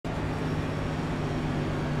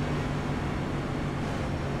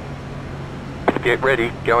Get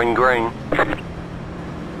ready, going green.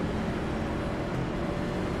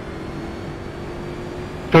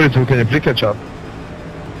 Entschuldigung, can you please catch up?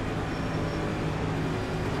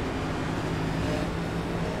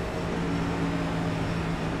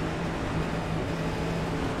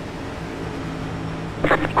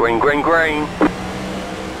 Green, green, green.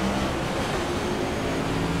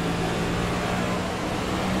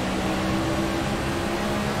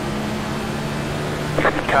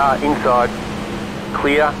 Car inside.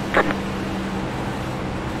 Clear.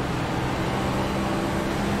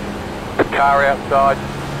 Car outside.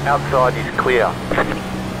 Outside is clear.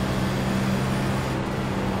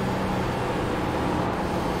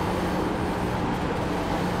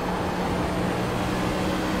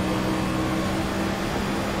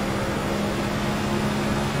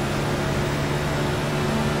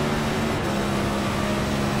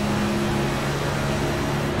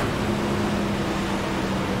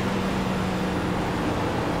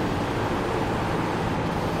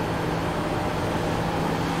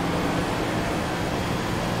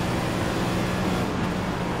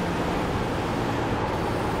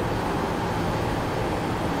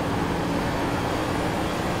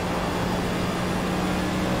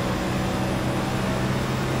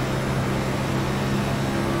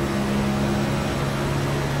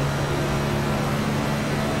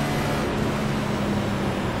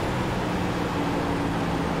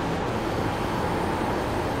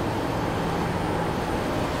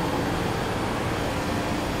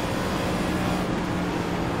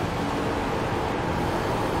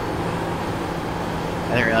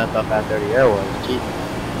 I didn't realize how fast 30 air was. Jeez.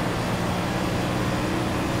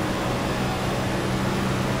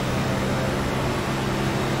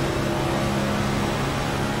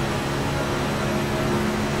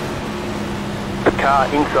 Car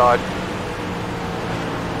inside.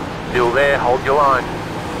 Still there, hold your line.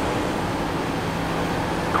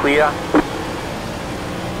 Clear.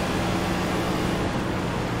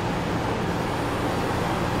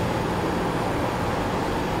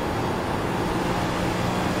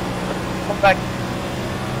 Come back.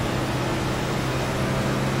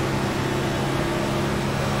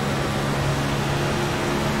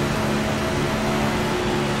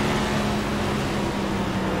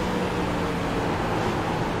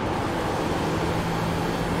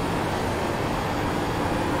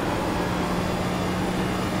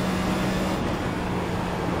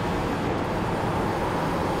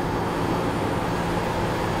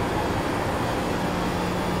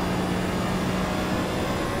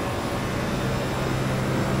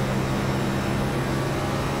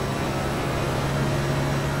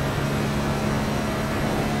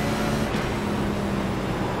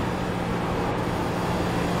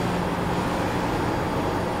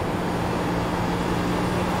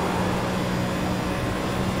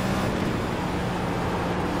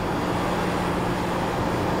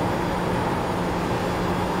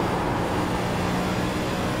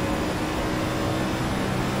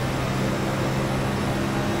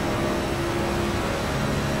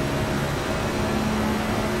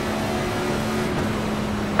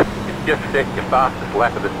 Just set your fastest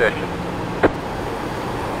lap of the session.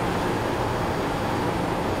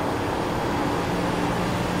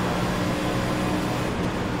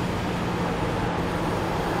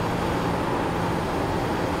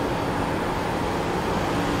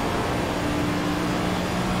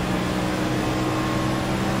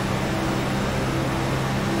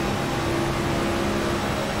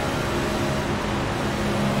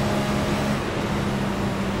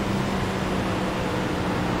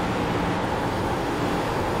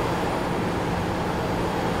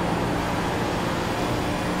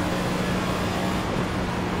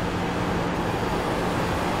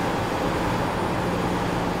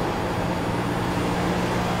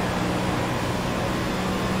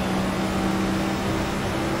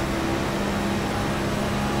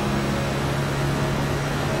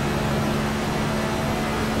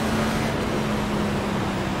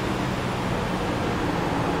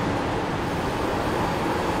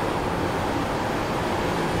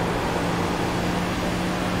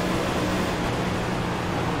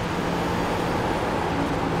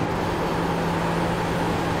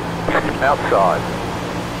 Outside.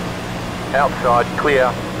 Outside,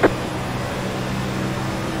 clear.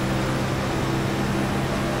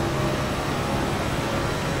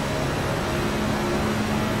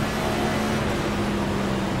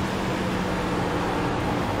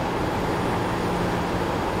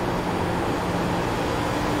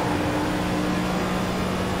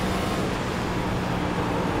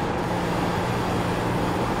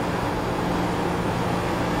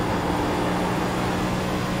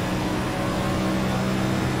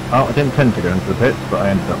 Oh, I didn't tend to go into the pits, but I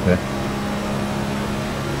ended up here.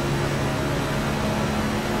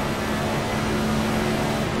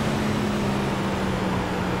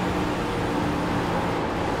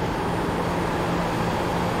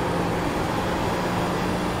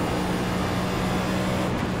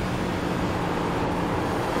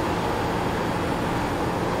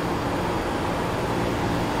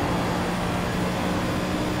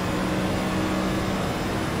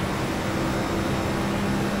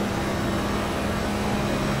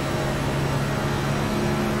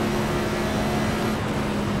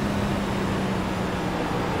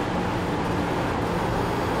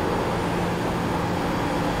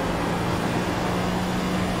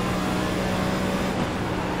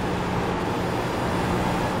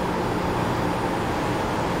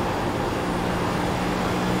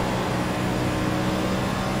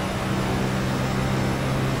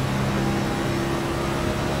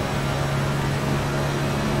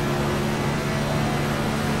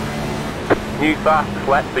 New fast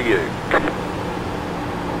flat for you.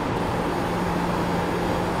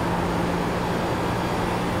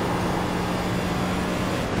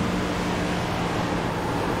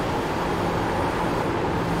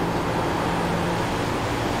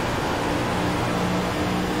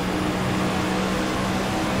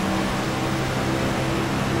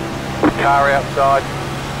 Car outside.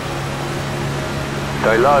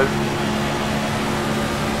 Stay low.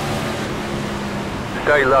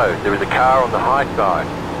 Stay low. There is a car on the high side.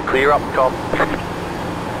 Clear up top.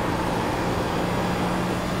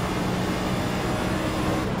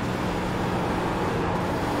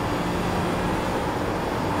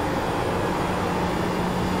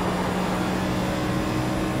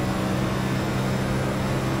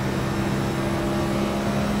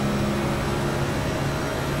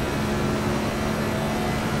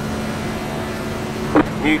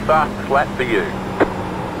 New fast flat for you.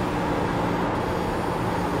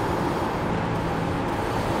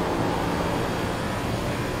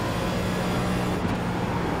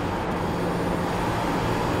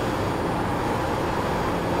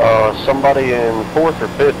 Somebody in 4th or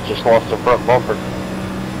 5th just lost their front bumper.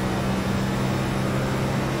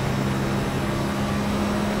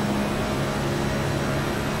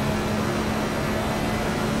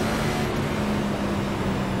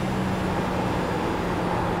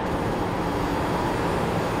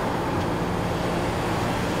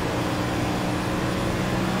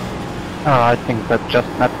 I think that's just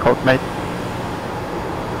not code, mate.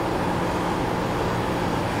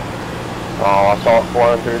 Oh, I saw it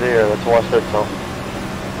flying through the air. That's why I said something.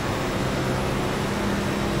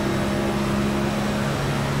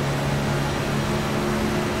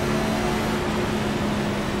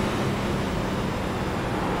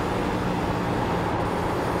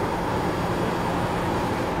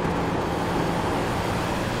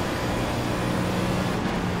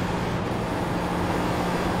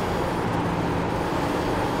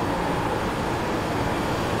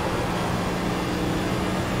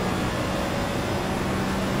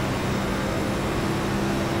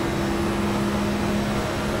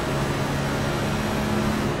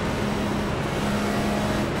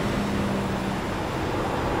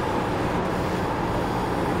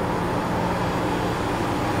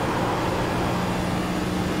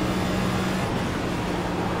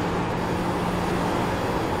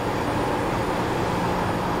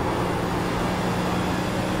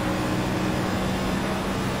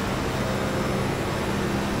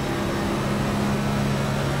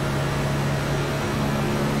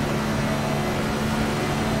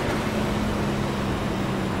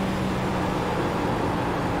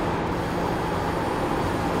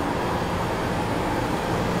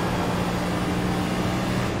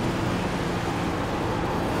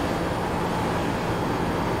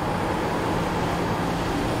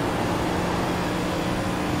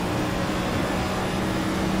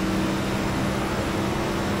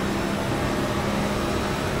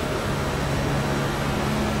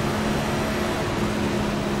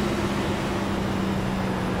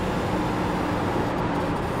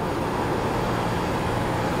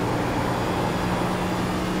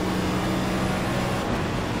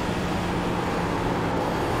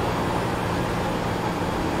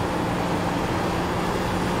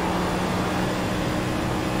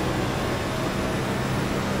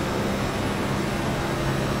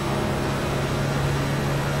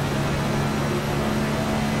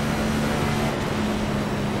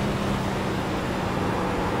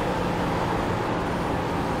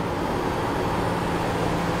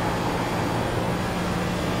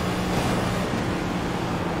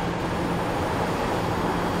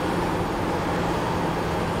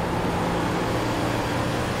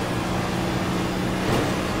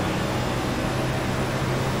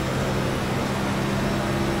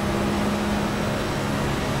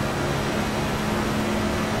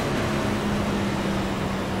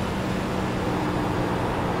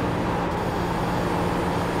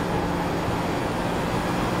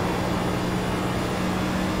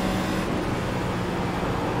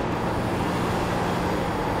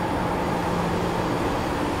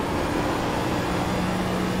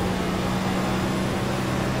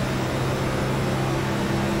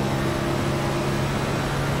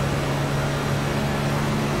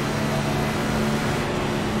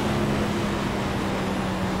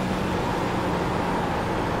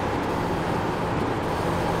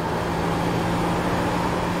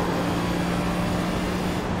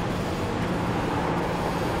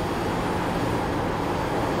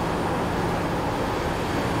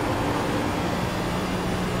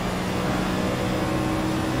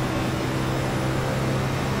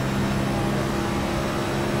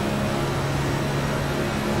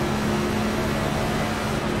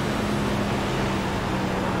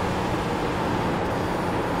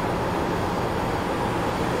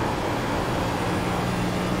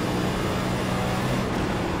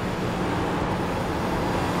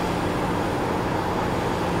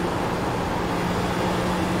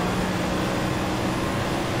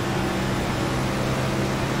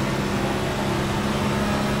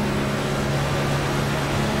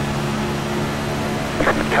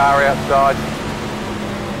 car outside.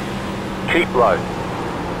 Keep low.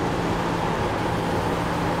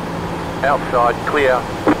 Outside, clear.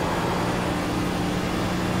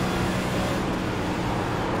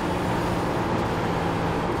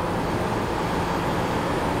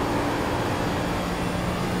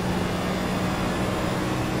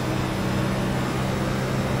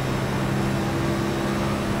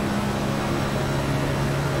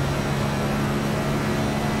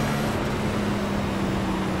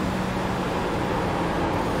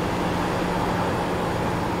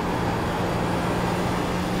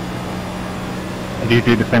 Do you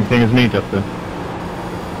do the same thing as me, Justin?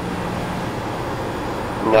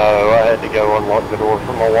 No, I had to go unlock the door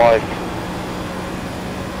for my wife.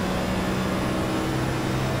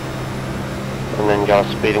 And then got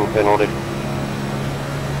a speeding penalty.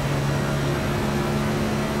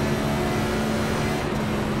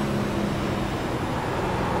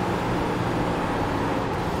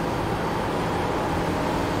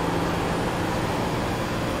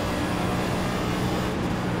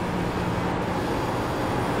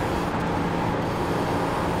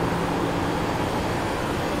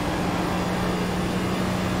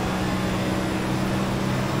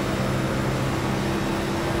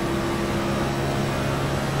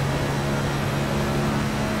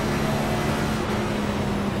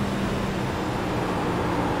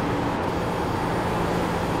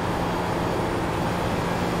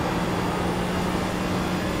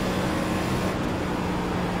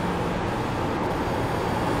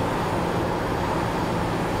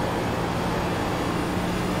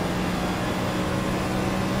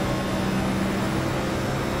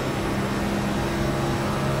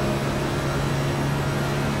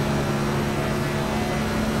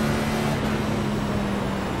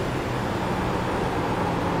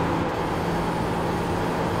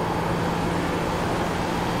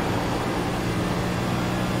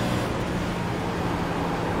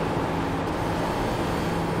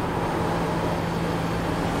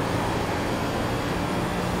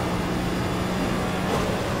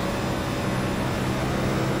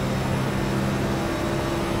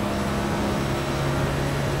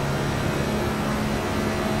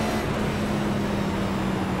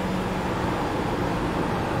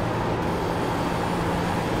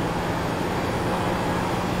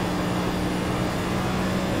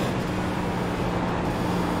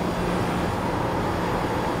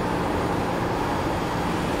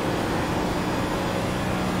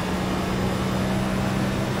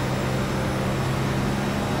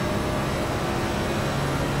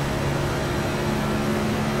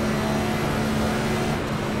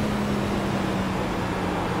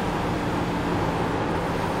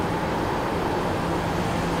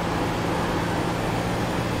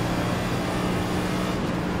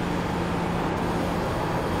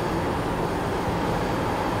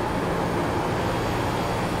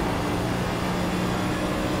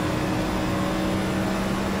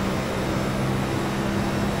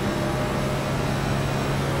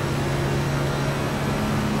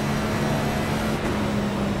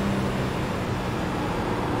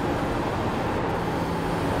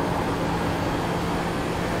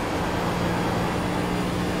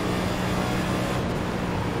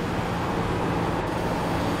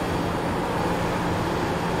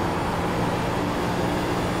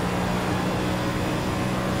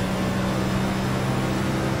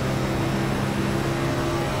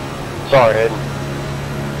 Sorry, Hayden.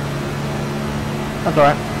 That's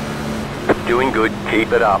alright. Doing good,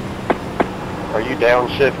 keep it up. Are you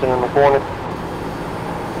downshifting in the corner?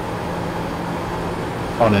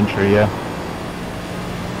 On entry, yeah.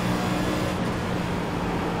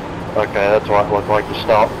 Okay, that's why it looked like you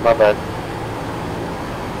stopped. My bad.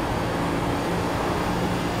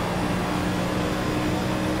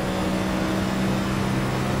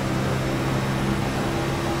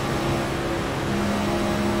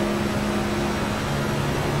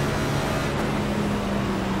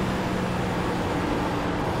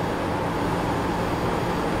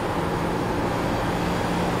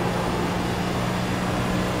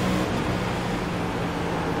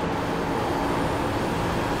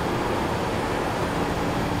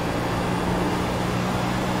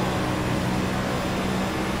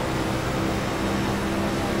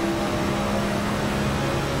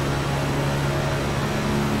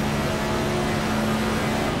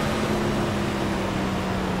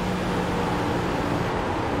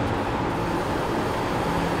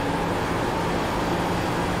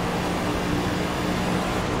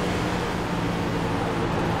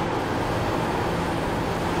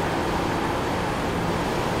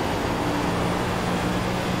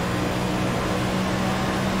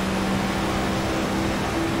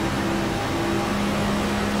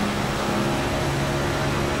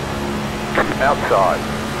 outside.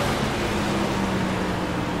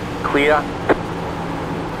 Clear.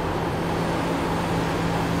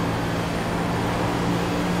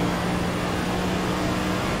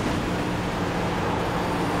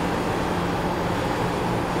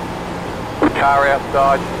 Car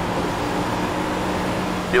outside.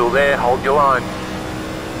 Still there, hold your line.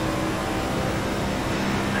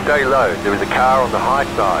 Stay low, there is a car on the high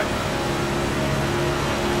side.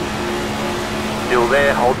 Still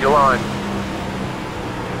there, hold your line.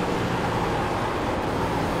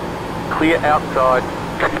 Clear outside.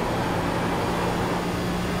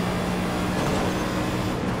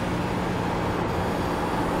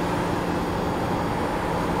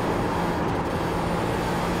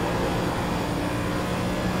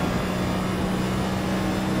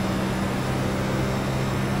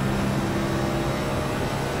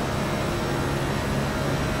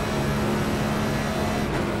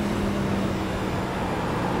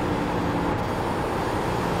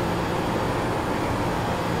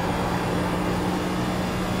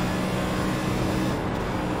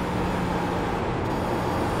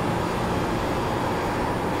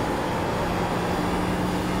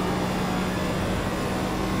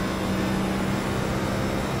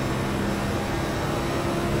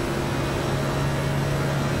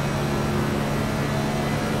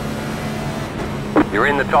 You're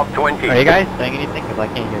in the top 20. Are you guys saying anything? Because I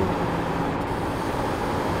can't hear you.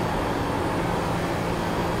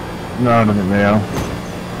 No, I don't think they are.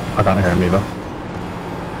 I can't hear him either.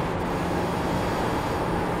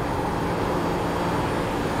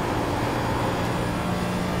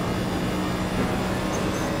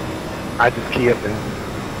 I just key up and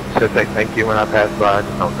just say thank you when I pass by. I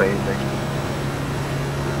just don't say anything.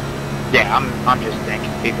 Yeah, I'm just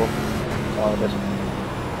thanking people. All of this.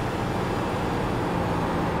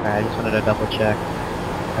 Alright, I just wanted to double check.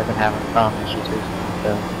 I've been having some issues recently,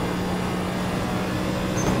 so.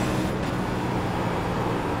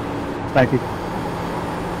 Thank you.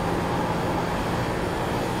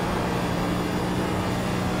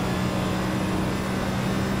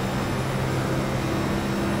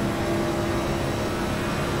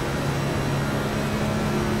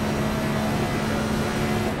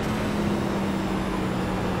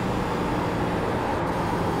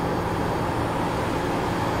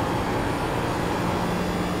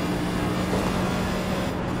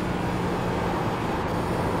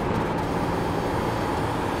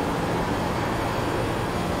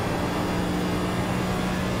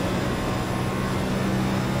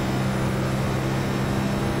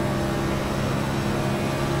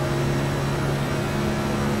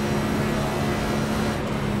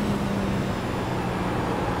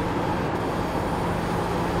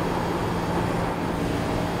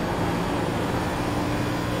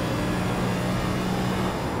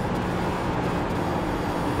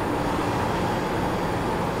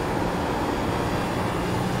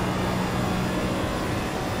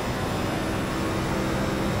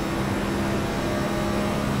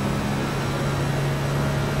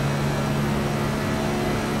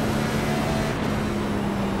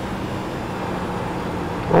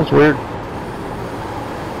 That was weird.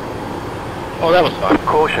 Oh, that was fun.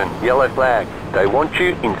 Caution, yellow flag. They want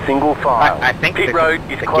you in single file. I think Pit the, road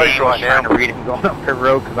is the closed game right was trying now. to read him going up pit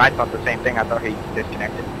road because I thought the same thing. I thought he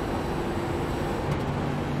disconnected.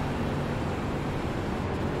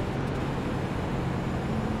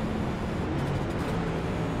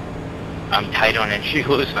 I'm tight on entry,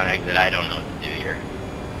 loose on exit. I don't know what to do here.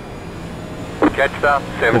 Catch stop,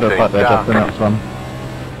 Should 17. have put that just the Stop. next one.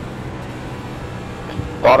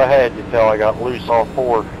 Thought I had you till I got loose off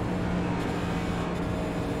forward.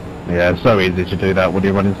 Yeah, it's so easy to do that when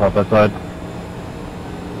you're running side by side.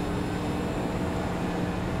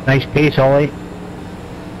 Nice pace, Ollie.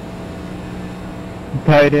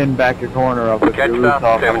 Tied in back your corner up with Catch your roof stop,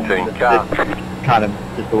 off. 17. Car. Kind of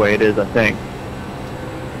just the way it is, I think.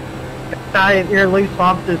 Your loose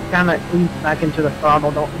off, just kind of ease back into the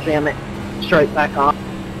throttle. Don't jam it straight back on.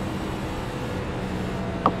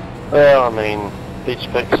 Well, I mean, each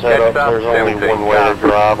pick setup, there's only one way to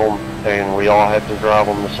drive them, and we all have to drive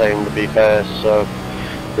them the same to be fast, so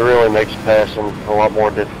it really makes passing a lot more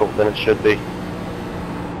difficult than it should be.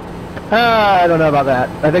 I don't know about that.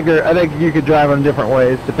 I think you could drive them different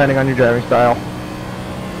ways depending on your driving style.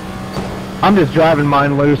 I'm just driving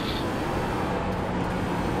mine loose.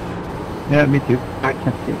 Yeah, me too. I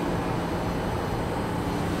can see.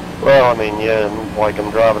 Well, I mean, yeah, like I'm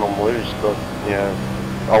driving them loose, but, you know,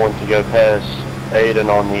 I went to go past Aiden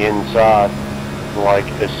on the inside, like,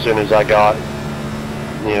 as soon as I got,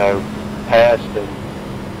 you know, past him,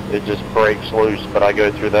 it just breaks loose, but I go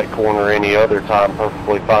through that corner any other time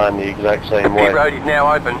perfectly fine the exact same way. Pit road is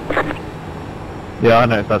now open. Yeah, I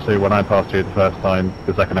noticed actually when I passed you the first time,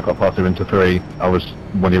 the second I got past you into 3,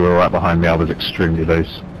 when you were right behind me, I was extremely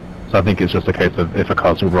loose. So I think it's just a case of if a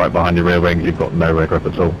car's right behind your rear wing, you've got no rear grip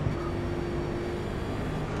at all.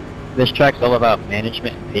 This track's all about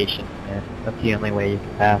management and patience, man. That's the only way you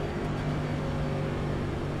can pass.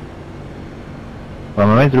 Well,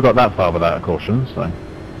 I'm amazed we got that far without a caution, so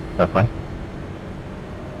definitely.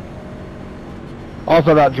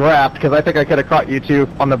 Also about draft, because I think I could have caught you two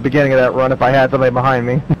on the beginning of that run if I had somebody behind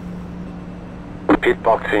me. Pit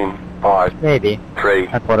box in 5, Maybe. 3,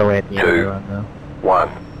 I pulled away at the end of the 2, run, though. 1.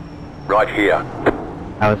 Right here.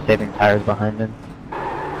 I was saving tires behind him.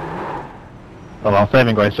 Well, our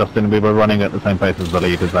saving grace, Justin, we were running at the same pace as the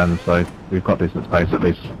leaders then, so we've got decent pace at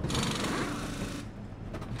least.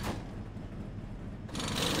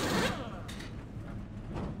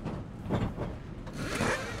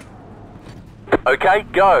 Okay,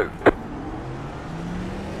 go.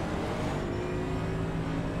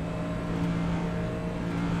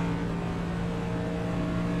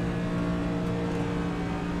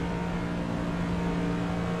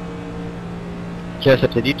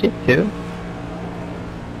 Joseph, did you take 2?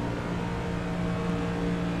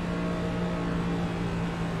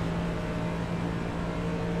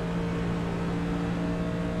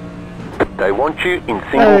 They want you in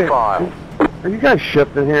single file. Are you guys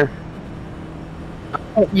shifting here?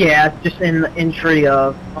 Yeah, it's just in the entry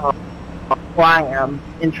of, well, I am,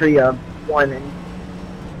 entry of 1 and...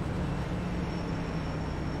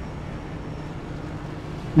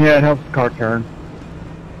 Yeah, it helps the car turn.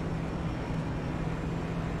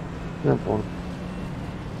 Simple.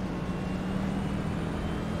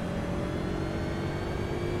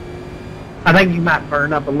 I think you might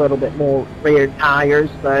burn up a little bit more rear tires,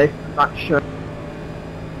 though. I'm not sure.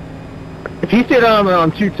 If you stayed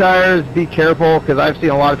on 2 tires, be careful, because I've seen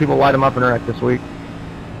a lot of people light them up and wreck this week.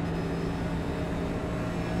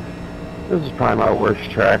 This is probably my worst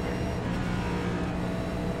track.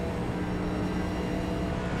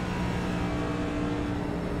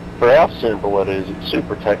 For how simple it is, it's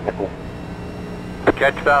super technical.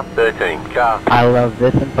 Catch star 13, car. I love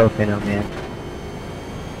this in Pocono, man.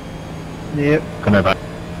 Yep. Pocono back.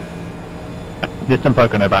 This and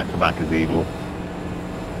Pocono back to back is evil.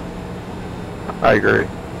 I agree.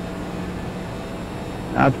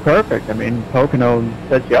 That's perfect. I mean, Pocono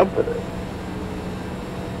sets you up for this.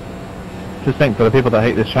 Just think, for the people that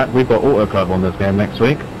hate this track, we've got Auto Club on this game next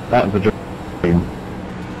week. That is a dream.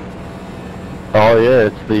 Oh yeah,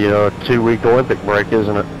 it's the 2-week Olympic break,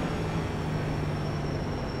 isn't it?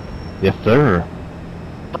 Yes, sir.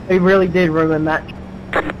 They really did ruin that.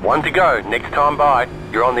 1 to go, next time by.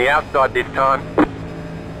 You're on the outside this time.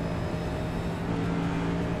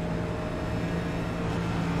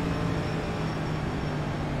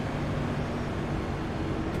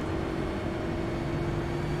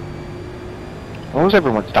 What was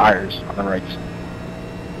everyone's tires on the race?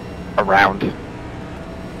 Around.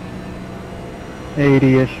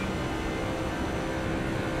 80-ish.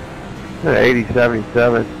 80,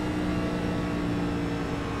 77.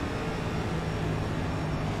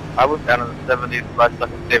 I was down in the 70s but I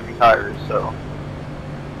stuck in safety tires, so.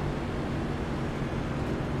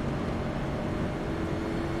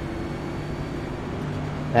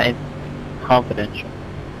 That is confidential.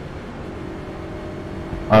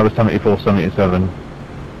 I was 74, 77.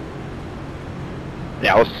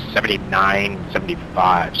 Yeah, I was 79,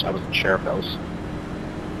 75, so I wasn't sure if that was...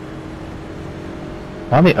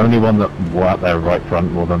 I'm the only one that wore out their right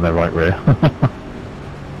front more than their right rear.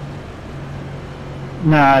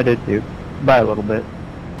 Nah, I did too. By a little bit.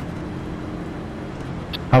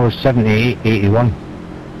 I was 78, 81.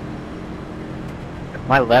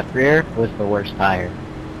 My left rear was the worst tire.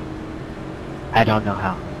 I don't know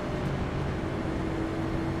how.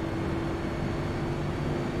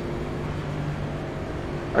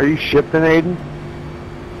 Are you shifting, Aiden?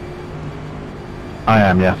 I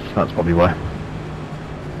am, yes. That's probably why.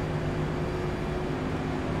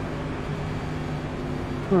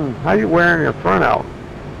 How you wearing your front out?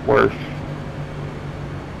 Worse.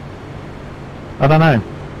 I don't know.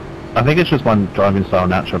 I think it's just my driving style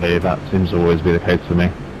naturally. That seems to always be the case for me.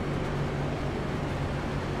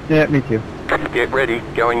 Yeah, me too. Get ready,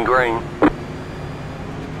 going green.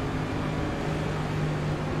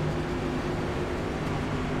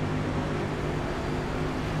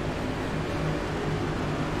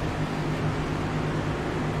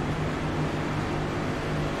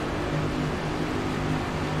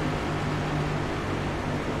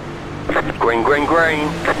 Green, green, green.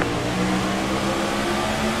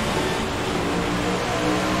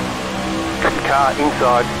 Car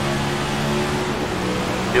inside.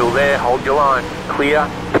 Still there, hold your line. Clear.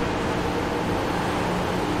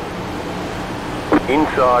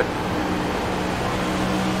 Inside.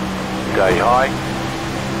 Stay high.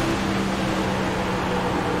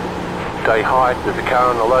 Stay high, there's a car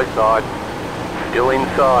on the low side. Still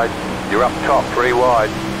inside. You're up top, 3 wide.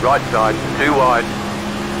 Right side, 2 wide.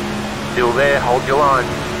 Still there, hold your line.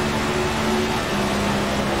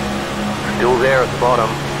 Still there at the bottom.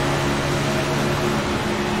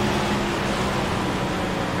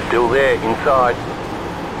 Still there, inside.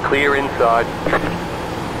 Clear inside.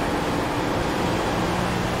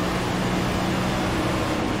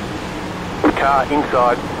 Car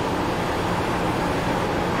inside.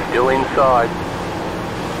 Still inside.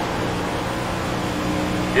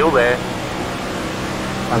 Still there.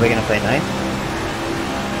 Are we gonna play nice?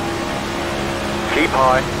 Keep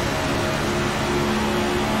high.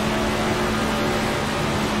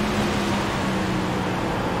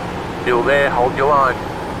 Still there, hold your line.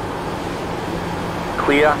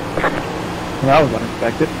 Clear. That was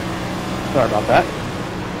unexpected. Sorry about that.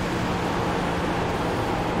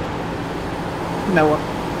 No one.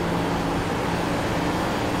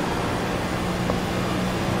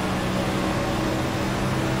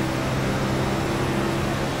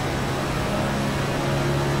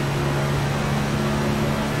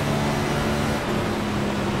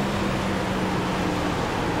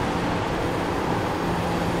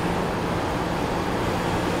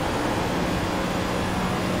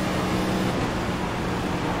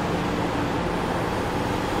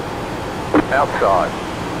 Outside.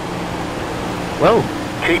 Whoa.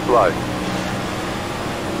 Keep low.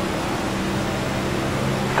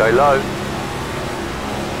 Stay low.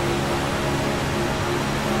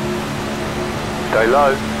 Stay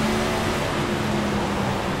low.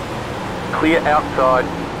 Clear outside.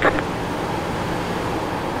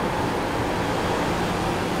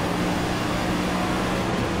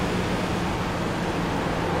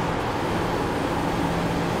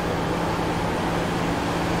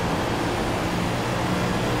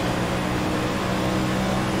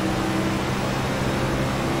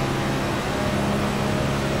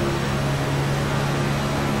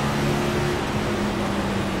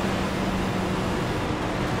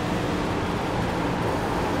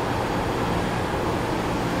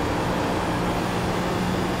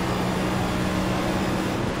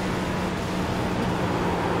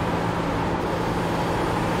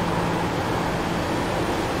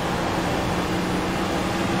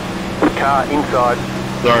 Car inside.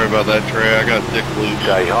 Sorry about that, Trey. I got sick loose.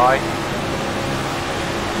 Stay high.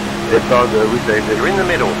 It's all good. We saved it. You're in the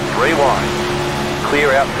middle, 3 wide.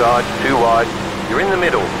 Clear outside, 2 wide. You're in the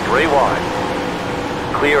middle, 3 wide.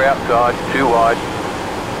 Clear outside, 2 wide.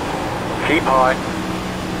 Keep high.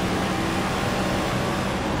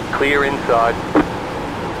 Clear inside.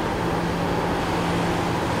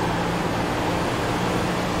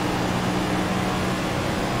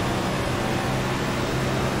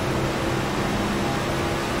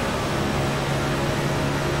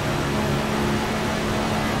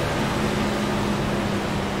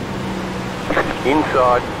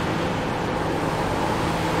 Inside.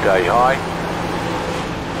 Stay high.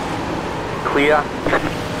 Clear.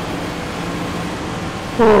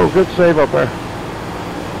 Oh, good save up there.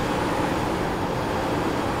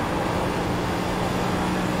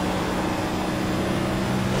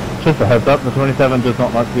 Just a heads up, the 27 does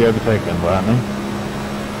not like to be overtaken, apparently.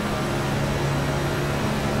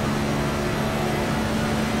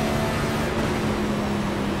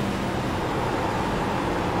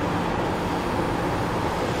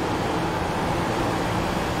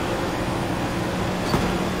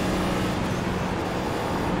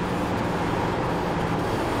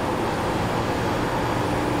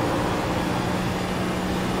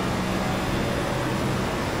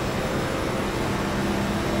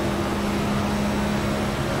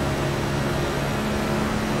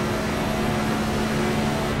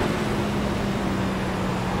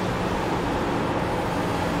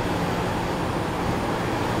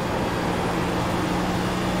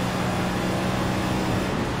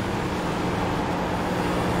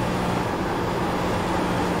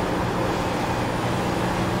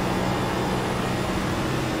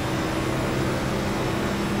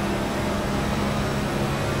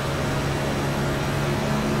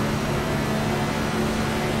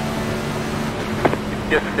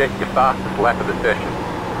 Just set your fastest lap of the session.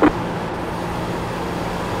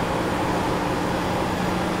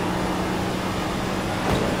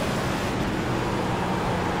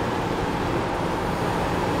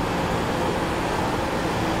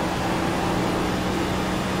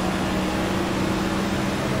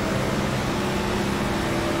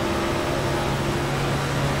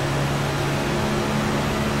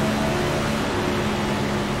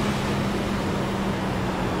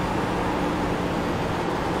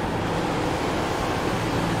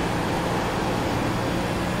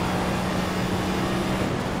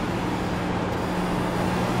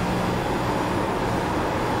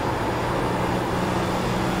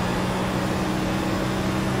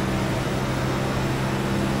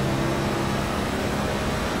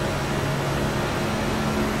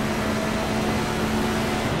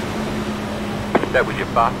 That was your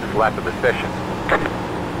fastest lap of the session.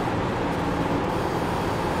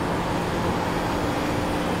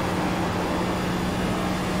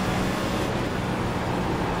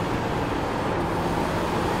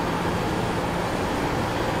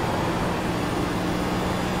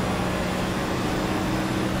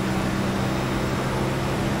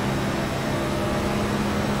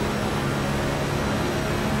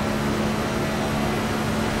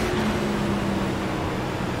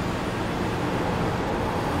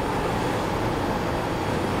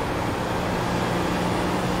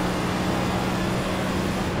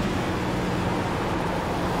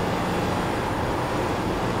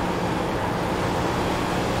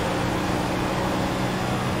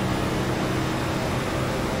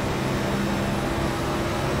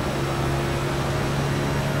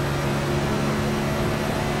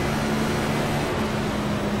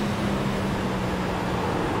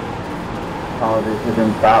 Apologies, we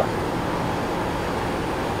didn't stop.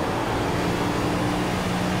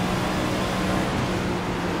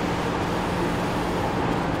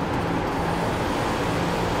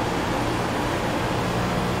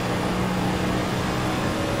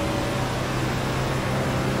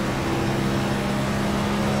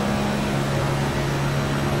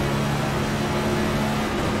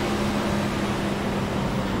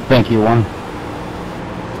 Thank you, one.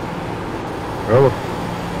 Oh.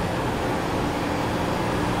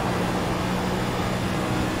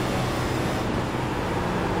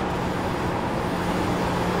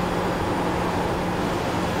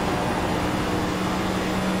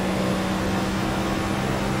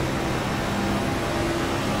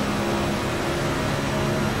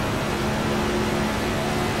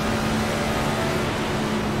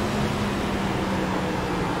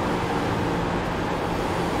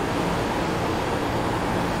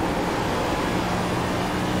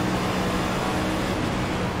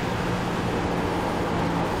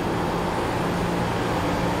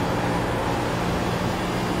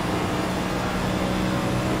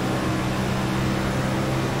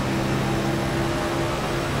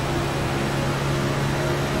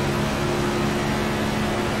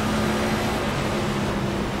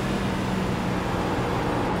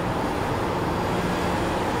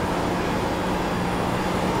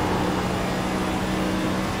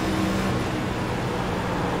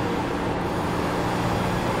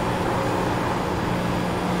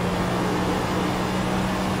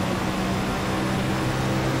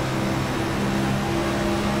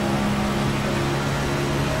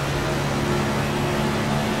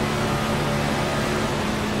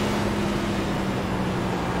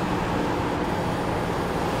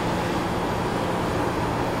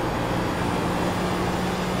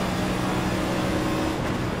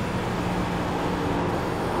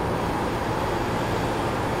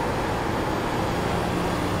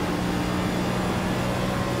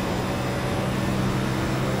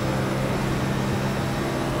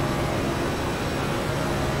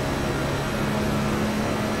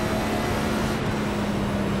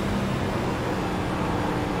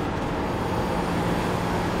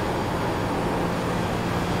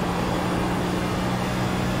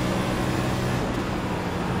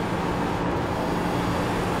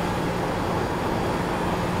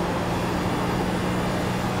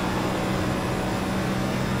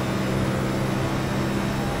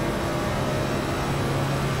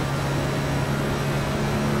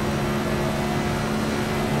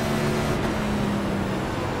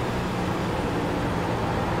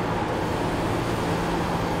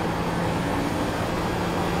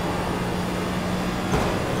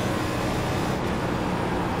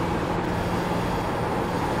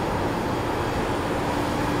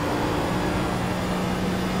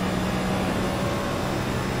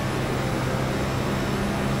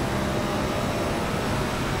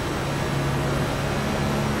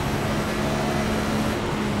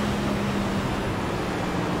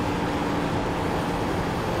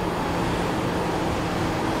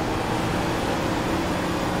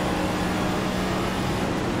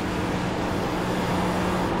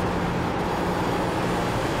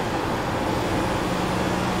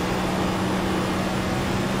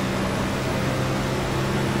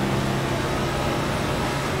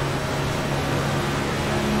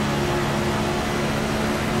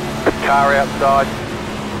 Car outside.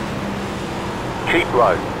 Keep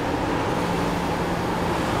low.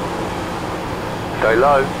 Stay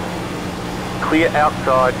low. Clear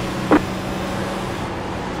outside.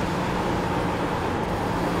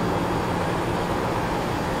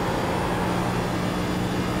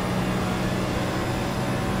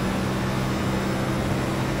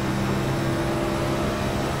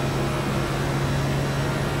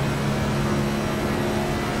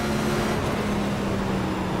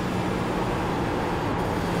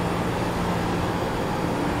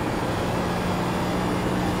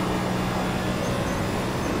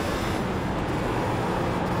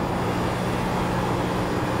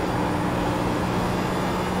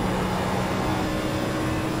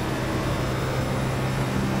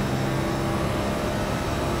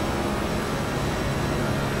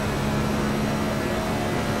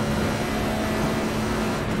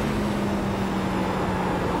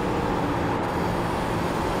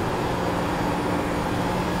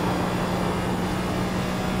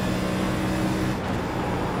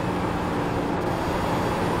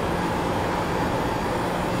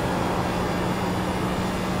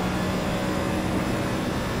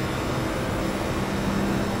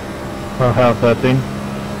 How 13?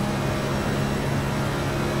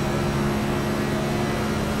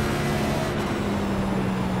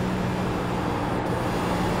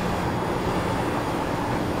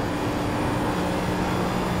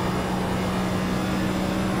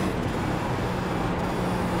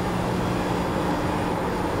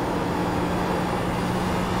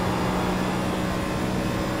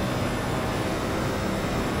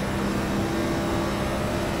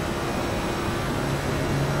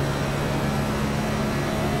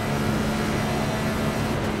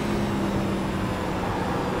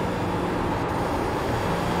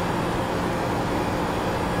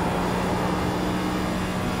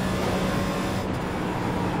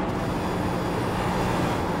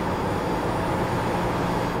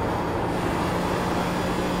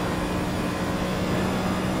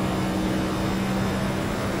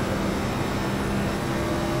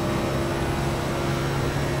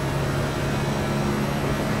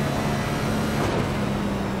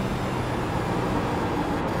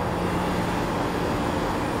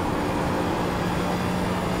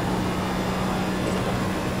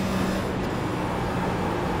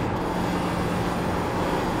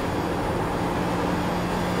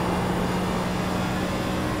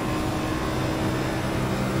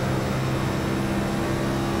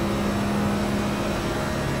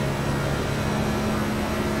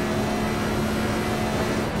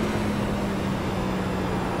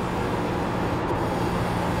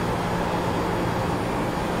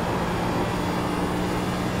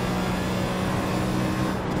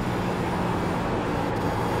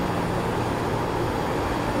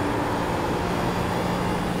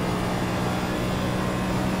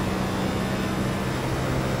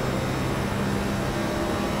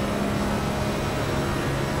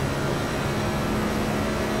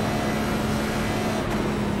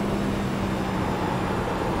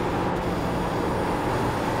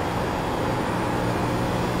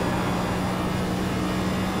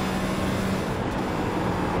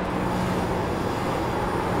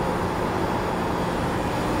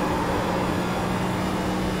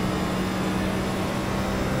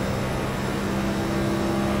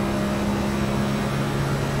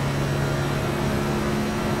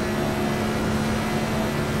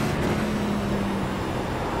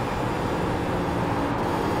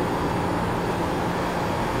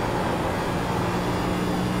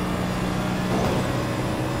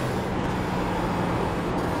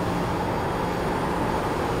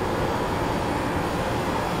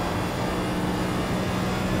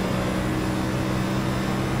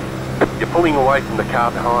 You're pulling away from the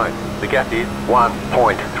car behind. The gap is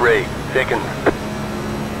 1.3 seconds.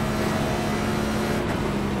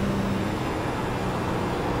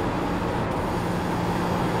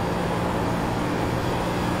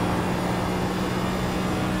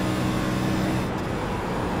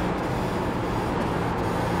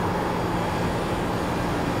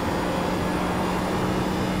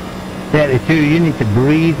 Too, you need to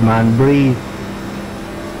breathe, man, breathe.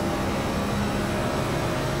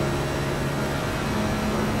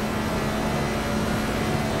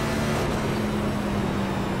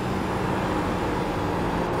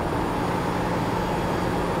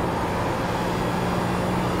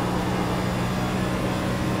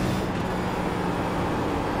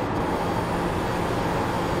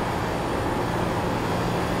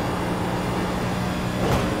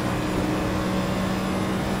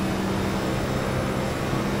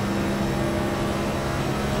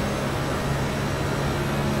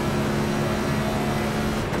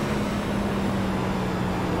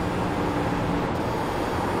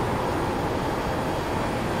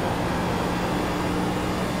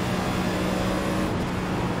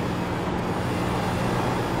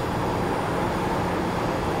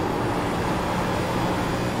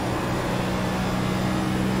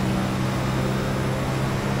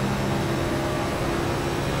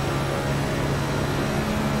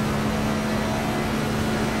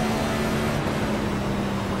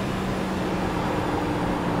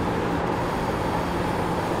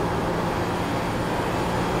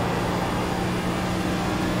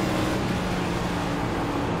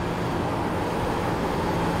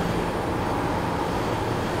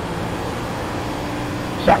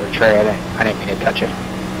 Sorry, Trey, I didn't mean to touch it.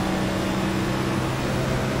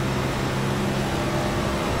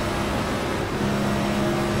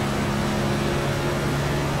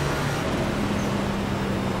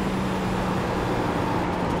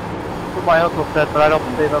 What my uncle said, but I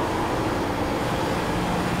don't believe him.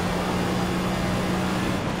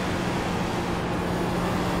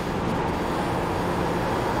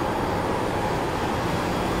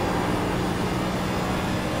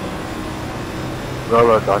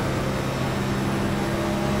 Railroad done.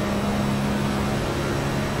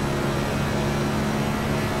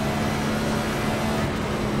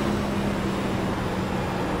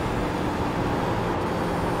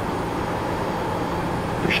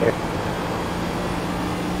 Appreciate it.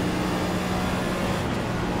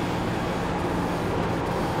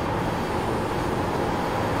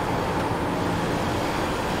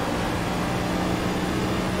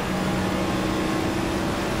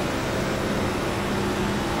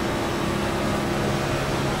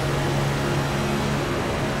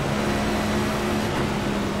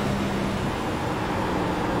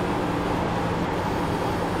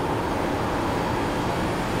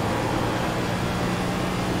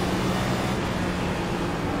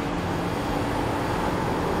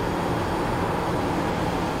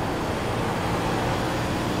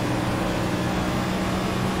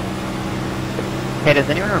 Hey, does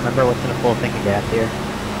anyone remember what's in a full tank of gas here?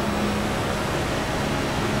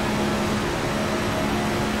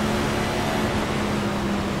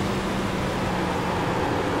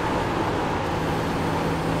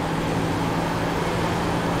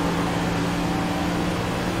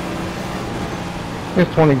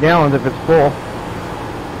 It's 20 gallons if it's full.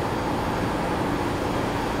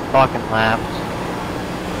 Talking laps.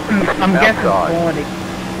 I'm guessing Outside.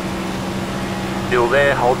 20. Still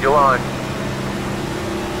there, hold your line.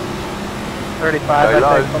 35, Go I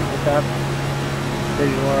low. think, something like that.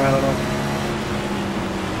 Visual, I don't know.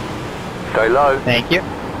 Stay low. Thank you.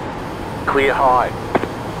 Clear high.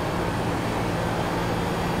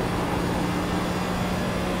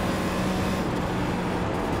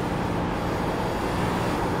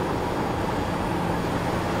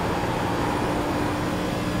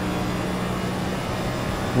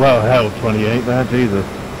 Well, hell, 28 there, Jesus.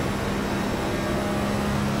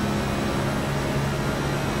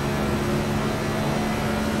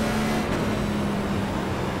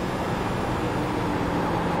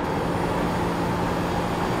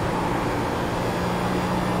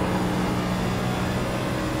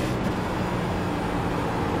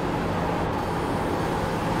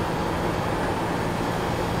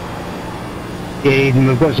 Yeah, Aidan,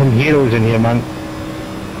 we've got some heroes in here, man.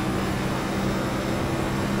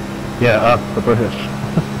 Yeah, us, the British.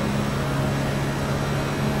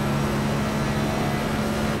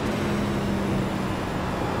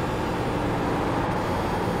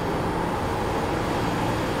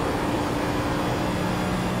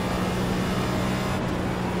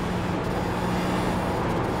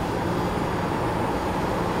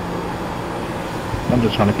 I'm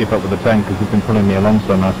just trying to keep up with the tank because he's been pulling me along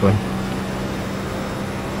so nicely.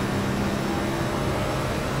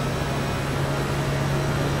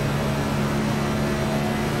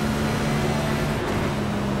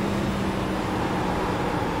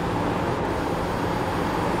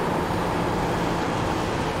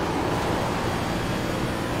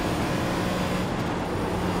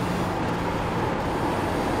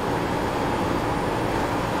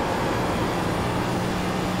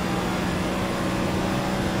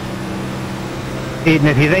 Aidan,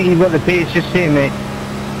 if you think you've got the pace, just say, mate.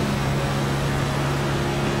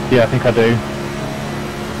 Yeah, I think I do.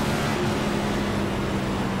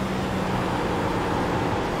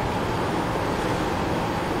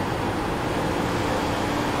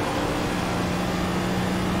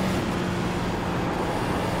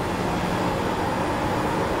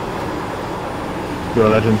 You're a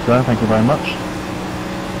legend, sir. Thank you very much.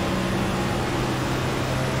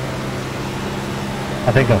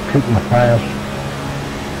 I think I've cooked my tires.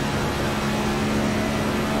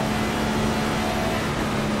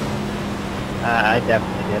 I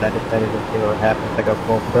definitely did. I decided to see what would happen if I go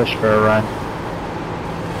full push for a run.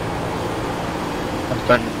 I'm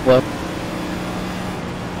starting to flip.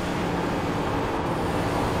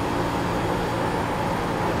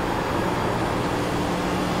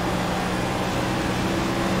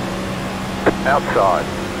 Outside.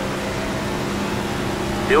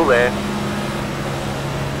 Still there.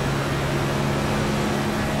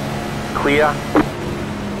 Clear.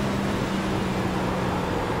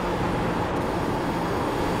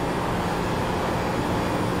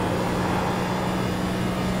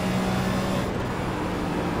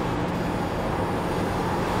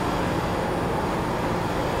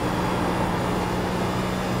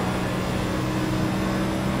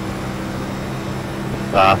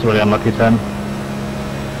 That's really unlucky, 10.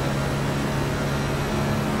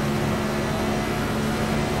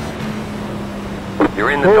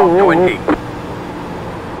 You're in the top 20.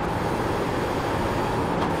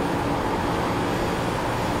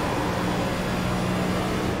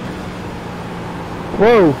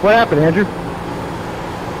 Whoa, what happened, Andrew?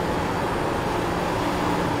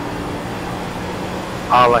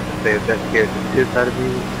 All I can say is that scared the shit out of me,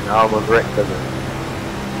 and I almost wrecked because of it.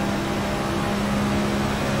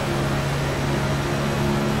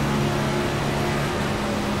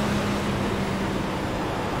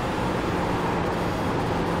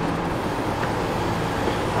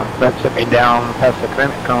 That took me down past the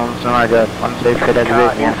climate cones, and I got unsafe hit at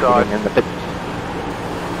Car the inside. in the pit.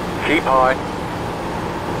 Keep high.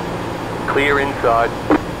 Clear inside.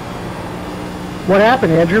 What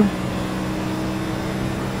happened, Andrew?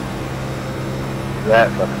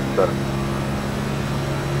 That fucking sucked.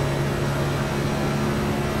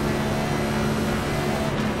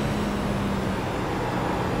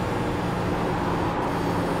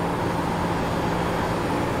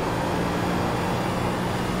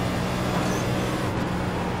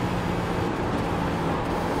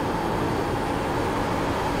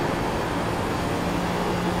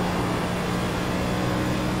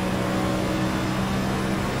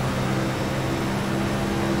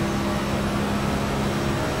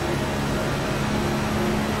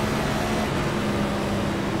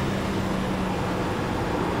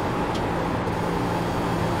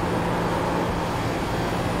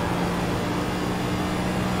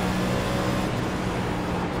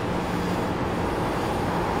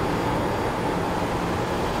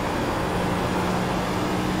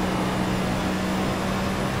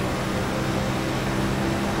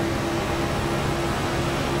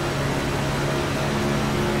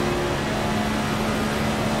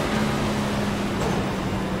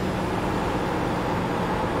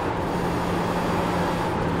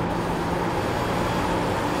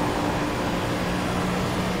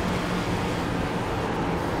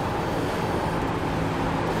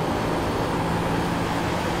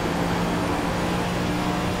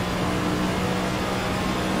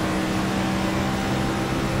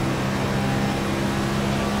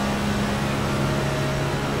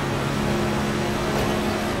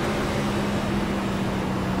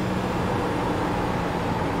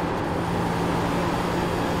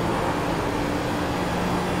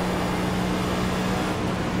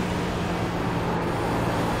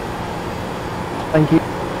 Thank you.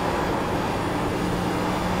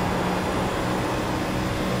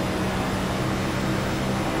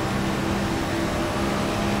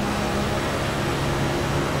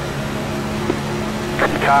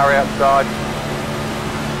 Car outside.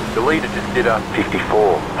 The leader just did a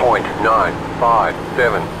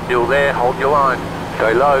 54.957. Still there, hold your line.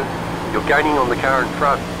 Stay low. You're gaining on the car in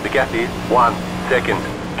front. The gap is 1 second.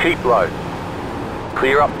 Keep low.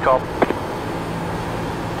 Clear up top.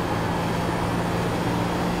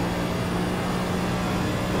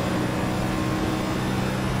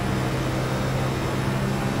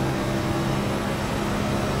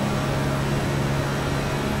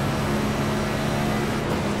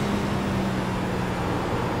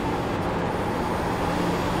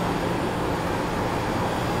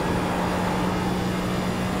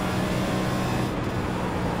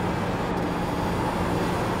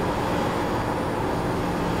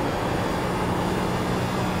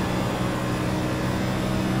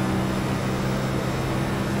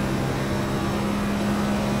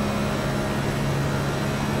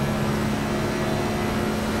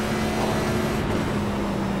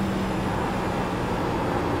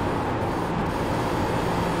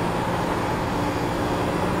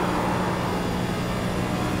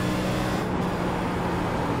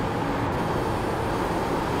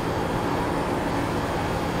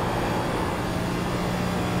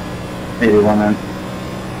 Then.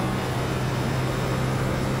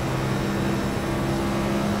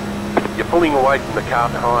 You're pulling away from the car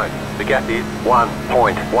behind. The gap is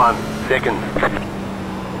 1.1 seconds.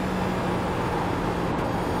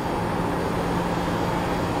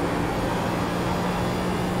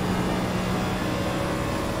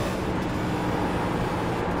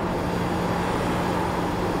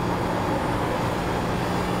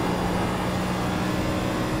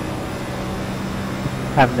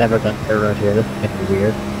 I've never done pit road here, this is gonna be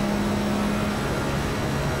weird.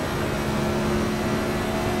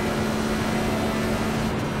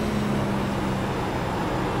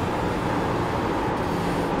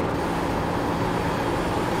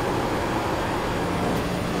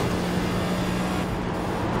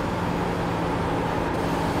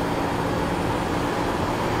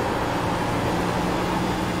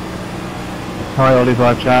 Hi, Ollie,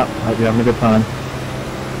 live chat. Hope you're having a good time.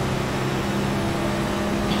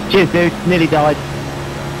 Cheers dude, nearly died.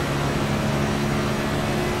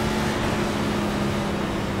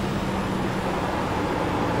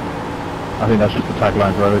 I think that's just the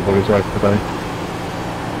tagline for everybody's race today.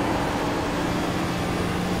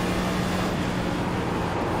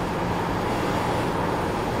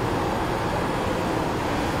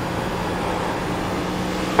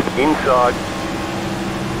 Inside.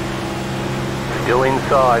 Still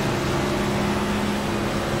inside.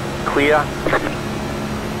 Clear.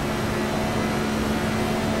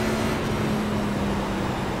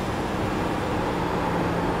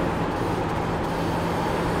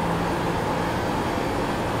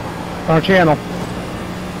 Our channel.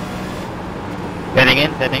 Heading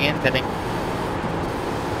in, heading in, heading.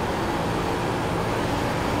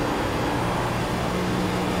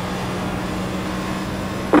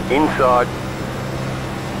 Inside.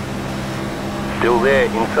 Still there,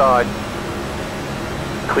 inside.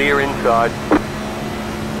 Clear inside.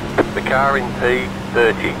 The car in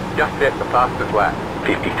P30, just set the fastest lap.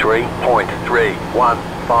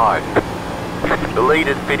 53.315. The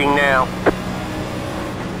leader's pitting now.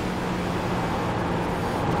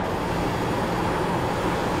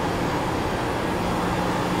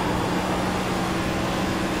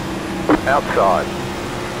 Outside.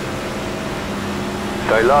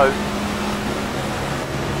 Stay low.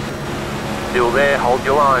 Still there, hold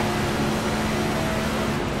your line.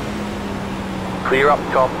 Clear up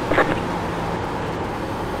top.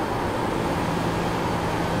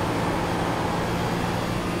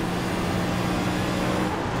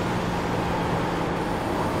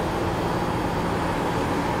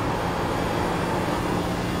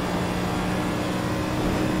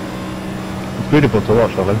 It's beautiful to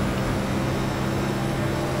watch, Ollie.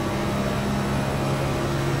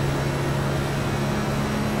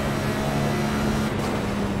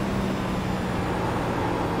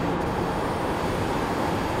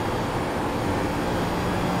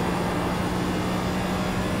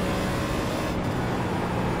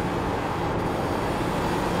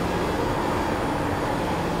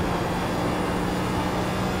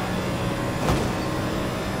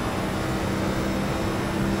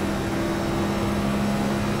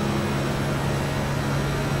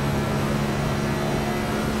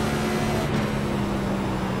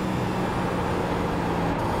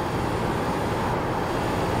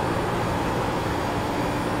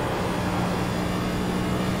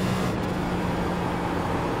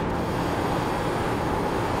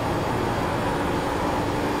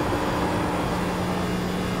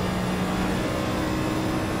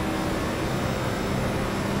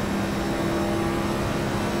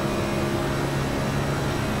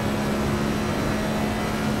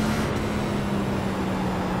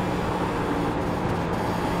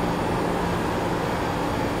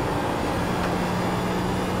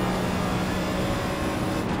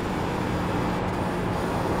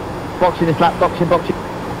 Boxing this lap, boxing.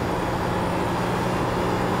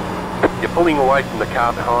 You're pulling away from the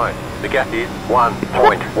car behind. The gap is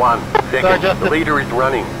 1.1 seconds. The leader is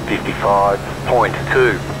running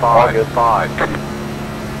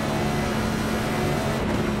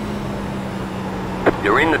 55.255.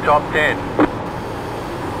 You're in the top 10.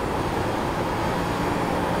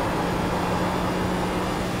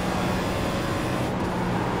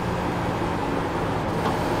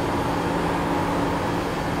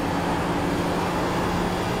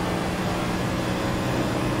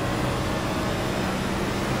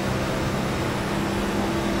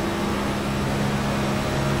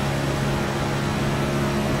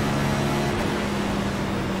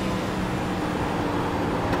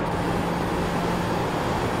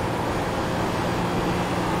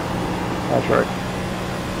 That's right.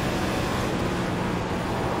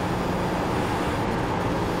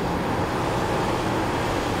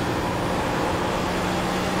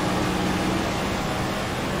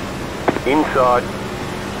 Inside.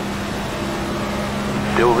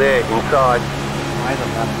 Still there, inside. Why is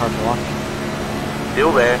that hard to watch?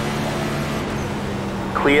 Still there.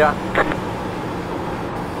 Clear.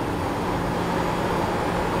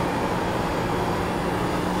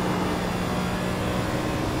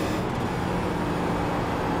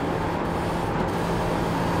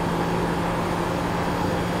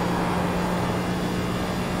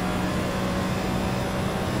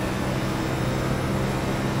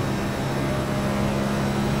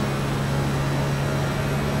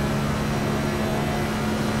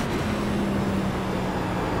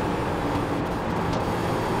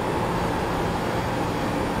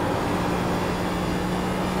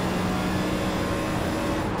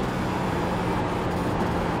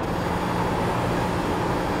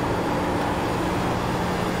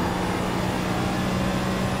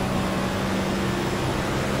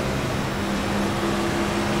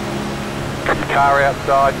 Car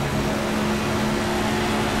outside.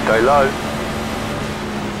 Stay low.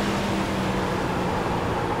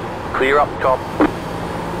 Clear up top.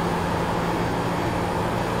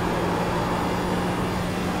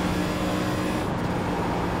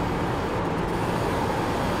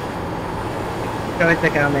 Go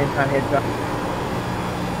take out main side heads up.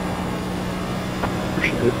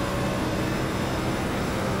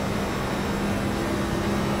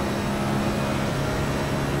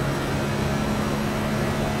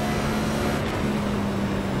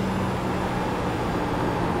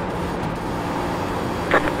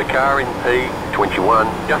 Car in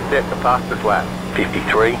P21 just set the fastest lap,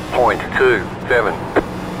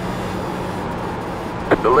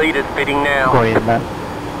 53.27. The leader's pitting now. Going in that.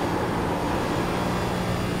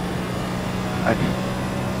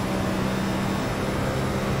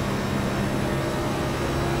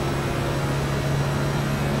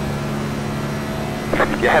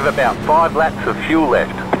 You have about 5 laps of fuel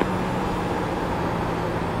left.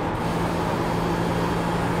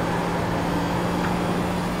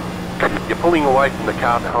 You're pulling away from the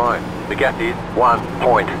car behind. The gap is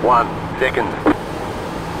 1.1 seconds.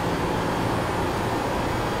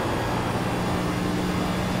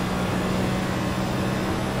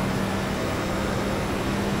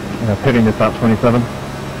 Pitting is about 27.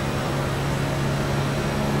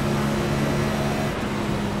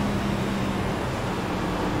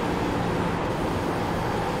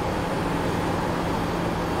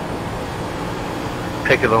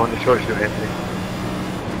 Take it low on the short shoot, Anthony.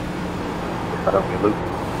 I don't get loop.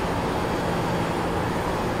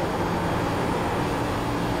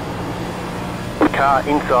 Car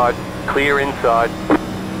inside, clear inside.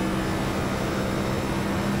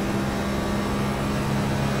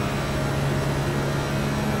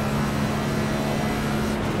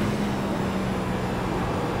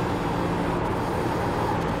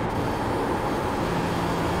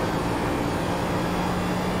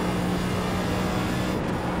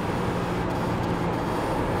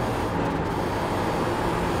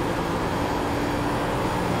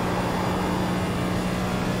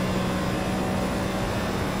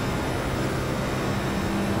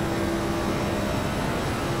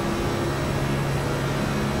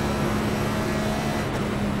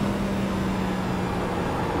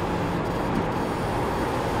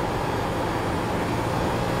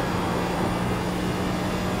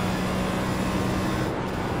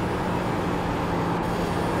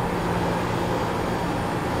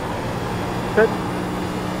 Good.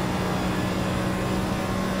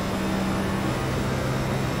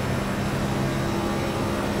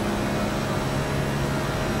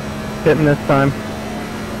 Hitting this time.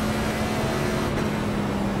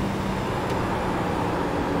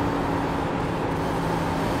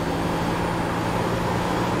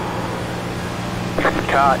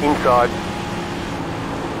 Car inside.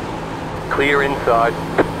 Clear inside.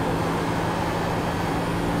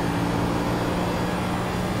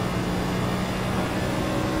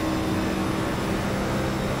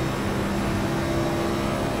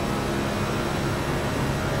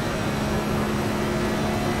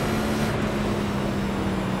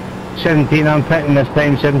 $17 on petting this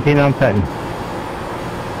time, $17 on petting.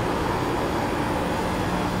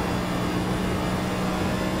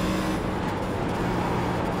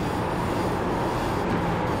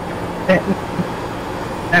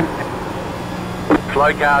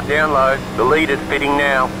 Slow car down low. The leader's pitting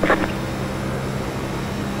now.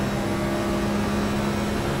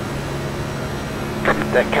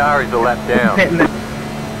 That car is a lap down.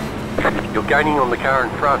 You're gaining on the car in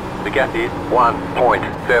front. The gap is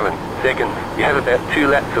 1.7 seconds. You have about 2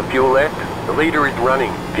 laps of fuel left. The leader is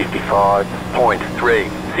running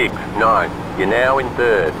 55.369. You're now in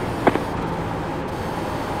third.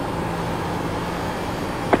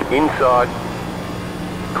 Inside.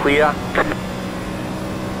 Clear.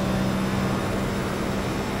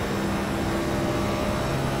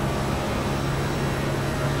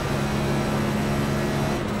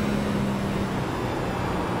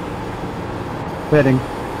 Pitting.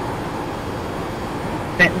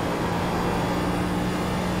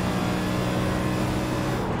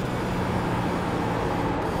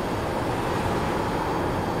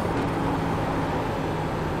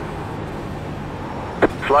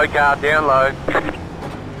 Slow car down low.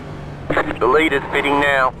 The leader's pitting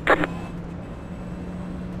now.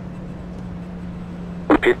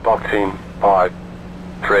 Pit box in 5,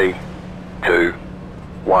 3, 2,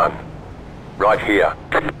 1. Right here.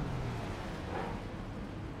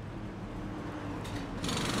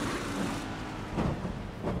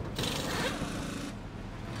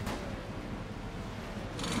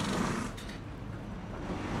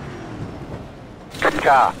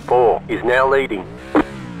 Car 4 is now leading.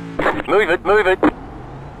 Move it, move it.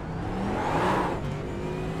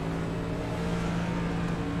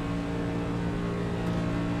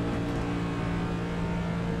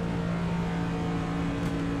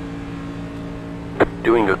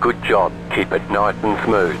 Doing a good job. Keep it nice and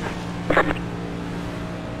smooth.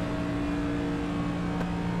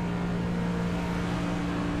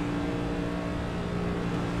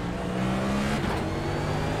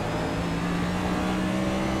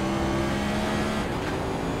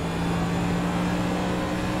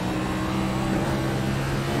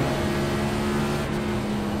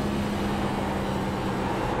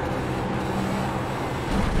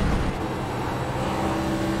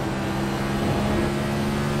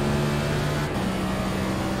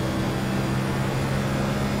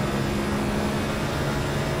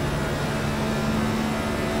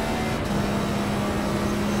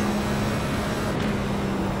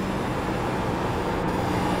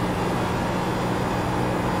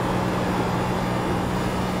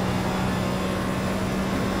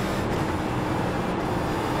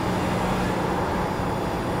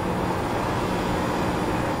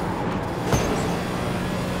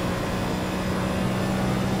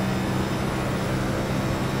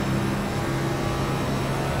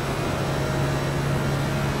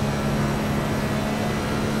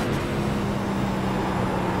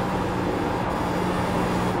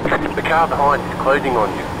 car behind is closing on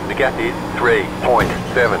you. The gap is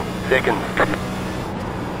 3.7 seconds.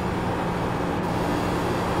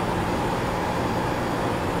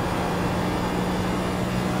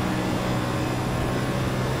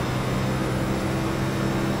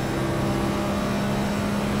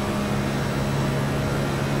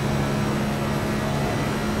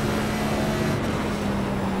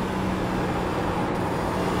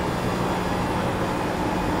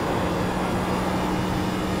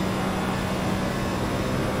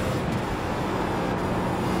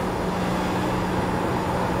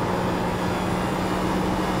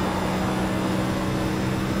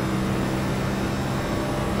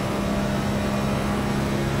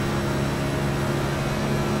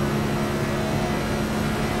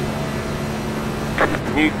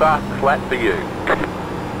 New fastest lap for you.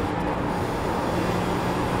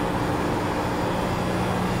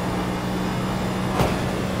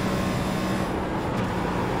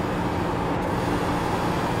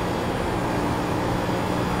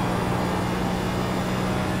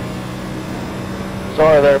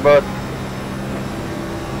 Sorry there, bud.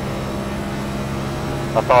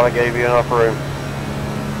 I thought I gave you enough room.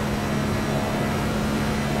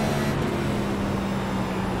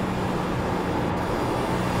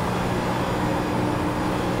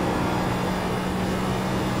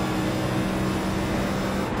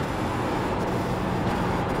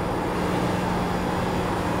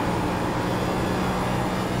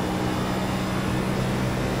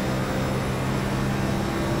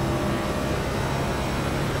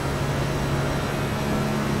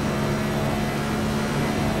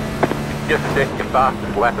 Just set your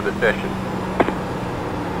fastest lap of the session.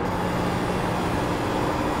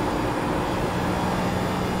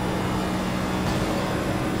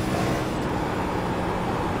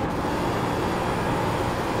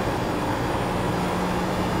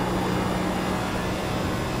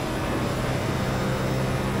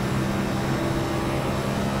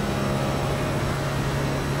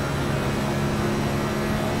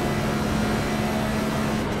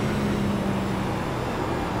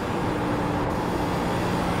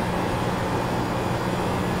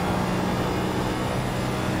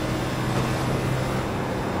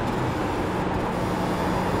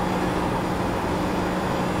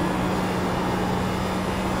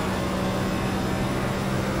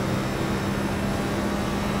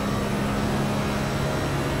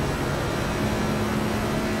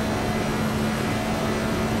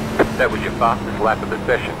 That was your fastest lap of the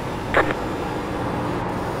session.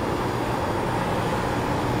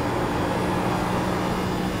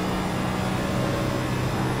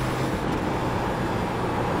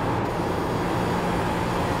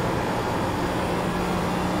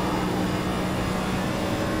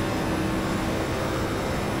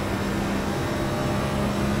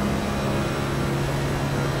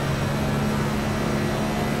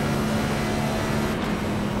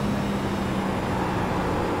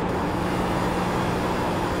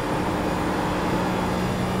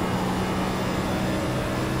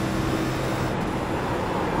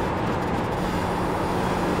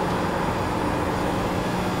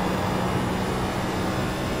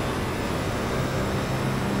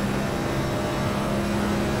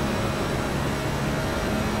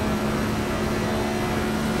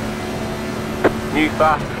 New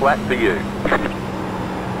fastest lap for you.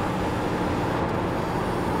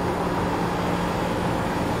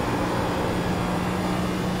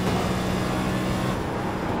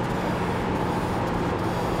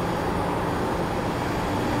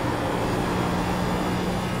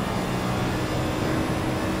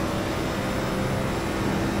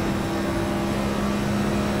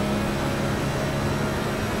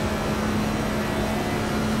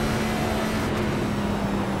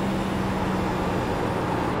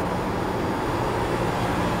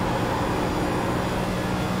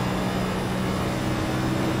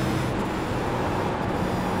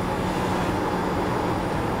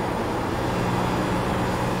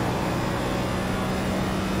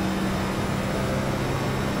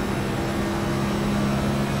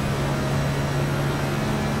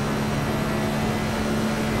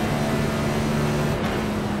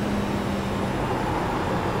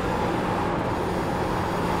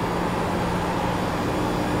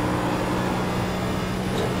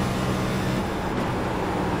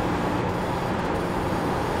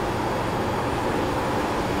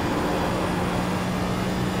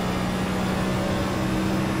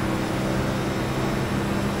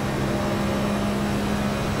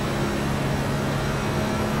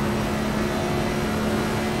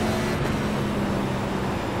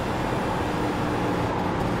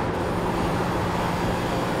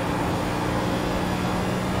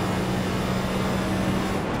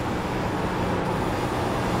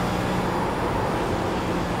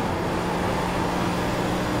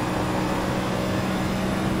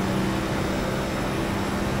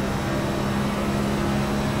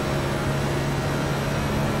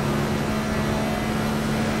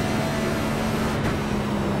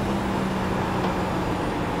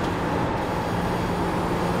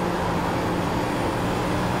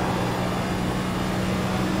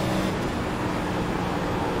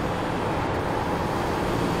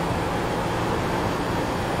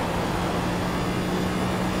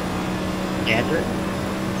 Andrew?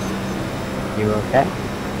 You okay?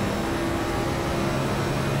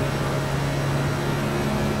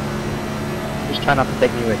 Just try not to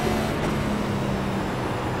take me with you.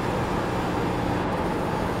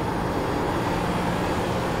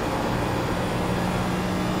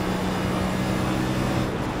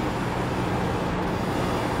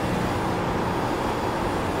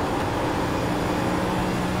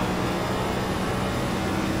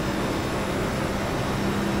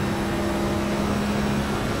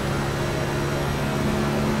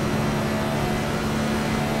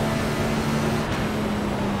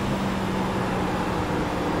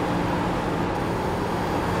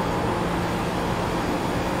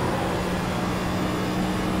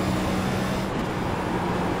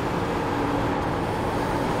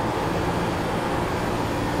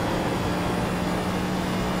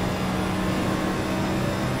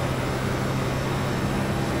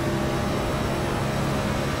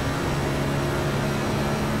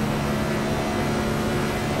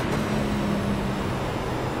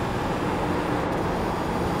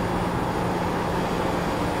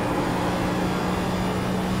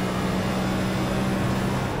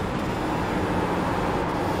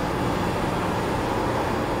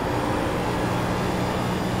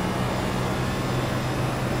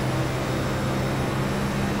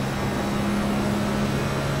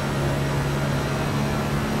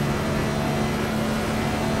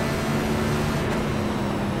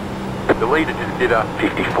 The leader just did a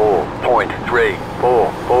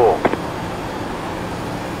 54.344.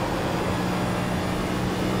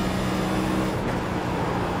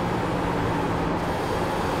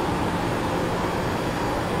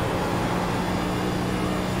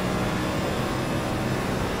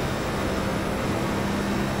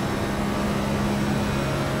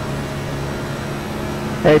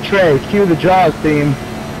 Hey Trey, cue the Jaws theme.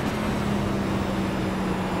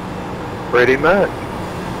 Pretty much.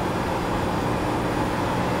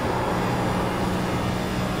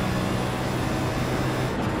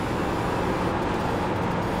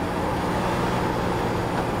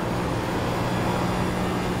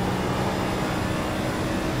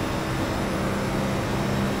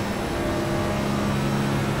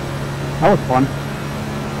 That was fun.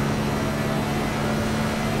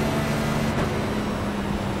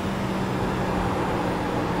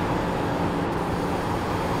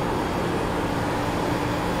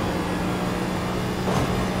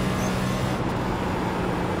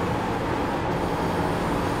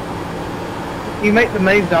 You make the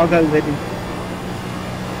moves, I'll go with you.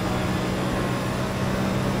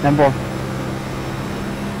 Number.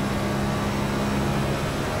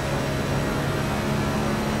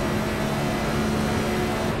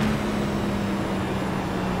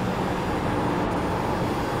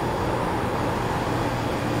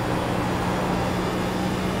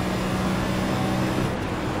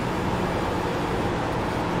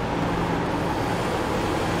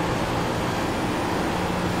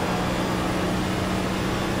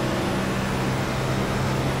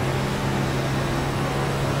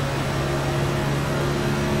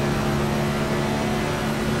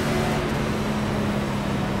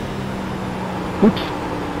 Oops.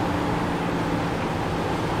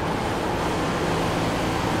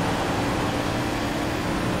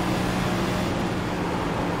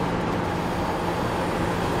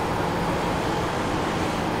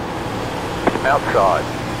 Outside.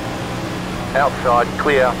 Outside,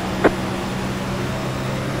 clear.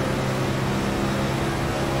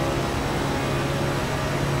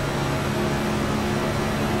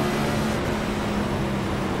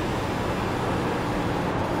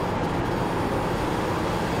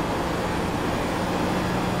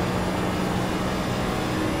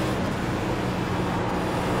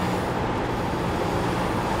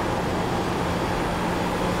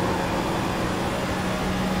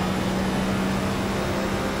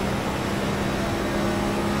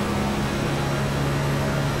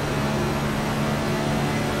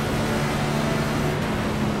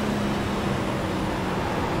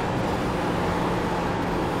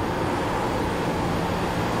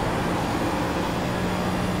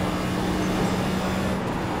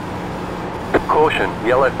 Caution,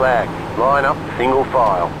 yellow flag. Line up, single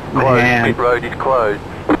file. Closed, Man. pit road is closed.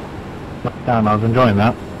 Damn, I was enjoying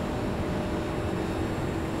that.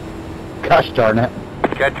 Gosh darn it.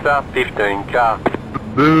 Catch the 15 car.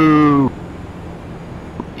 Boo!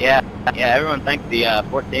 Yeah, everyone thanks the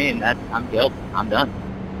 14. I'm guilty. I'm done.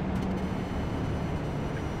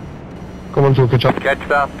 Come on, catch up. Catch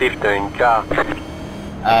the 15 car.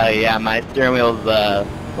 Yeah, my steering wheel's,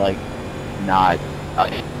 like, not...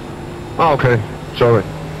 Oh, okay. Sorry.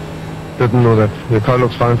 Didn't know that. Your car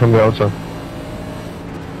looks fine from the outside.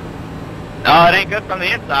 Oh, it ain't good from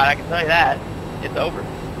the inside, I can tell you that. It's over.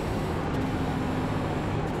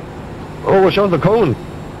 Oh, it's on the cone.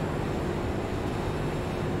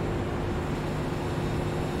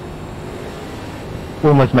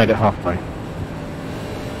 Almost made it halfway.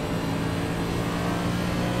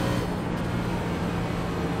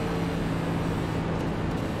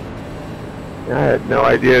 I had no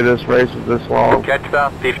idea this race was this long. Catch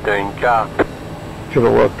up, 15 car. Should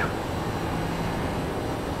have looked.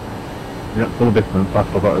 Yeah, full distance, I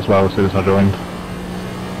forgot as well as soon as I joined.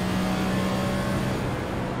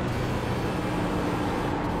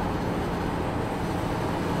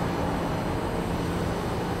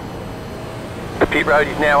 The pit road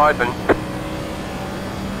is now open.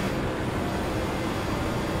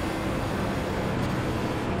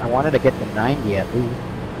 I wanted to get to 90 at least.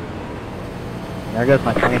 There goes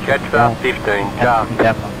my 20. Catch up, 15 car.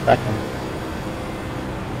 Depth on second.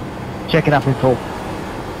 Check it out in full.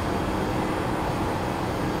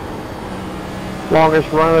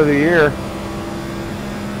 Longest run of the year.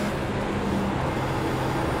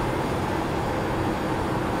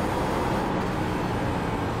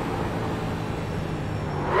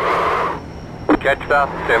 Catch up,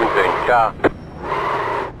 17 car.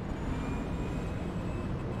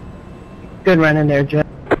 Good run in there, Jeff.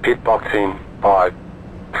 The pit box in 5,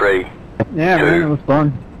 3, Yeah, Two. man, it was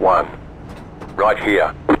fun. 1. Right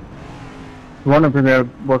here. Wondering if we're gonna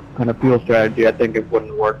work kind of fuel strategy. I think it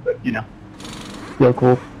wouldn't work, but you know, still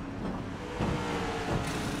cool.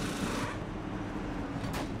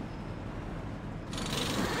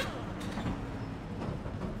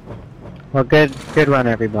 Well, good run,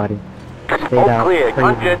 everybody. Stayed All out clear, pretty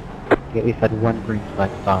punch it. long. At least had one green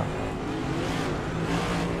flag stop.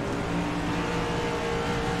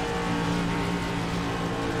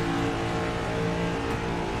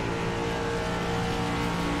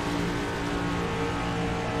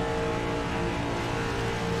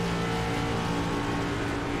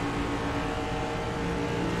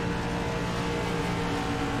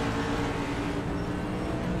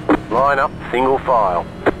 Line up, single file.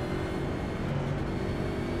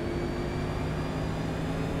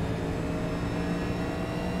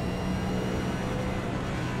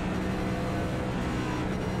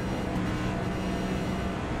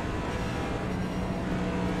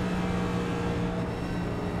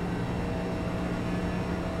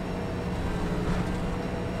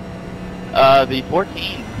 The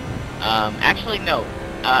 14. Actually, no.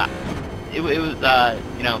 It was,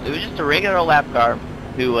 you know, it was just a regular lap car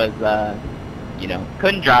who was, you know,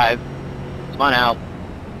 couldn't drive, spun out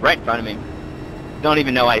right in front of me. Don't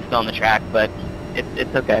even know why he's still on the track, but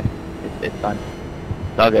it's okay. It's fun.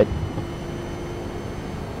 It's all good.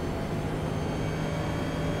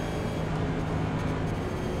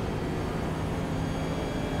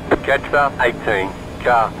 Catch up, 18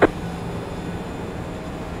 car.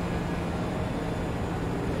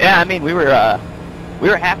 Yeah, I mean, we were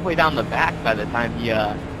halfway down the back by the time he,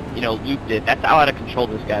 you know, looped it. That's how out of control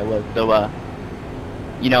this guy was. So,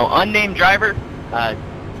 you know, unnamed driver,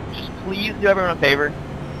 just please do everyone a favor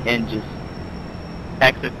and just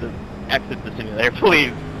exit the simulator,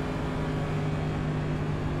 please.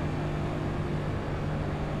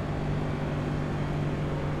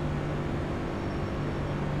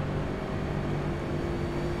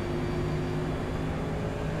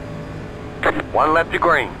 One lap to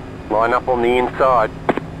green. Line up on the inside.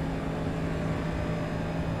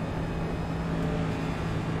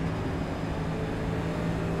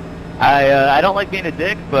 I don't like being a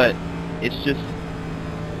dick, but it's just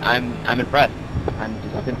I'm impressed. I'm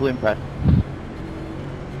just simply impressed.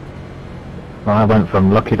 Well, I went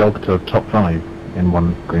from lucky dog to top 5 in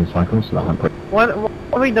one green cycle, so that went pretty. What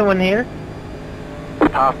are we doing here?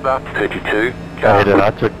 Half up, 32 I car. did.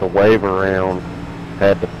 I took the wave around,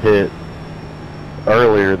 had to pit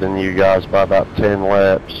earlier than you guys by about 10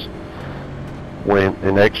 laps. Went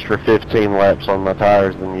an extra 15 laps on my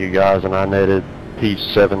tires than you guys, and I netted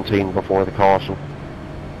P17 before the caution.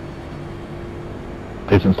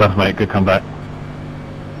 Decent stuff, mate. Good comeback.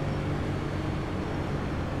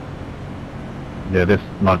 Yeah,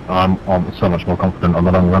 I'm so much more confident on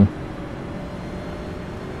the long run.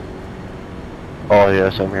 Oh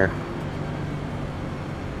yes, I'm here.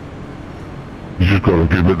 You just gotta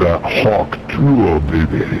give it that hawk tour,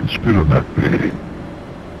 baby, and spit on that baby.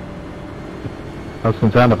 I was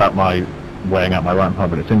concerned about my weighing out my right part,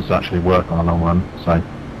 but it seems to actually work on the long run, so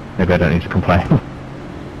maybe I don't need to complain.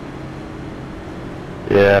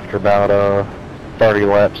 Yeah, after about 30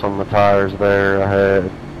 laps on the tires there, I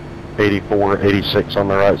had 84, 86 on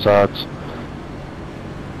the right sides.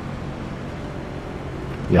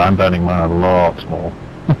 Yeah, I'm burning mine a lot more.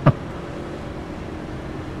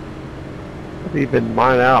 Even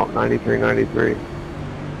mine out, 93, 93.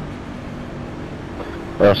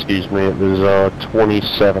 Excuse me, it was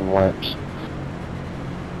 27 laps.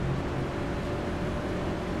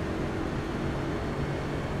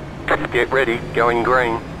 Get ready, going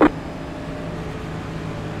green.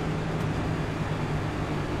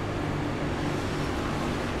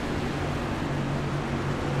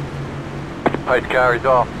 Pace car is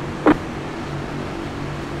off.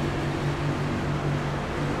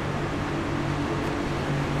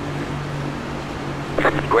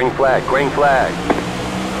 Green flag, green flag.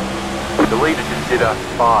 The leader just did a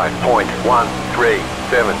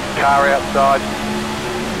 5.137. Car outside.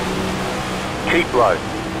 Keep low.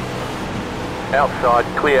 Outside,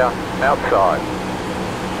 clear, outside.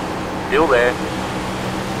 Still there.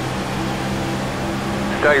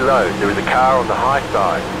 Stay low, there is a car on the high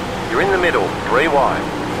side. You're in the middle, 3 wide.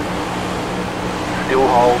 Still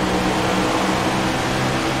hold.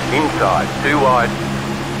 Inside, 2 wide.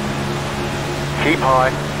 Keep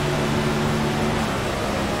high.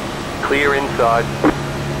 Clear inside.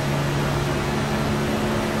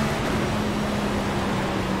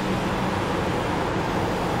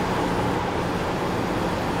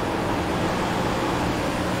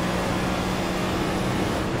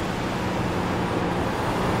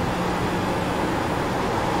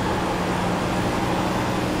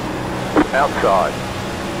 Outside.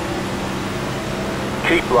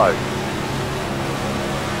 Keep low.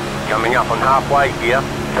 Coming up on halfway here.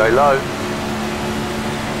 Go low.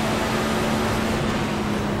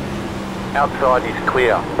 Outside is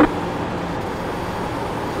clear.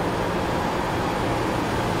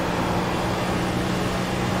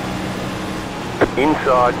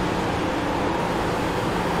 Inside.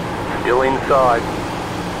 Still inside.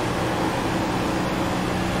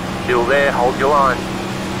 Still there, hold your line.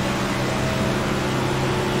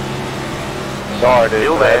 Sorry, dude,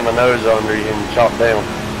 Still I there. had my nose under you and chopped down.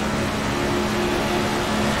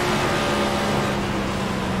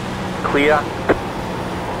 Clear.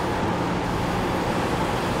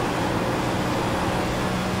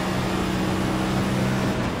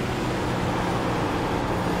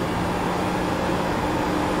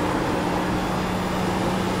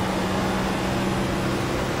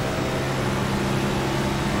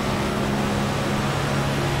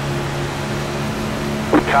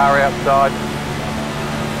 Car outside.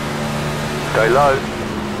 Stay low.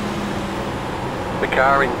 The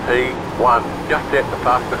car in P1 just set the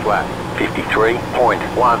fastest lap.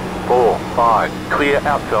 53.145. Clear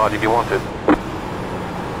outside if you want it.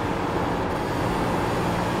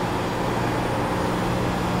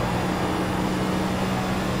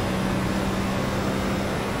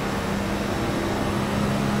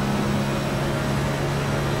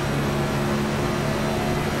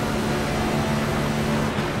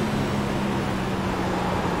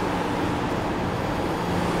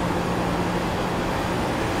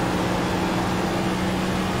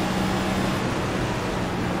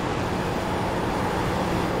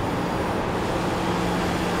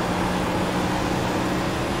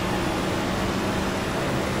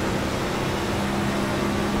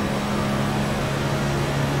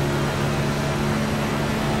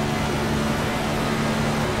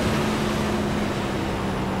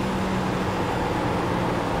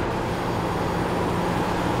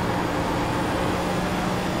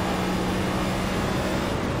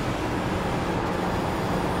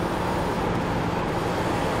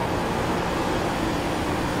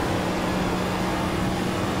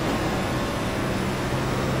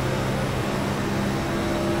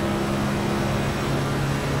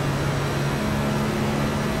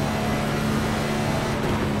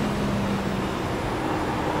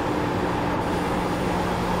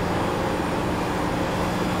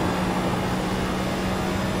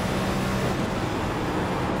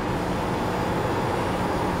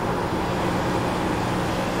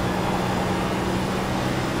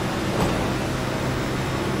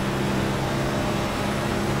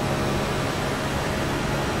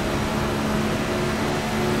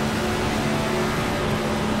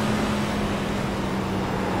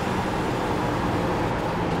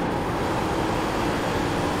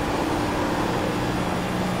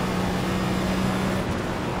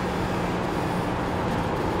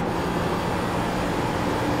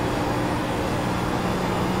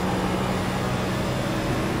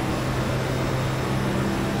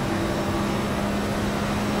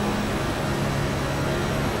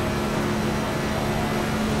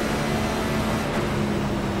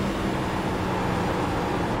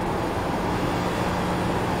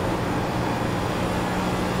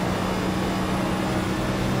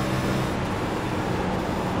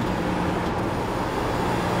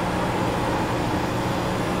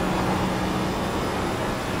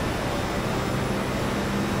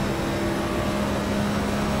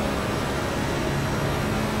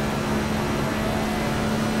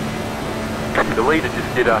 leader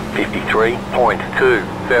just did a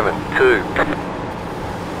 53.272.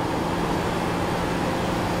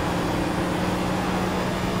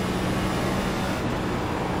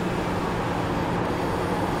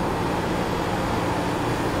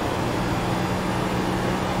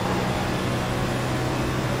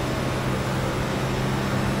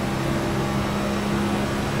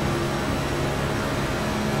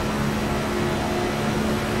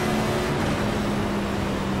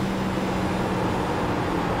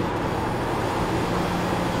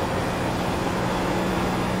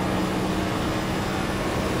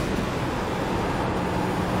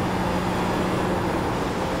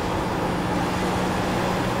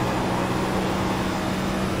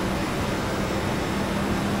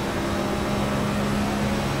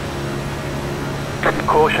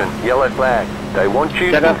 Caution, yellow flag. They want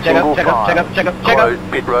you in single file.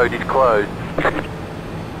 Closed, pit road is closed.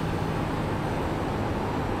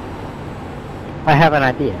 I have an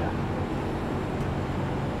idea.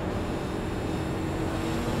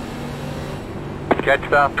 Catch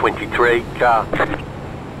start 23, car.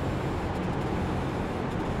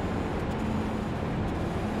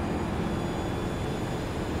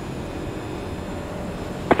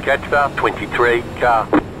 Catch start 23, car.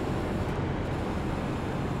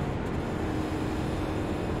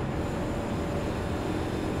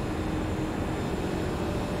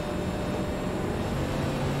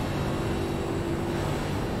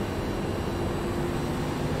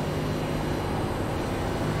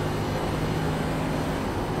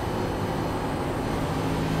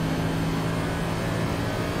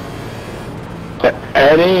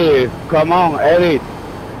 Eddie, come on, Eddie.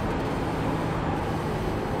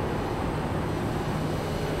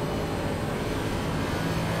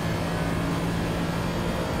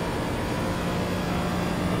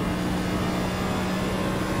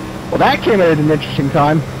 Well, that came at an interesting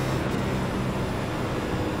time.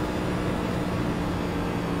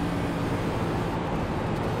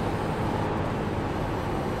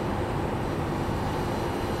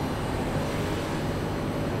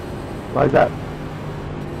 Why is that?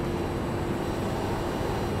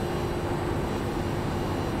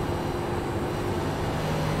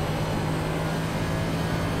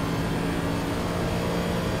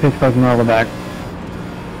 Pitch fucking roll back.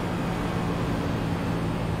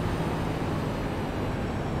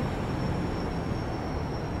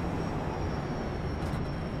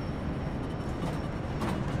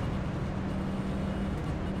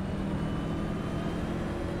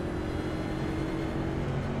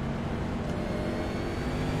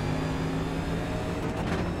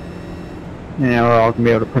 Yeah, we're all gonna be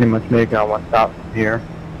able to pretty much make out one stop from here.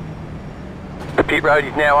 The pit road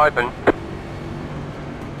is now open.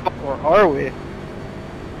 Or are we?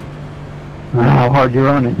 How hard you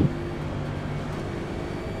running?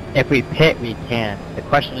 If we pit, we can. The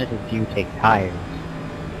question is, do you take tires?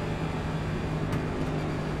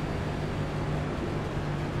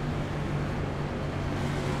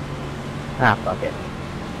 Ah, fuck it.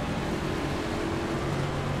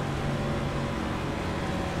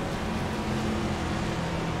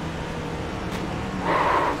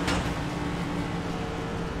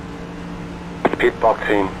 Pit box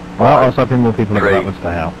in. Well, I was hoping more people like that would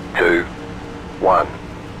stay out. 2, 1.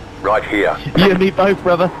 Right here. You and me both,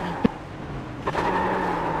 brother.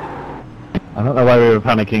 I don't know why we were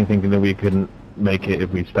panicking, thinking that we couldn't make it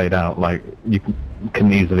if we stayed out. Like, you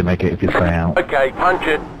can easily make it if you stay out. Okay, punch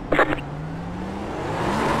it.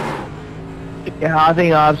 Yeah, I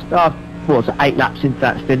think I've 8 laps into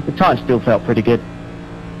that stint. The tyre still felt pretty good.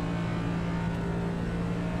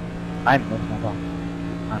 I missed my ball.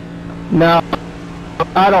 No,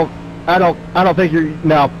 I don't think you're.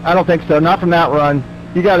 No, I don't think so. Not from that run.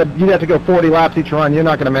 You'd have to go 40 laps each run. You're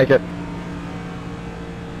not going to make it.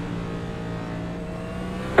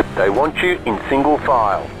 They want you in single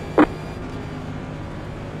file.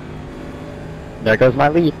 There goes my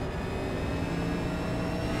lead.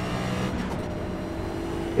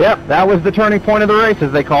 Yep, that was the turning point of the race,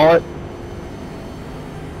 as they call it.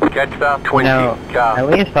 Catch start 20, No, car. at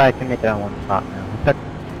least I can make it on one spot now.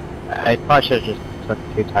 I probably should have just took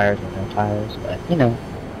 2 tires or no tires, but, you know.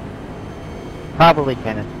 Probably,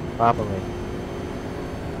 Kenneth. Probably.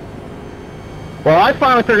 Well, I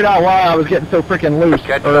finally figured out why I was getting so freaking loose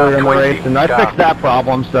earlier in the race, and I fixed that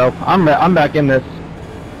problem, so I'm back in this.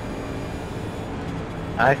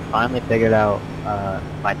 I finally figured out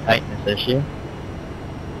my tightness issue.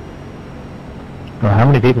 Well, how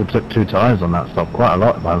many people took 2 tires on that stop? Quite a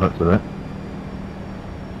lot by the looks of it.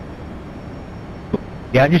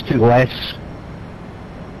 Yeah, I just took less.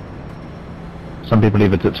 Some people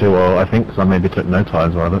either took 2 or I think some maybe took no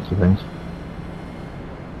tires by the looks of things.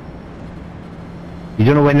 You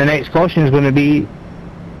don't know when the next caution is going to be.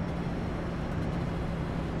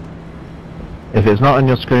 If it's not on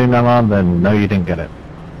your screen, alarm, then no, you didn't get it.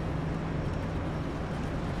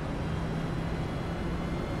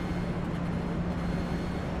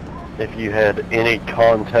 If you had any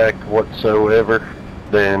contact whatsoever,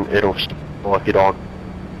 then it'll lock it on.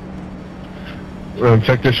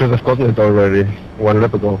 Check this should have got it already. 1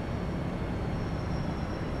 lap ago.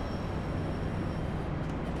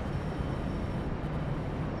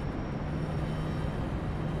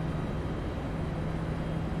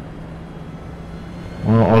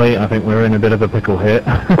 Well, Ollie, I think we're in a bit of a pickle here.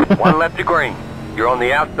 1 lap to green. You're on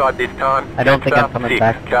the outside this time. I don't think Next I'm up, coming 6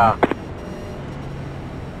 back. car.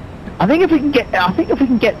 I think if we can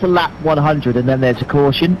get to lap 100 and then there's a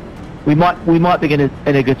caution, we might be in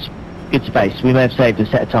a good space. We may have saved a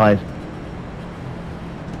set of tyres.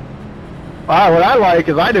 What I like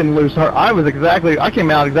is I didn't lose her. I came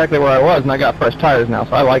out exactly where I was, and I got fresh tires now,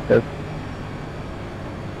 so I like this.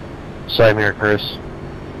 Same here, Chris.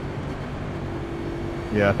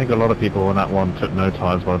 Yeah, I think a lot of people on that one took no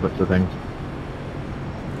tires by the looks of things.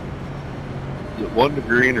 Is it 1 to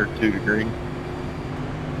green or 2 to green?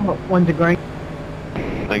 1 to green.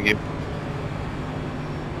 Thank you.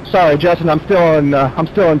 Sorry, Justin, I'm still in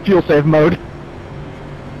fuel save mode.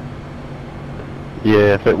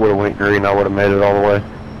 Yeah, if it would have went green, I would have made it all the way.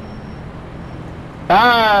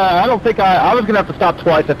 I don't think I was gonna have to stop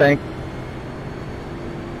twice, I think.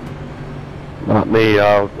 Not me.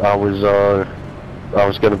 I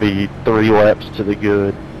was going to be 3 laps to the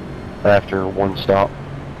good after 1 stop.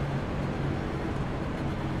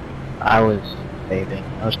 I was saving.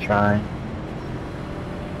 I was trying.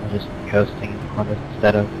 I was just coasting on it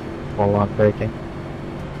instead of full-on braking.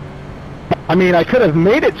 I mean, I could have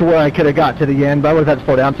made it to where I could have got to the end, but I would have had to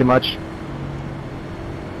slow down too much.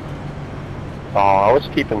 Oh, I was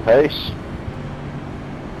keeping pace.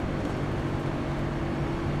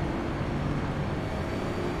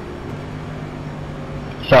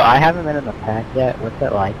 So I haven't been in the pack yet. What's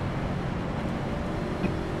it like?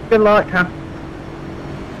 Good luck, huh?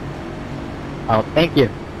 Oh, thank you.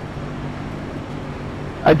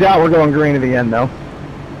 I doubt we're going green at the end, though.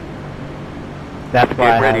 That's why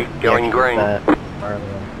Get ready, I had going green. earlier.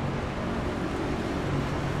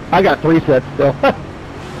 I got 3 sets still.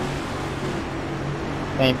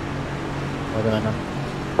 Same. More than enough.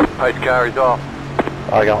 Pace car is off.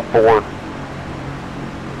 I got 4.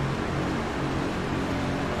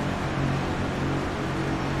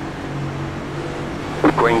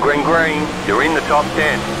 Green, green, green. You're in the top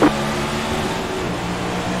 10.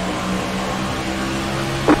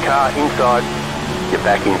 Car inside. You're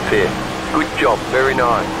back in 5th. Good job, very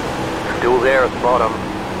nice. Still there at the bottom.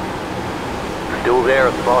 Still there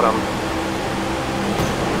at the bottom.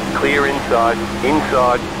 Clear inside.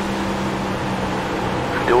 Inside.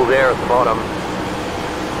 Still there at the bottom.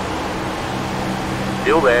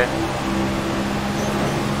 Still there.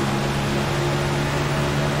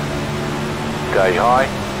 Stay high.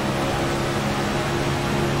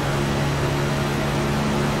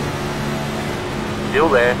 Still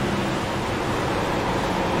there.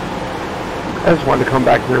 I just wanted to come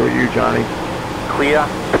back here with you, Johnny. Clear.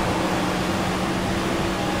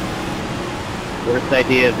 Worst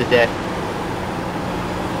idea of the day.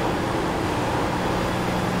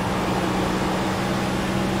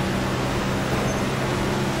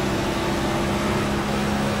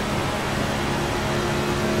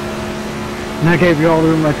 And I gave you all the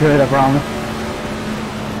room I could, I promise.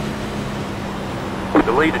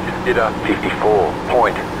 The leader just did a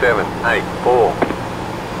 54.784.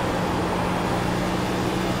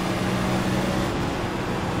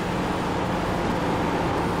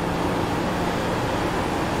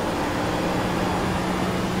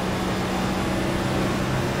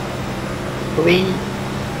 Please.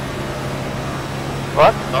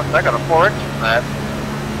 What? I got a 4-inch from that.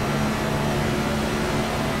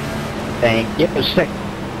 Thank you. I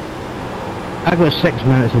got 6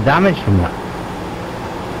 minutes of damage from that.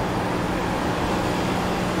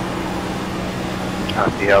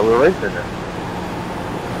 I'll see how we're racing it.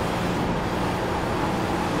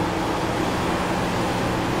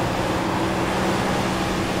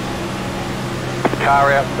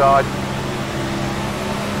 Car outside.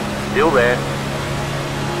 Still there.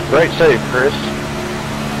 Great save, Chris.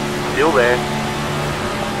 Still there.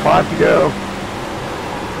 5 to go.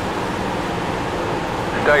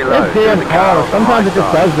 Stay low. That damn The car car, on the sometimes it high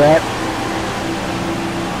just side. does that.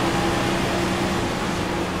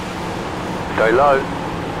 Stay low.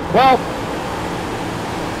 Well,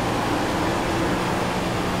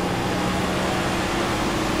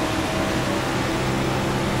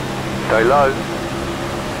 Stay low.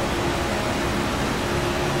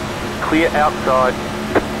 clear outside.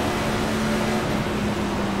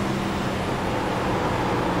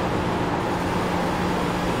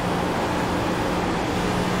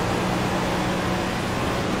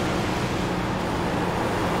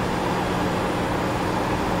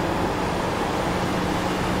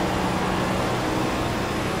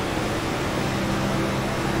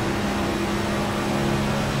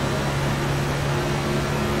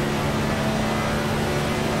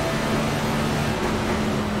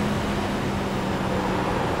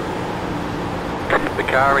 The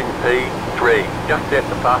car in P3 just set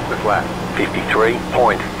the fastest lap,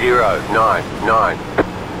 53.099.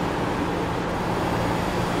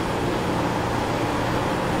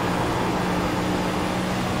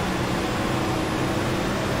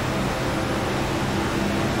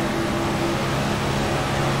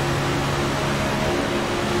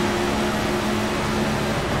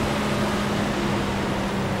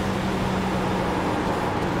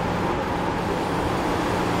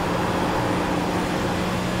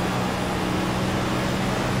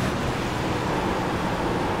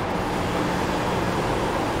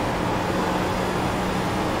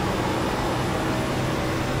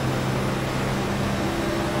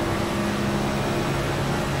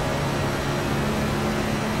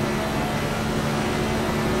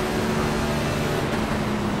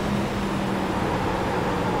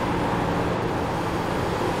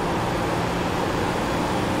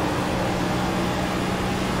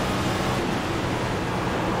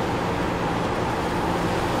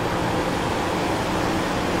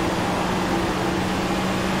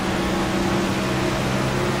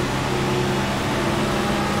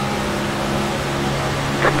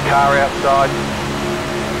 Car outside.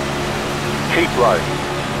 Keep low.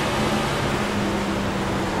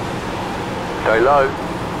 Go low.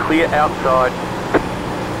 Clear outside.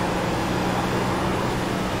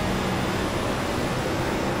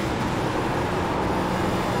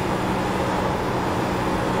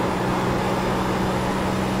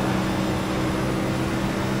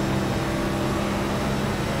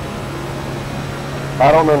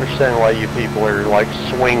 I don't understand why you people are like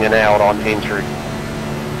swinging out on entry.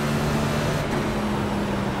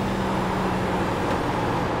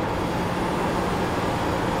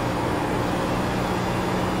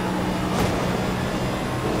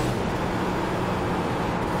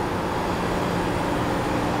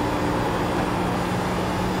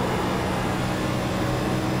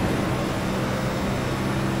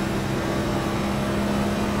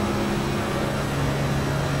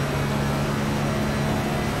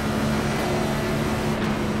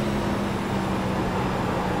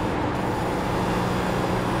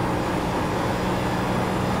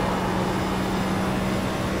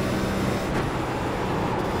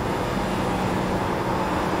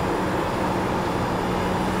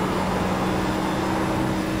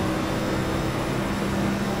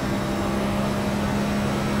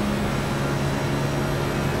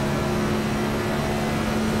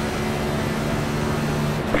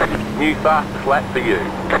 New fastest lap for you.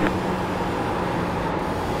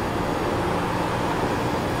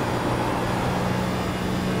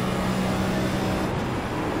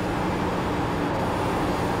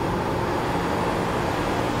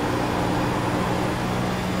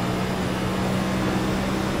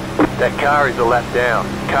 That car is a lap down.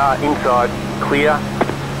 Car inside, clear.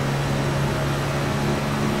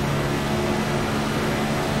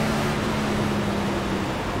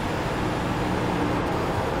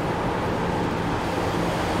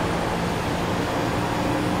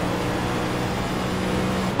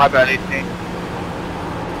 My bad, 18.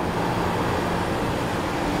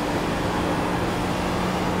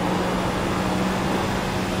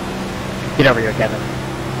 Get over here, Kevin.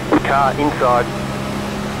 Car inside.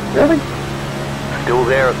 Really? Still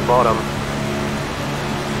there at the bottom.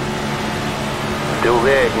 Still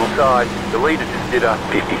there inside. The leader just did a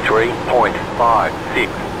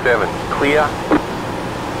 53.567. Clear.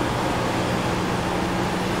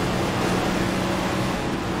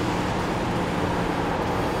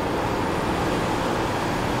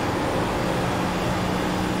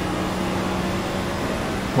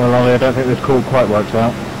 Well, Ollie, I don't think this call quite works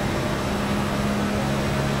out.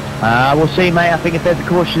 We'll see, mate. I think if there's a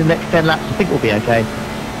caution in the next 10 laps, I think we'll be okay.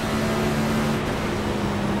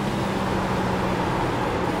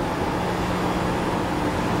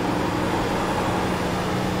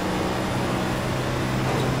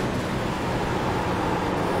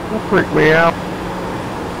 That freaked me out.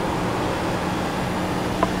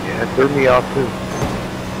 Yeah, it threw me off too.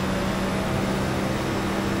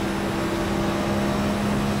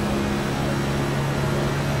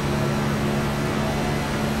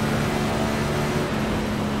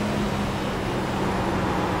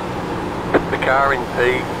 Car in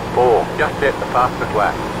P4. Just set the fastest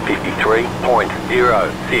lap.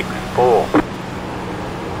 53.064.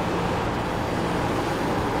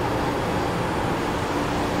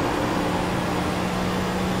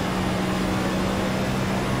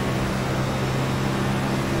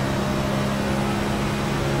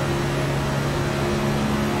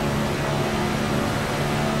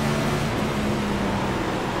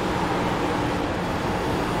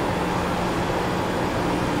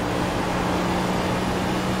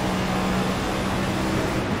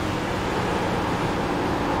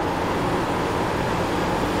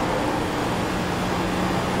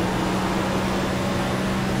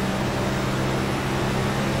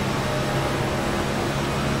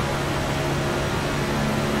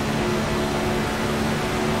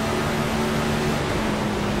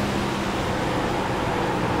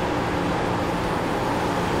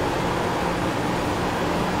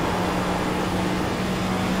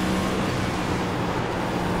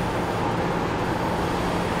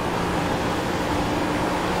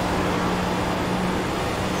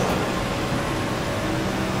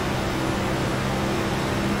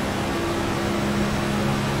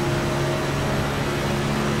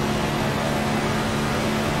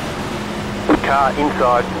 Car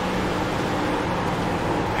inside.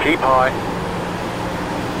 Keep high.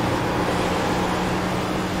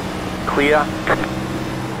 Clear.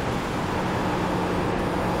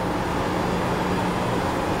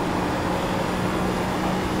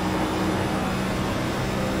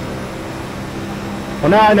 Well,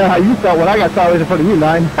 now I know how you felt when I got sideways in front of you,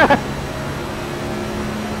 9.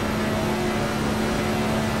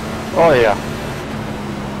 Oh yeah.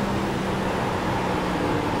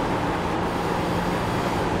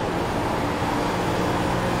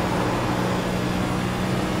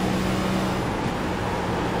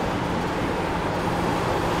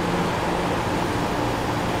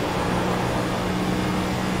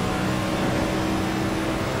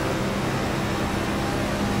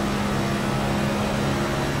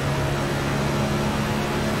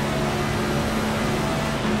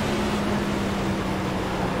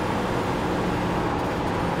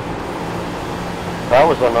 That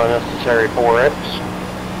was an unnecessary 4X.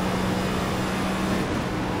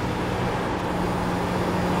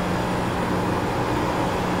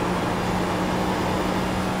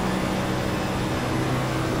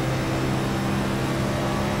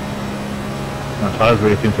 My tires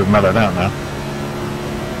really seem to have mellowed out now.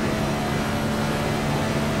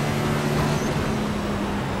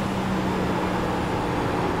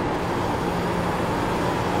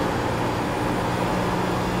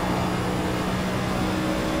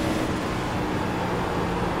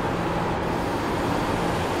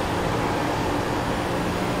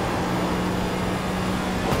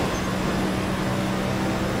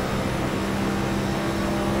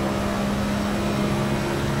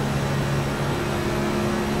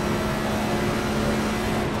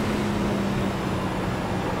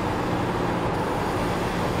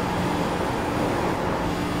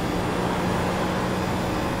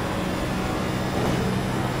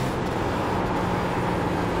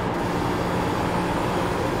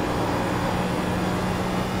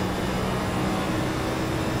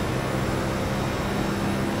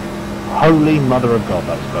 Holy mother of God,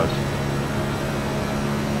 that was close.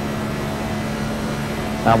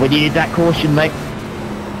 We needed that caution, mate.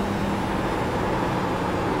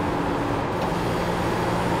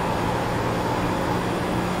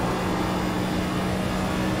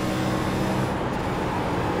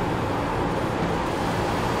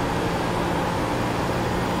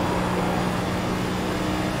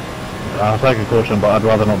 I'll take a caution, but I'd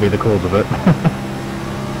rather not be the cause of it.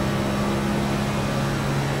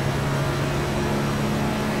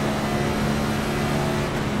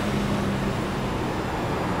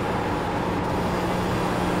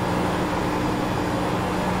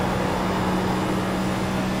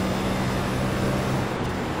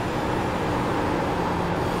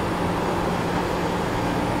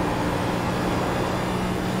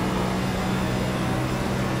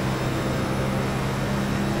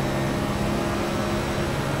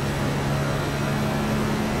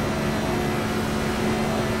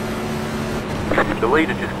 The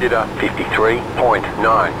leader just did a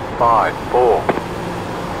 53.954.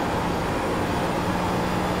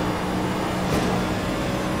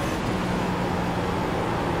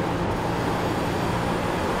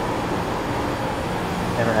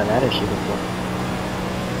 Never had that issue before.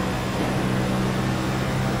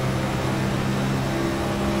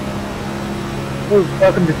 Ooh,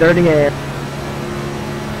 welcome to Dirty Air.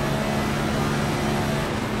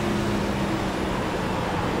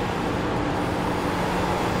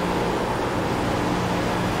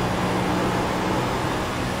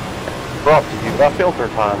 brought to you by Filter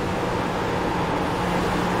Time.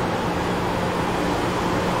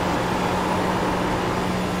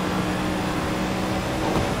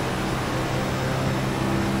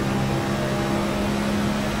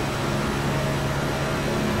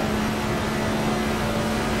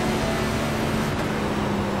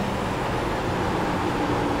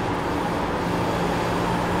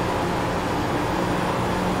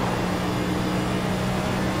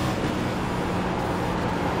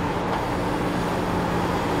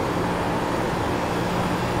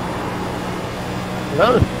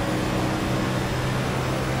 Hello.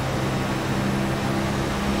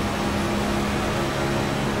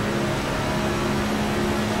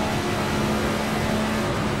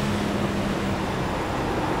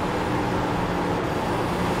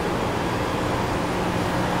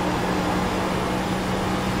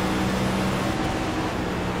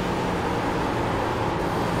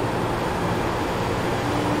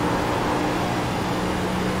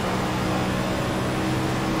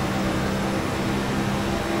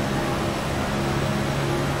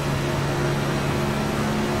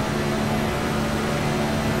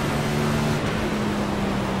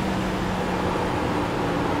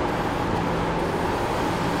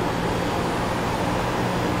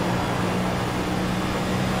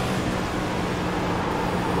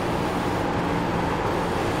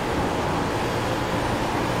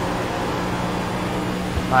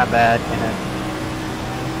 My bad, Kenneth.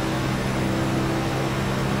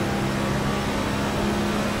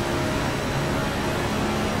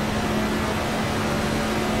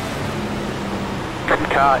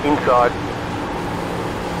 Car inside.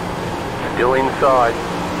 Still inside.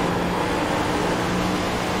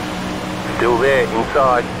 Still there,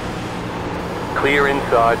 inside. Clear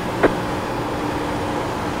inside.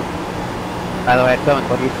 By the way, Phil,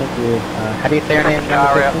 what do you think you, how do you say your name?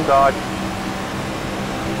 Car outside.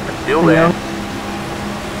 Still there.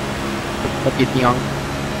 What do you think?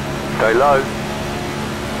 Stay low.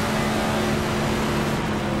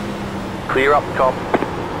 Clear up top.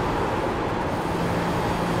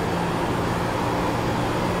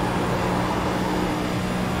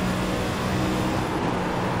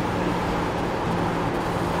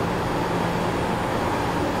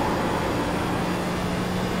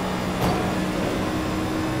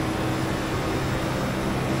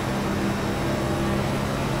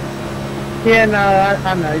 Yeah, no,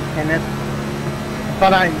 I know, Kenneth. I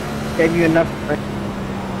thought I gave you enough.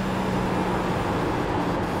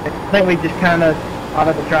 I think we just kind of out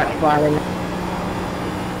of the track sliding.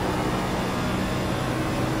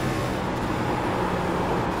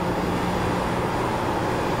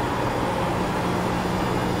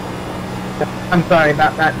 I'm sorry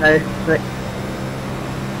about that, though. But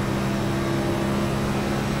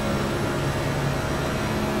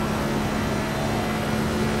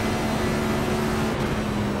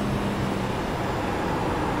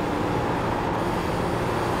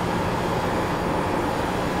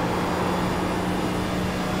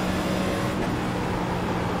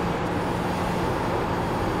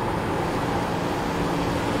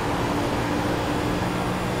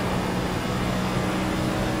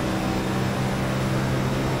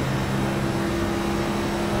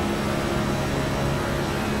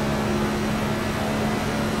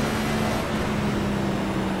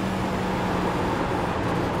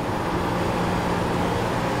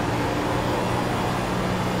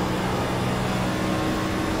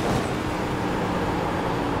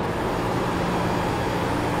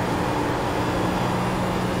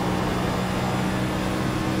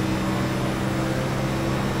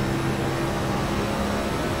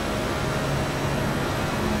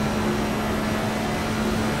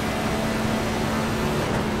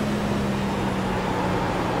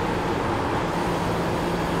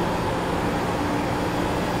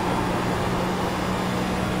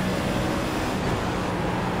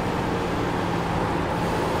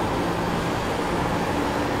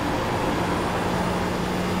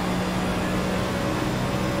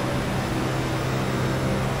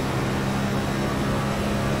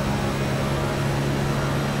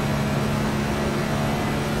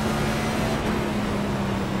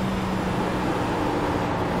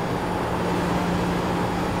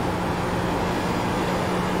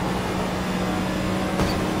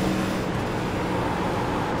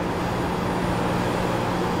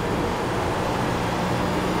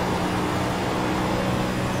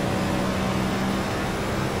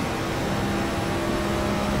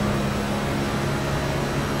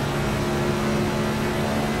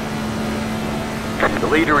The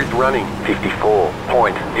leader is running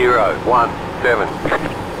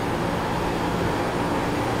 54.017.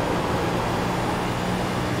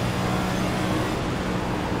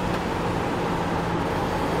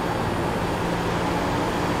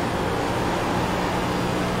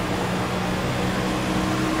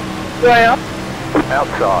 Well,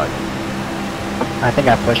 Outside. I think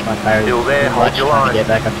I pushed my tires Still there, too hold much your trying line. to get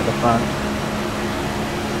back up to the front.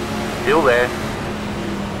 Still there.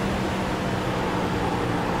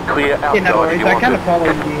 Clear outside you know, if you I want kind to. of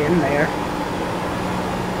followed you in there.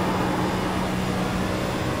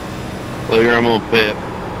 Clear, I'm on pit.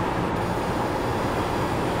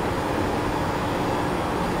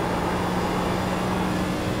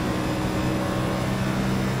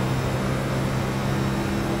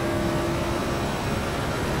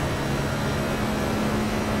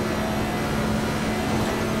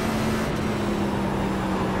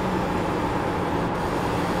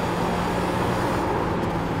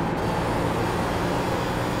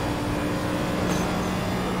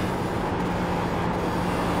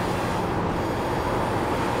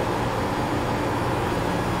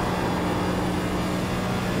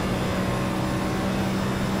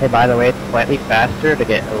 Hey, by the way, it's slightly faster to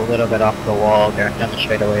get a little bit off the wall down the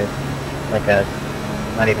straightaway. Like a,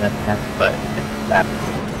 not even a tenth, but it's that.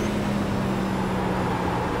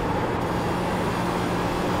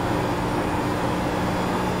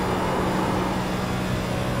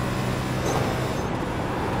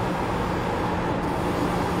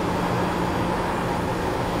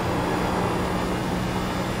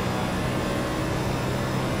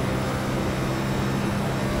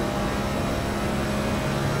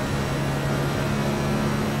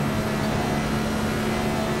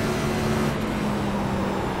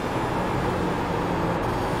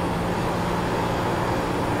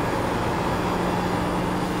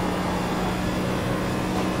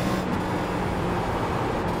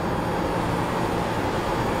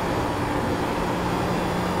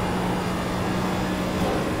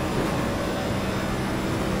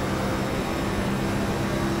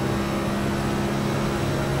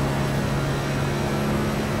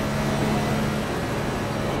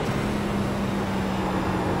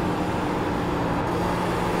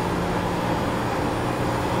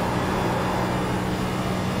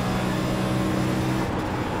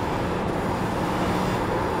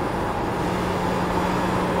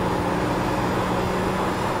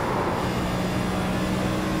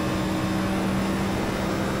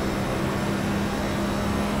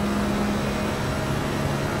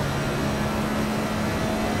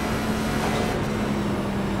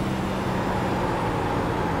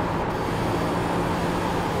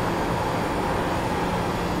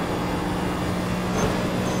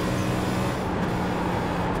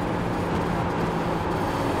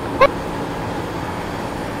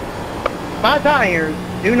 My tires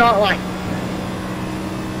do not like it.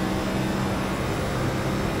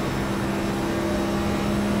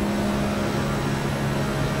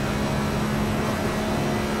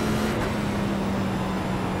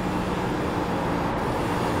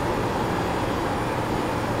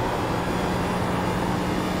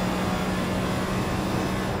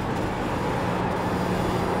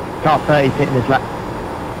 Top 30 hitting his lap.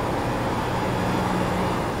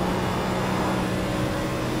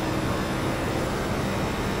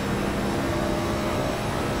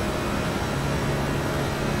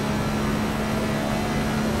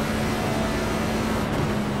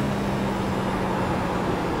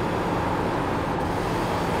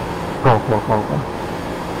 Go.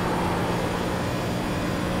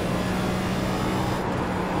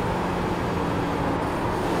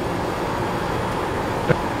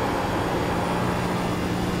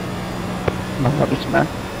 My rubbish, man.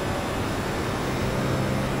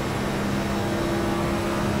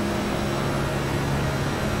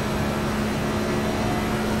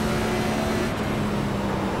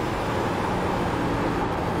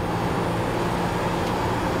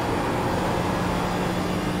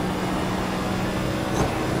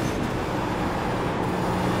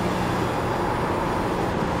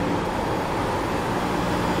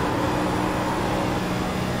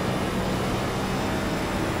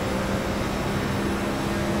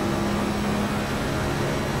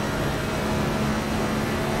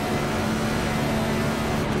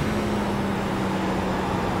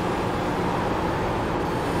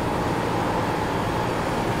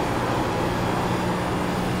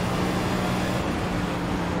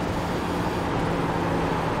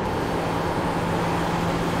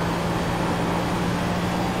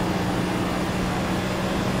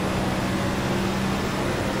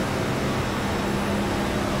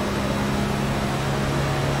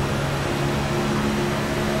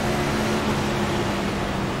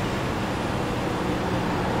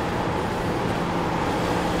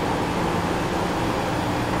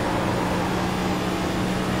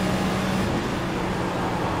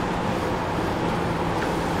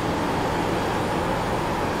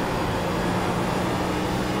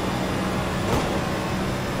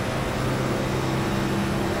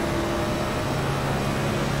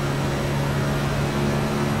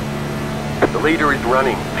 leader is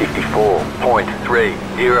running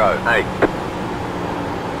 54.308.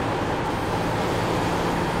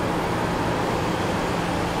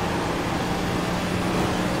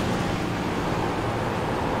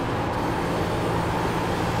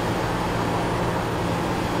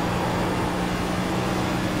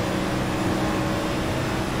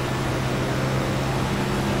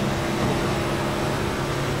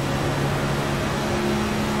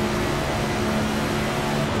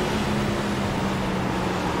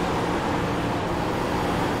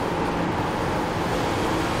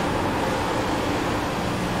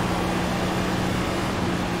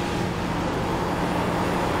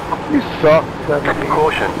 You suck, 17.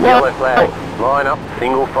 Caution, yellow flag. Line up,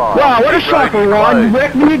 single file. Wow, what a Pit road shocker, is Ron! You closed.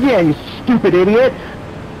 wrecked me again, you stupid idiot!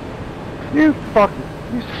 You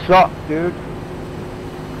suck, dude.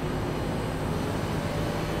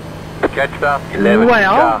 Catch up, 11.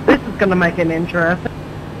 Well, car. this is going to make it interesting.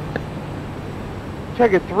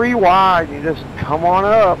 Take it 3 wide, you just come on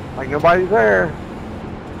up, like nobody's there.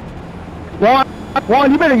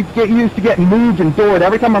 Ron, you better get used to getting moved and doored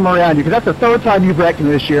every time I'm around you, because that's the 3rd time you've wrecked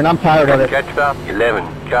me this year, and I'm tired of it. Catch up, 11.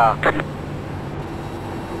 Car.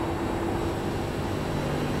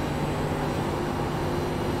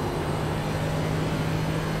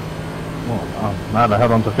 Oh, man, I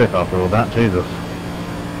held on to 5th after all that, Jesus.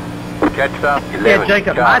 Catch up, 11. Yeah,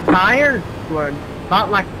 Jacob, my car. tires were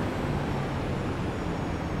not like...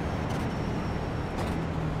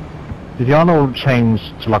 Did the Arnold change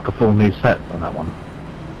to like a full new set on that one?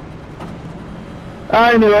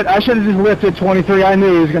 I knew it. I should have just lifted 23. I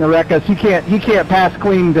knew he was going to wreck us. He can't pass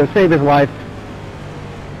clean to save his life.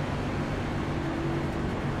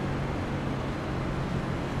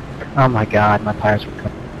 Oh my god, my tires were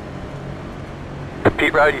cut. The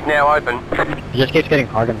pit road is now open. It just keeps getting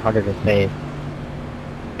harder and harder to save.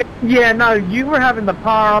 Yeah, no, you were having the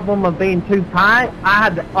problem of being too tight. I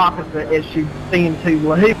had the opposite issue, being too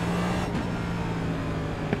loose.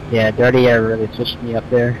 Yeah, dirty air really switched me up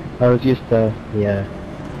there. I was used to the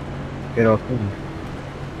good old clean.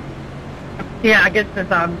 Yeah, I guess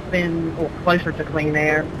since I've been closer to clean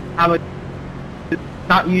air, I was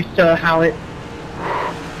not used to how it...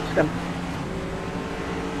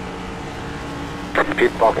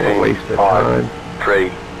 Pit boxing, Waste of 5, time.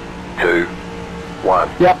 3, 2, 1.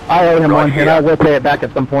 Yep, I owe him Right one, here. and I will pay it back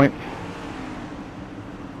at some point.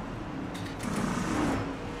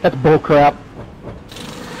 That's bullcrap.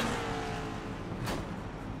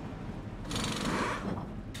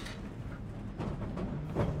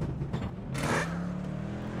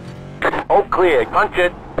 All clear, punch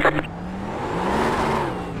it.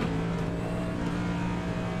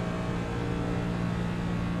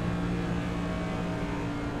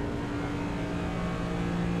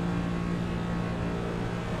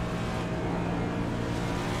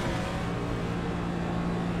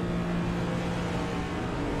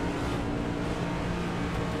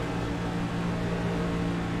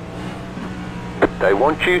 They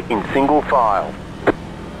want you in single file.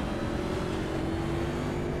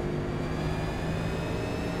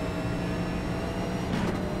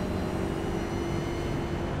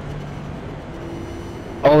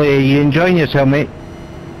 Ollie, are you enjoying yourself, mate?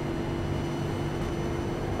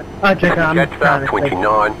 Oh, Jacob, I'm Catch trying up, to think.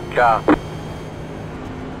 29. Car.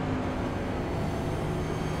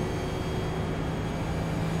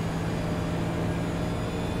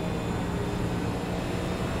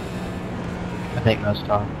 I think most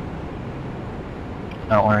are.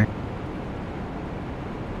 Don't worry.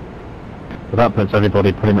 But that puts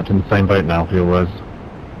everybody pretty much in the same boat now, for your words.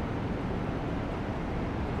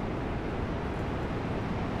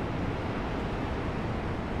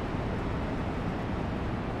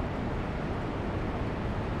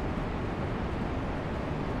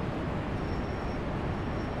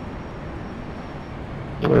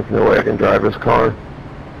 There's no way I can drive this car.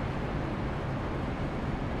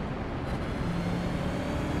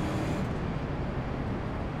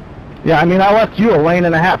 Yeah, I mean, I left you a lane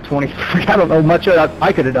and a half, 20. I don't know much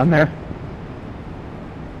I could have done there.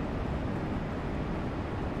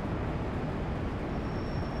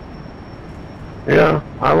 Yeah,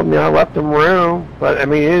 I left him room, but I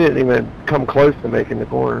mean, he didn't even come close to making the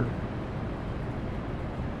corner.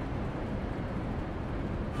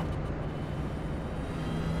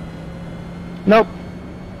 Nope.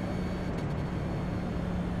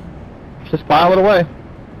 Just file it away.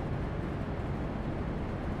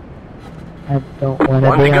 I don't want to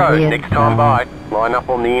One to be on go, the next time inside. by. Line up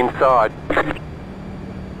on the inside.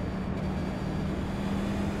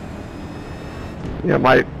 Yeah,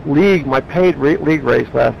 my paid league race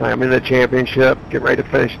last night, I'm in the championship, getting ready to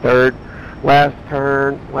finish 3rd. Last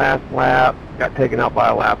turn, last lap, got taken out by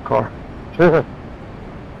a lap car.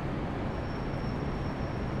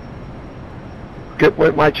 Get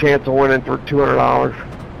with my chance of winning for $200.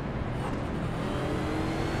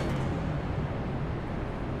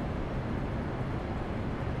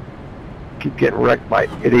 Keep getting wrecked by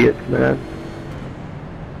idiots, man.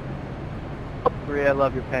 Bree, I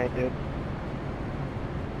love your paint, dude.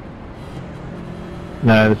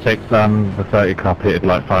 No, the 30 car pitted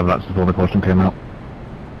like 5 laps before the caution came out.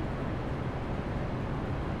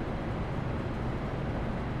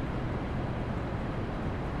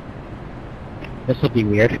 This will be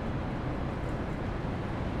weird.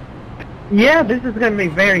 Yeah, this is going to be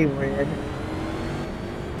very weird.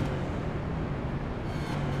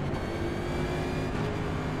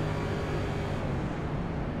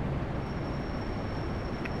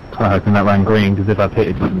 I'm hoping that ran green, because if I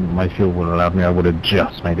pitted, my fuel would have allowed me, I would have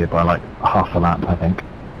just made it by like half a lap, I think.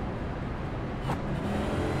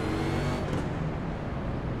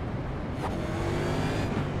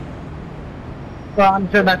 Well,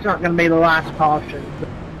 I'm sure that's not going to be the last caution.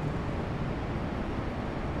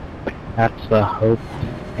 That's the hope,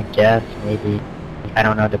 I guess, maybe. I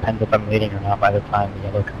don't know, depends if I'm leading or not by the time the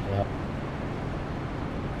yellow comes out.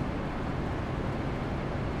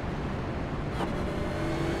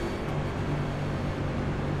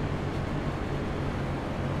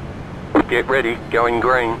 Get ready, going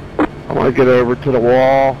green. I want to get over to the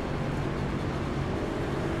wall.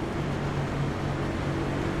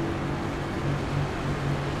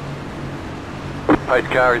 Pace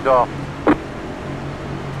car is off.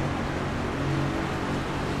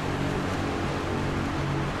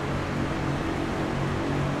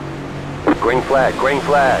 Green flag, green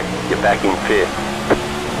flag. You're back in fifth.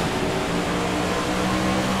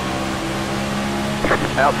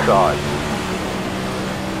 Outside.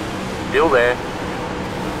 Still there.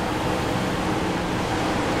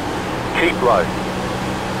 Keep low.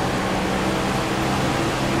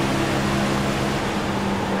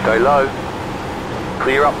 Stay low.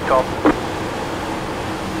 Clear up top.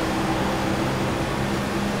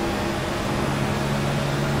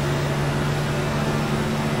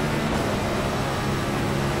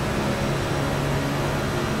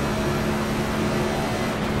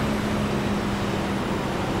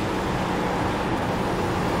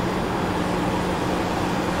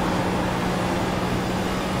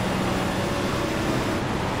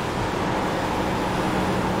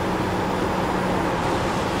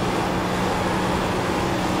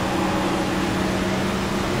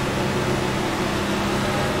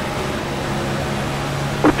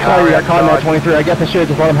 Sorry, I caught him at 23. I guess I should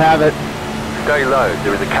have just let him have it. Stay low.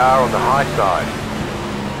 There is a car on the high side.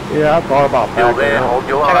 Yeah, I thought about Still backing there. out. Hold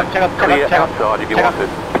your line. Clear outside if you want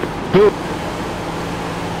it.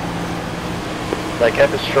 They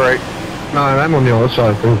kept it straight. No, I'm on the other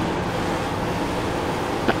side, too.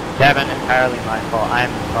 Devin, entirely my fault.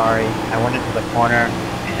 I'm sorry. I went into the corner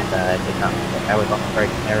and did not. I was on the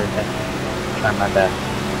brakes and everything. Trying my best.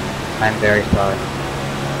 I'm very sorry.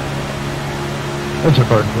 That's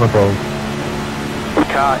okay, no problem.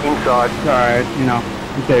 Car inside. Alright, you know,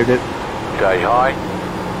 you saved it. Stay high.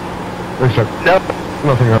 Wait a second. Nope.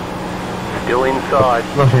 Nothing happens. Still inside.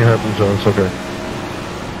 Nothing happens, so it's okay.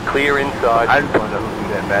 Clear inside. I just want to know who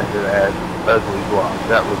that bastard had ugly block.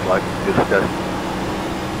 That was like disgusting.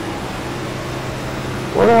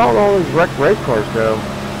 Where the hell did all these wrecked race cars go?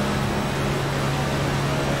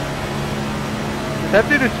 That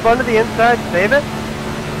dude who spun to the inside, save it?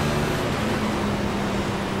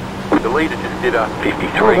 The leader just did a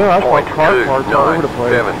Oh, yeah, I saw car parts all over the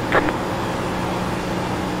place.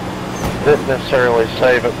 53.97. Didn't necessarily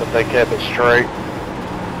save it, but they kept it straight.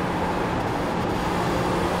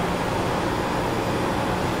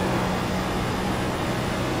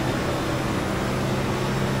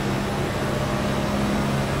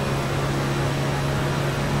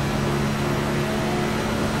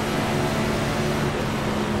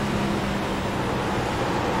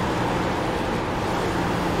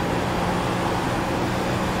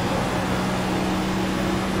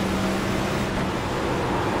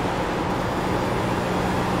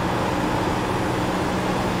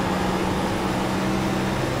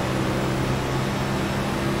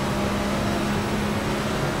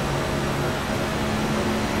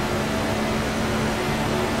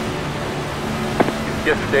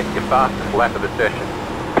 Just set your fastest lap of the session.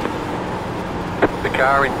 The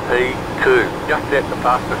car in P2. Just set the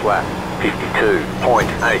fastest lap.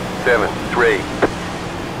 52.873.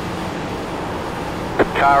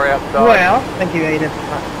 Car outside. Well, thank you, Aiden.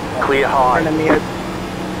 Clear high. Turning me over.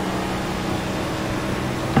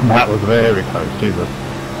 That was very close, Jesus.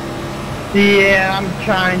 Yeah, I'm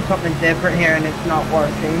trying something different here and it's not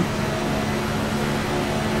working.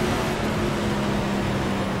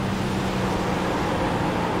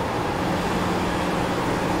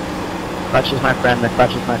 clutch is my friend, the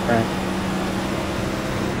clutch is my friend.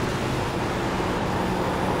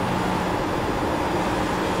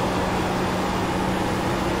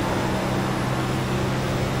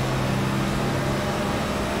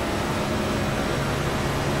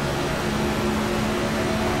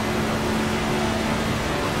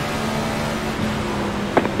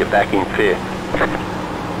 You're back in fifth.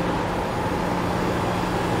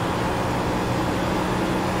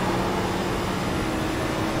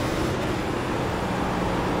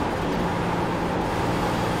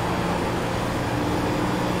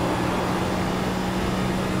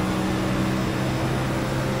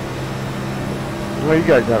 Well, you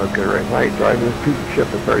guys have a good race. I ain't driving this piece of shit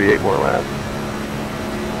for 38 more laps.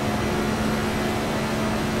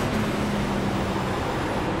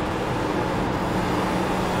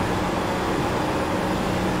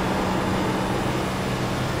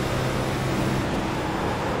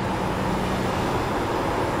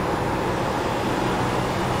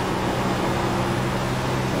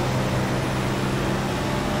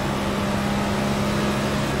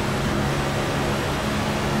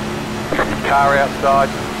 Car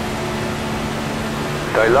outside.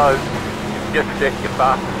 Stay low. Just set your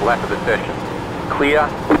fastest lap of the session. Clear.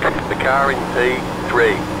 The car in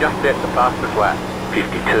P3. Just set the fastest lap.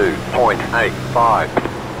 52.85.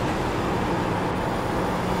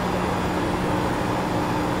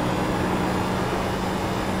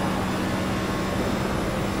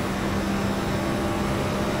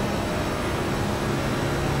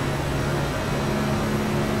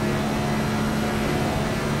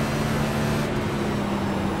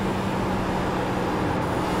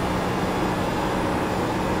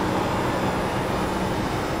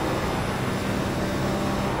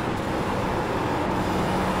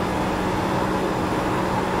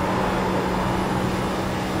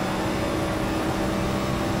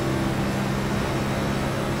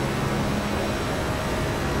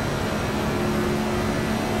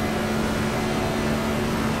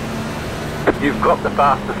 You've got the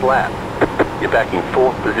fastest lap. You're back in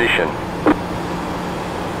fourth position.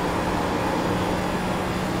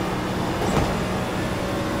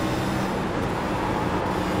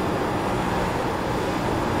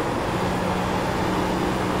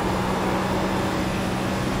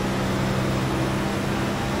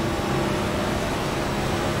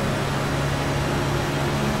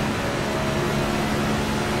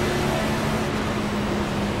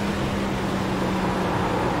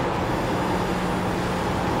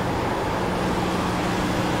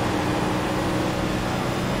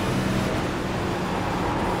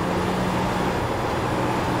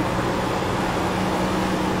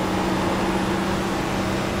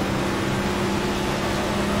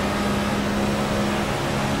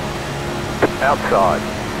 Outside.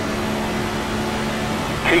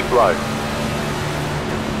 Keep low.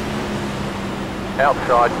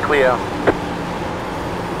 Outside, clear.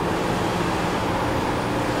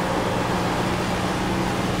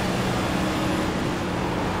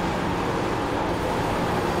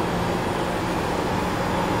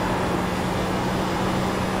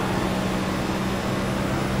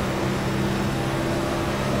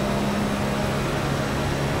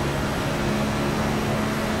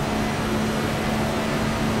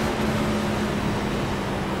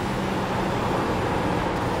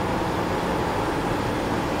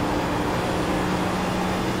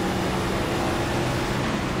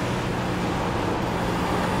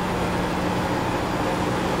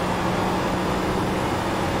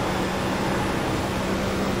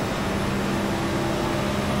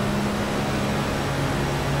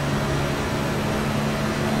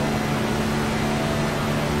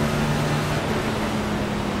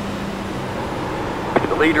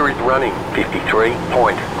 The leader is running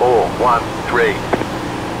 53.413.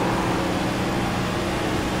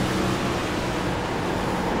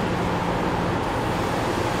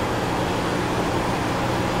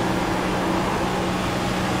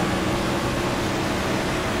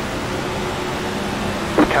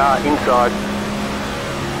 Car inside.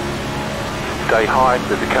 Stay high,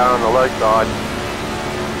 there's a car on the low side.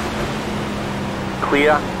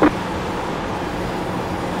 Clear.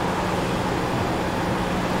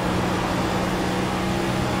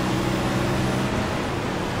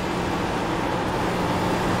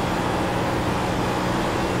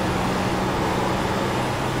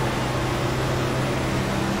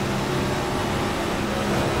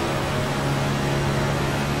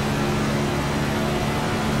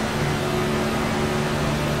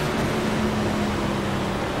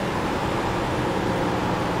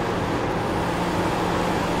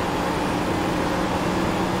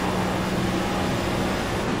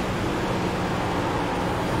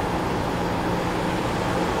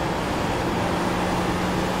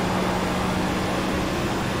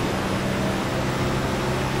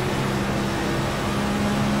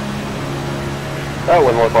 That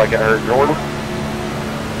wouldn't look like it hurt Jordan.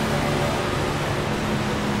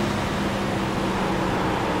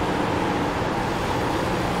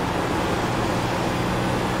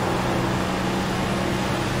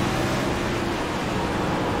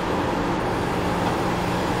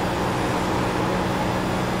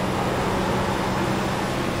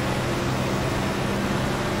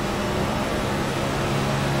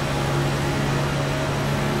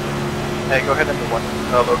 Hey, go ahead and do one.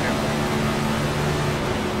 Logan.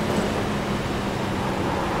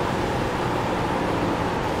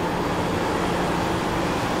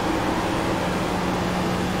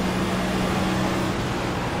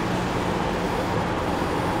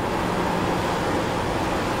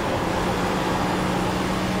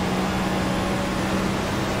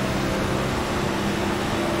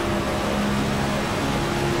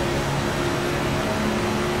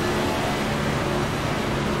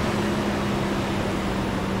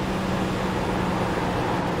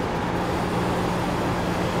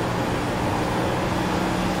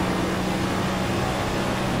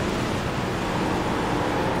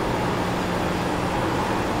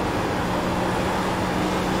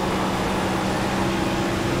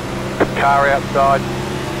 Car outside.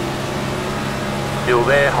 Still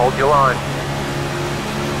there, hold your line.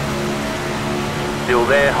 Still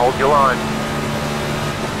there, hold your line.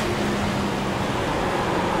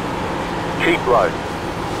 Keep low.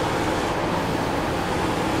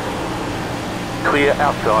 Clear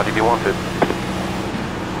outside if you want it.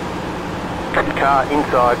 Car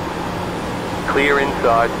inside. Clear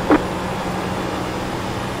inside.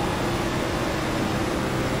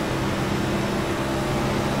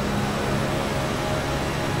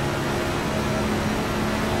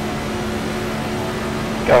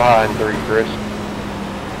 Go high in 3, Chris.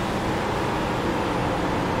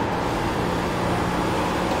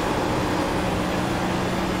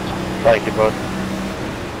 Thank you, bud.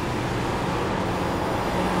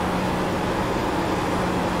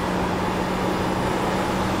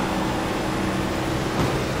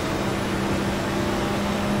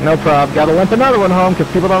 No problem. Got to limp another one home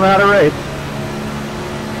because people don't know how to race.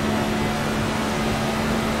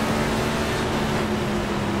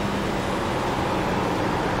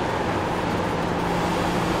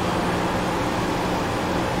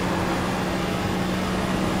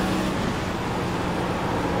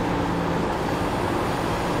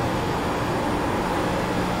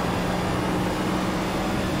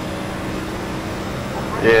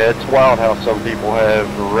 Yeah, it's wild how some people have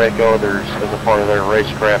wreck others as a part of their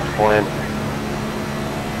racecraft plan.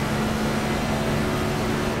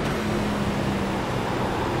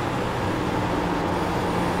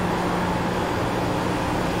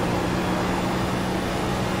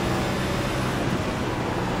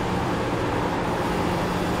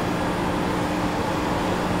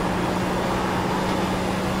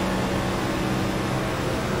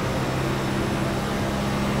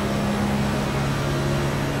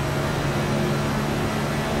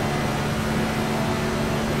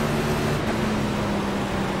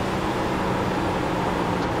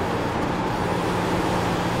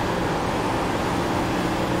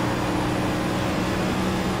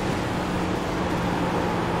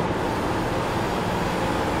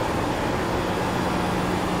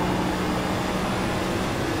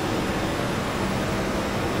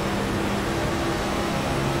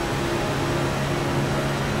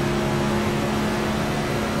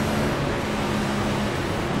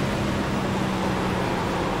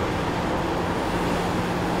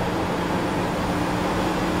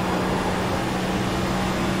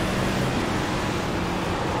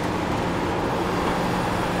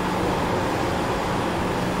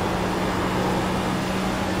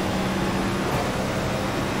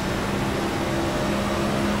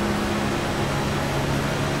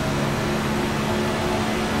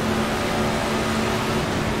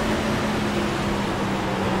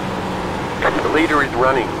 The leader is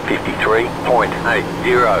running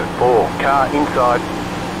 53.804. Car inside.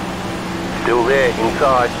 Still there,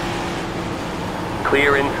 inside.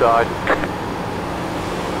 Clear inside.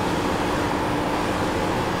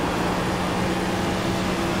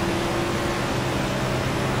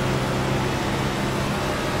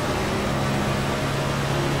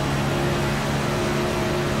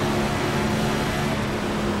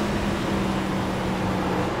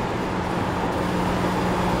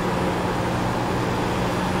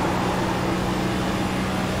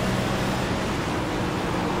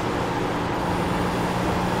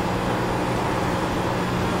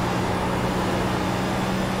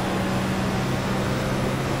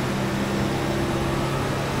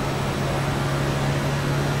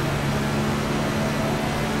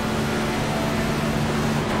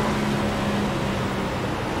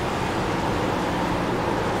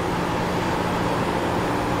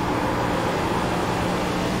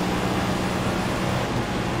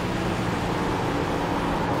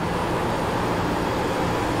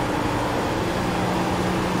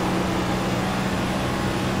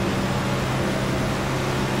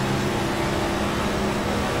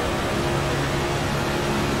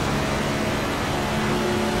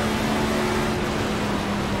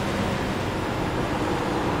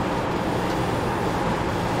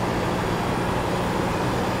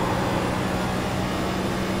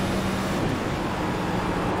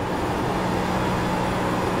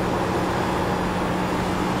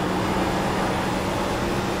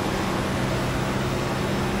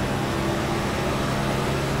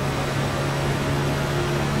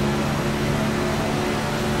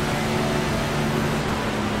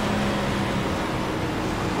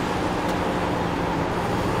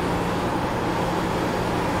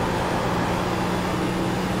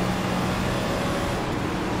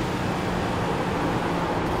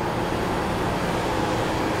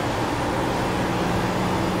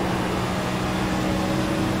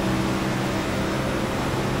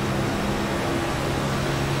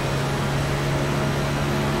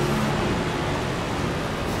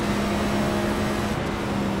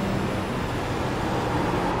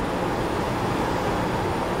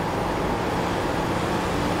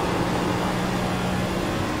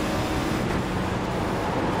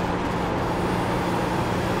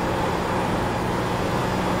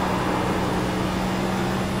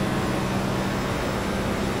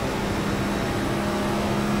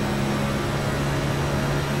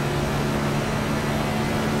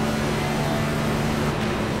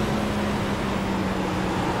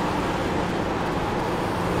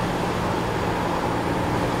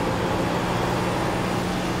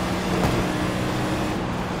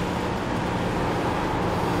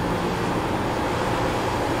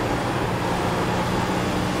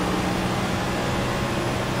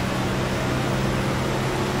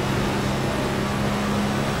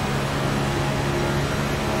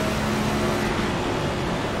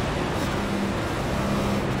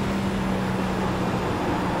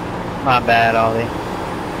 My bad, Ollie.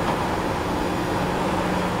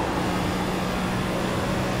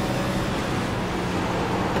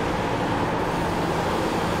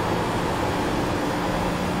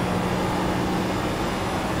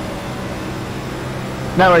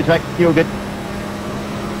 No worries, Mike. You were good.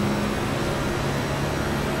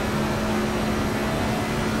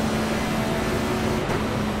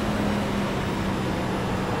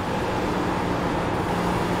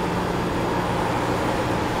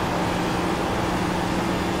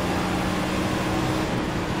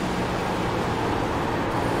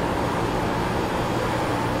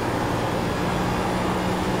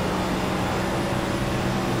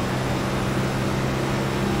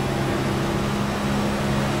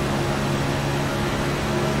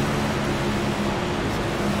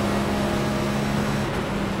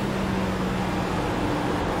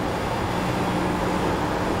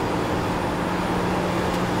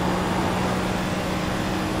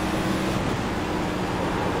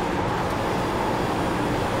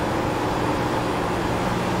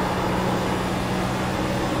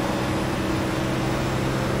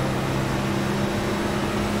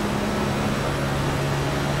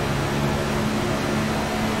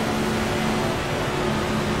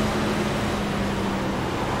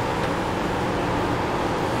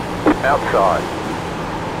 Outside.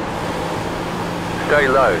 Stay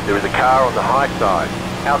low, there is a car on the high side.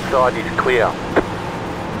 Outside is clear.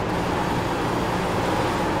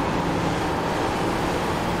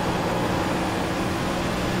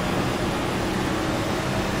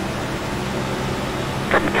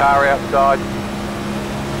 Car outside.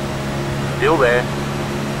 Still there.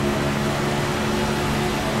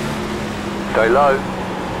 Stay low.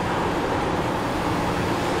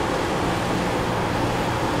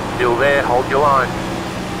 Still there, hold your line.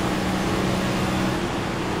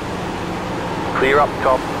 Clear up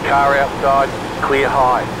top, car outside, clear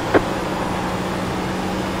high.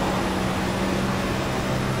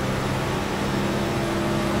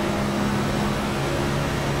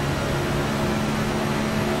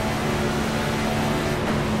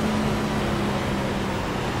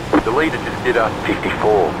 The leader just did a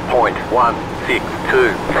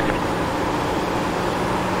 54.162.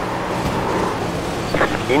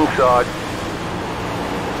 Inside.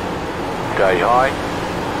 Stay high.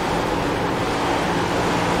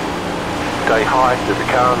 Stay high, there's a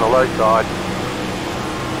car on the low side.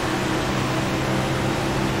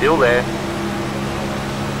 Still there.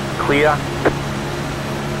 Clear.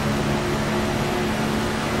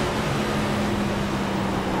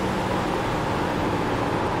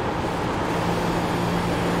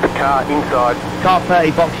 Car inside. Car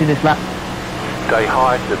 30 boxing this lap. Stay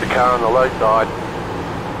high, there's a car on the low side.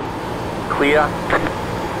 Clear.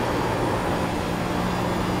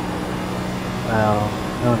 Well,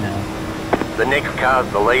 oh no. The next car's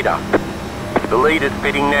the leader. The leader's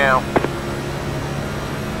pitting now.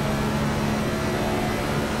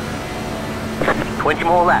 "20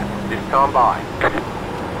 more laps, this time by."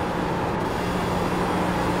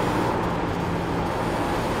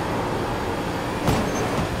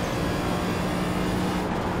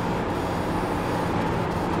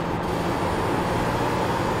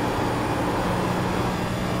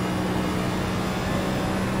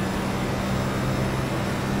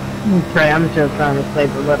 Okay, I'm just trying to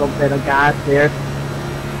save a little bit of gas here.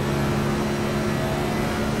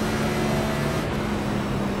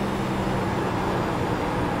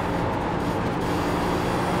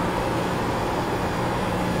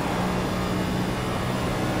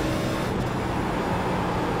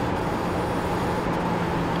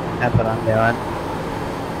 That's what I'm doing.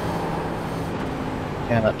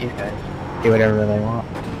 Gonna let these guys do whatever they want.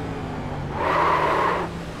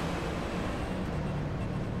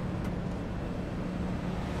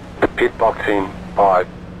 Pit box in 5,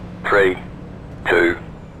 3, 2,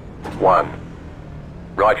 1.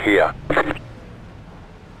 Right here.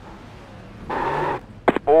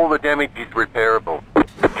 All the damage is repairable.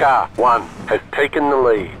 Car 1 has taken the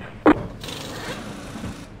lead.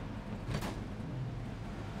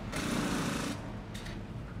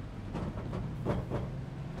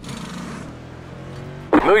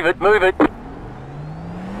 Move it, move it.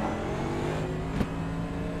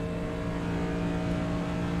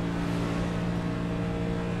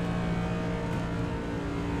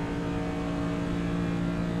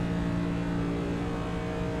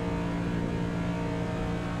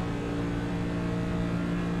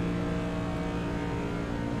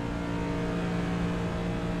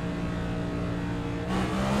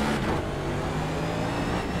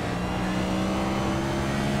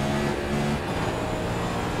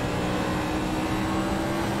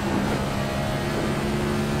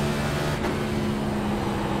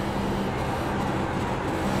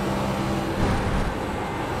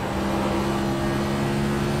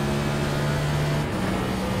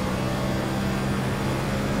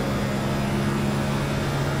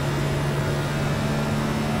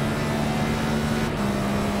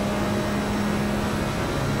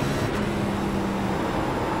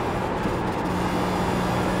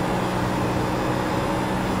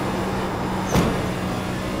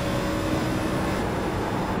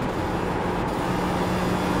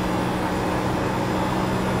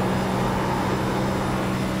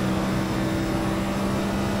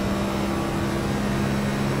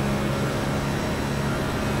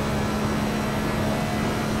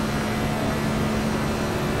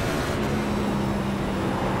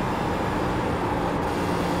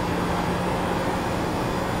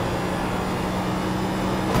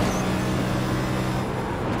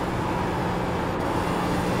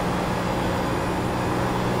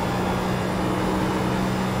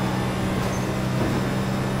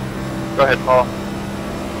 Go ahead, Paul.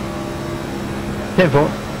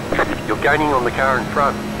 10-4. You're gaining on the car in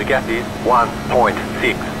front. The gap is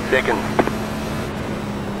 1.6 seconds.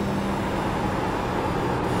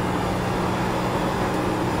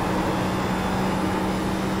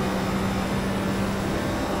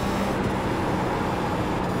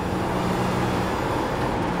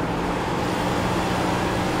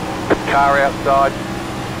 Car outside.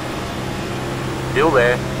 Still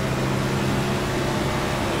there.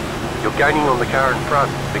 You're gaining on the car in front.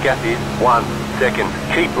 The gap is 1 second.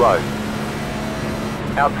 Keep low.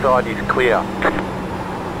 Outside is clear.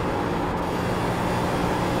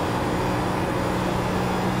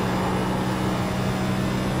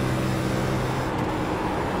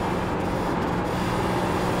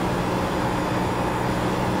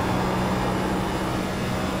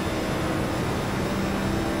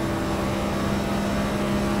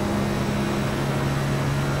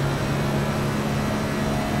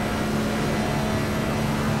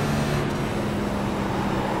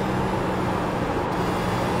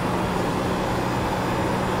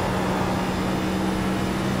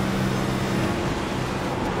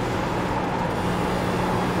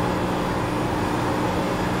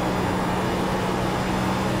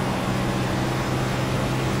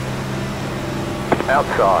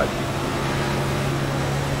 Outside.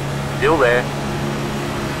 Still there.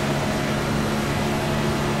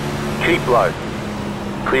 Keep low.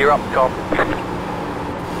 Clear up top.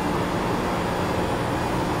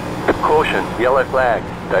 Caution, yellow flag.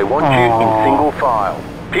 They want you in single file.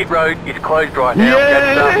 Pit road is closed right now.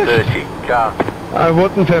 That's 30. Car. I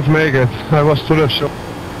wouldn't have made it. I was too short.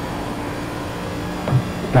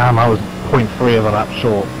 Damn, I was 0.3 of a lap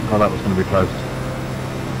short. Oh, that was going to be close.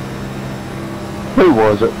 Who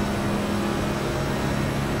was it?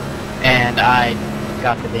 And I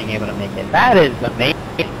got to being able to make it. That is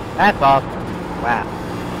amazing. That's awesome. Wow.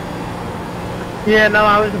 Yeah, no,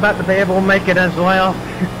 I was about to be able to make it as well.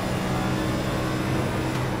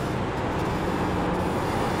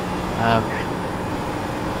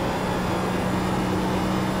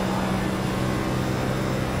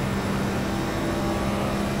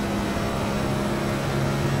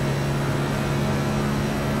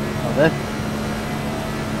 This.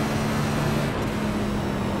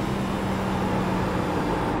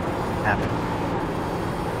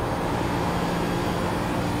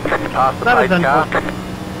 Past the That was pace car.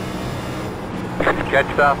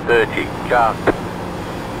 Catch up 30. Car.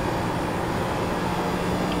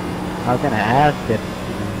 I was gonna ask if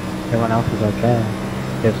everyone else is okay.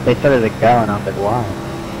 Because they started to go and I was like, why?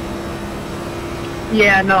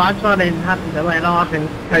 Yeah, no, I saw them happen to let off and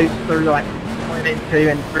coast through like 1 and 2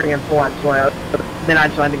 and 3 and 4 as well. Then I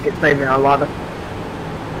tried to get saving a lot of.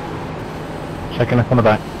 Checking up on the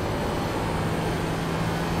back.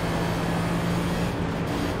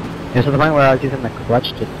 It's to the point where I was using the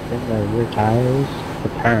clutch to spin the rear tires to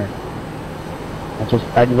turn.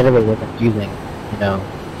 I literally wasn't using, you know,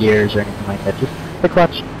 gears or anything like that. Just the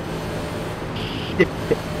clutch.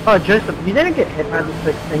 Oh, Joseph, you didn't get hit by the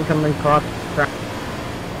 16 coming across the track.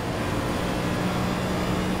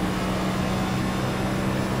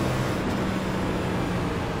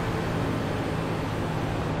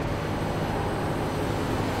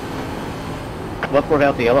 What brought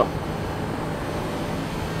out the yellow?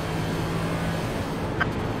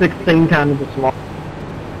 16 kind of the small.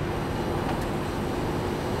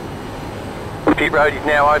 Pit road is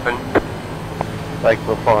now open. Take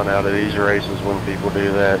the fun out of these races when people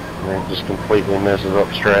do that, and it just completely messes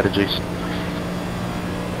up strategies.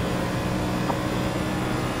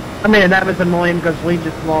 I mean, that was annoying because we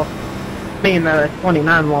just lost, me and the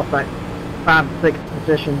 29 lost like 5-6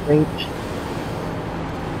 positions each.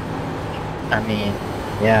 I mean,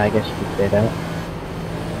 yeah, I guess you could say that.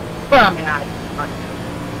 Well, I mean,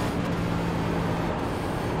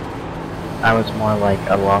 I was more like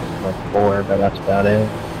a loss of like 4, but that's about it.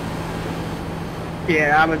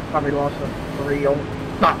 yeah, I would probably lost a 3 or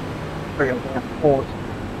not 3 or 4.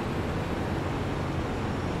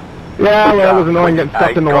 Yeah, well, it was annoying getting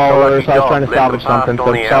stuck in the wall earlier, so I was trying to salvage something,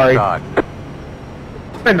 so sorry.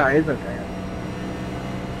 But no, it's okay.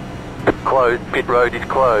 Closed. Pit road is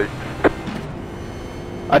closed.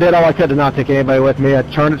 I did all I could to not take anybody with me. I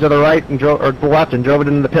turned it to the right and drove, or to the left and drove it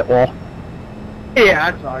into the pit wall.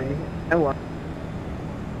 Yeah, I saw you. That was.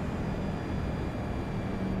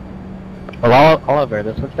 Well, Oliver,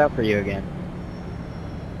 this looks out for you again.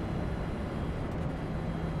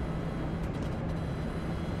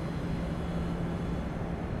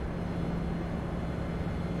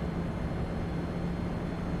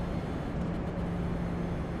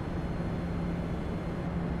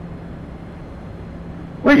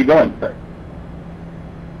 Where are you going, sir?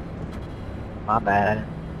 my bad. I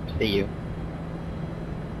didn't see you.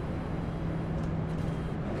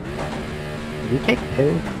 Did you take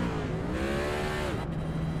 2?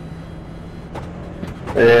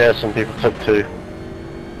 Yeah, some people took 2.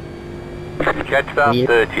 Catch up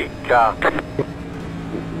 30, car.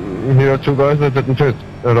 Here are 2 guys that didn't hit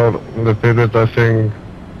at all. They did it, I think,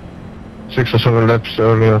 6 or 7 laps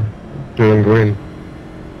earlier during green.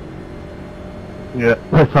 Yeah,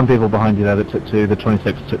 there's some people behind you there that took 2. The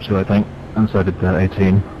 26 took 2, I think, and so did the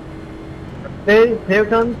 18. Here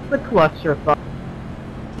comes the clusterfuck.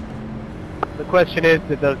 The question is,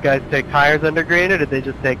 did those guys take tires under green or did they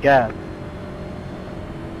just take gas?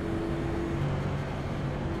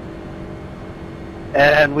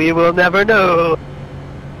 And we will never know.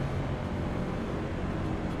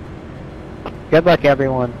 Good luck,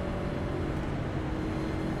 everyone.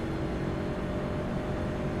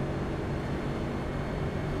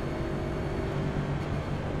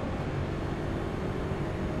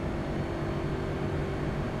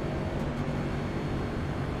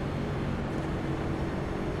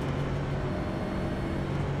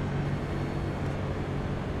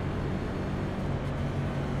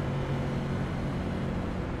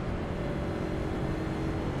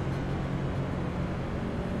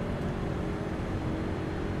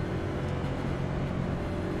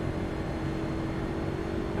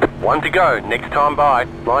 One to go, next time by.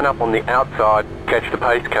 Line up on the outside, catch the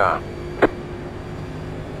pace car.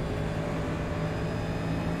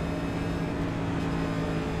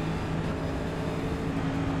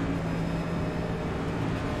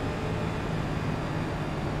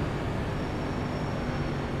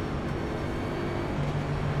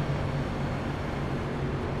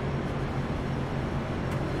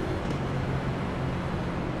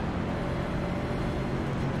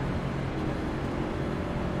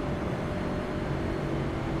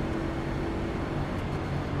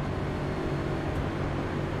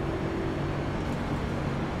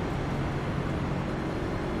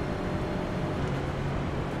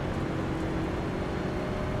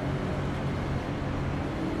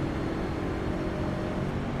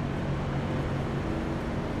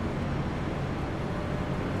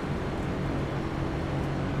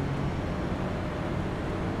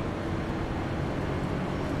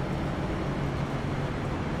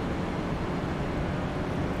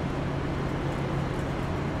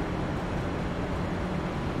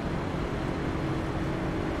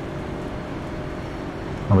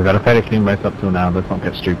 Well, we got a fairly clean race up till now, let's not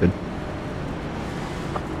get stupid.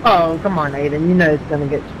 Oh, come on, Aiden. You know it's gonna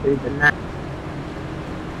get stupid now.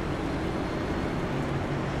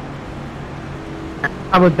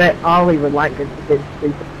 I would bet Ollie would like it to get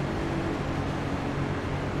stupid.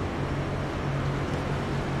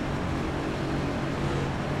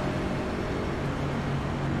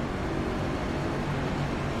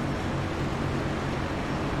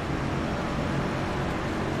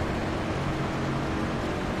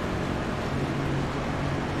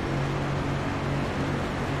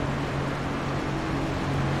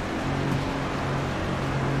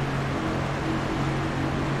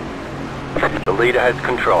 The leader has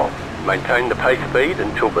control. Maintain the pace speed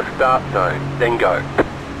until the start zone, then go.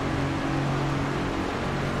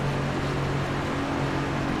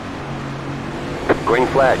 Green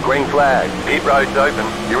flag, green flag. Pit road's open.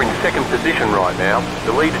 You're in second position right now.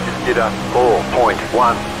 The leader just did a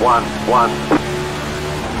 4.111.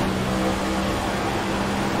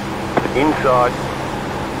 Inside.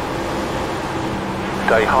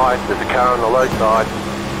 Stay high, there's a car on the low side.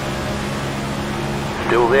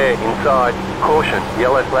 Still there, inside. Caution,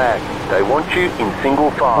 yellow flag. They want you in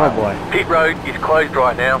single file. Oh boy. Pit road is closed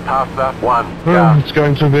right now, past the one car. It's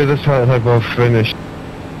going to be the type of finish.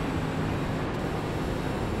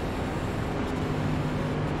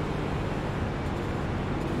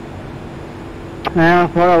 Yeah, I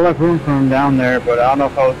thought I left room for him down there, but I don't know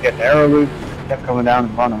if I was getting arrow loops. Kept coming down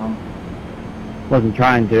in front of him. Wasn't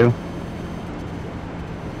trying to.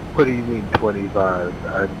 What do you mean 25?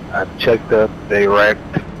 I checked up, they wrecked,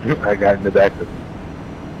 I got in the back of them.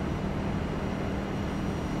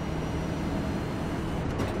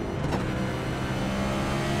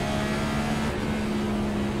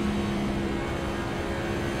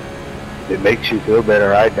 It makes you feel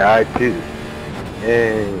better, I died too.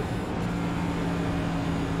 Yay.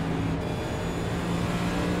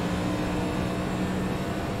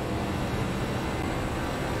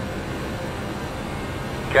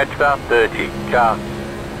 Catch start 30, car.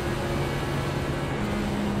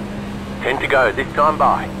 10 to go, this time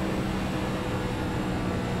by.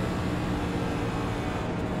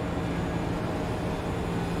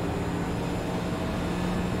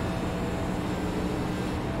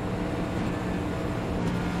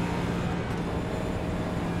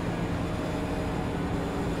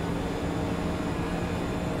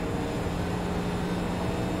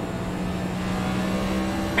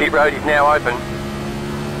 Pit road is now open.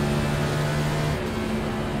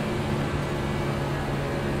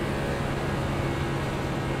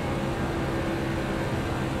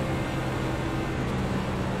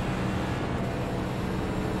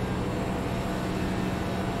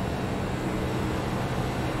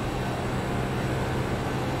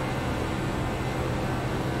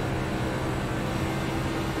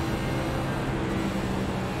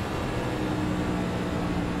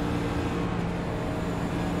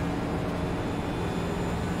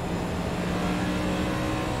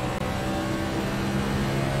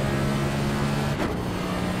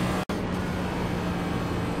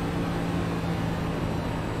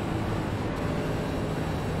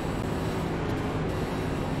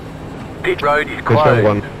 Pit road is closed.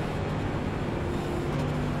 one.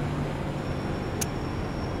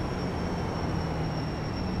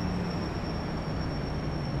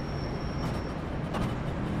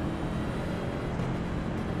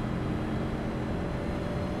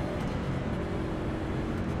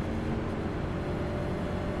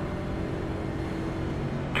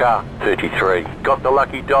 Car 33. Got the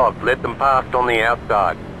lucky dog. Let them past on the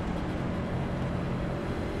outside.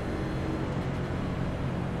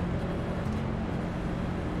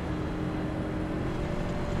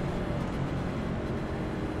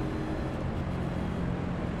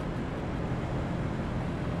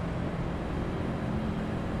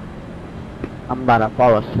 I'm about to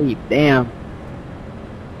fall asleep, damn.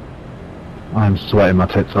 I'm sweating my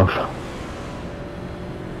tits off.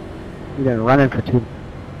 You've been running for 2.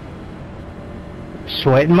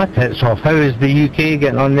 Sweating my tits off. How is the UK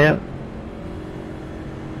getting on there?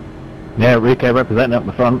 Yeah, Rico representing up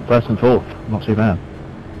the front, first and fourth. Not too bad.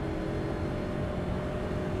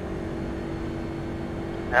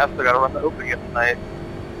 I still gotta run the open again tonight.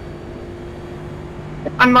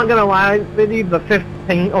 I'm not gonna lie with you, the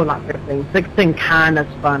 15, oh not 15, 16 kinda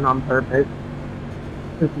spun on purpose.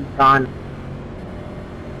 This is gone.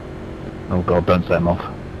 Oh god, don't set him off.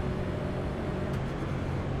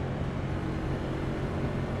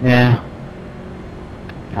 Yeah.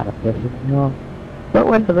 Kinda pissing me off. But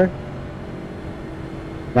whatever.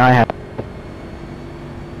 Now I have.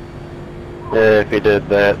 Yeah, if he did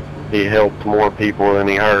that, he helped more people than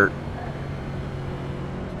he hurt.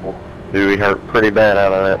 Who he hurt pretty bad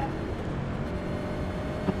out of that.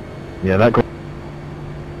 Yeah, that got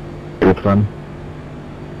good fun.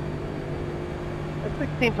 That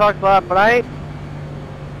 16 talks a lot, but I...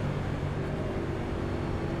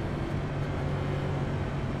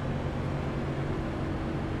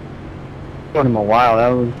 Took him a while. That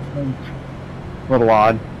was a little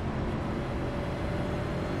odd.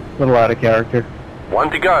 A little out of character. 1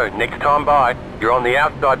 to go. Next time by. You're on the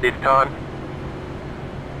outside this time.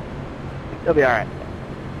 He'll be alright.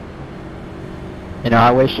 You know, I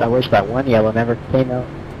wish that one yellow never came out.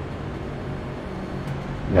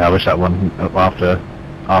 Yeah, I wish that one after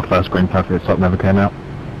our first green perfect stop never came out.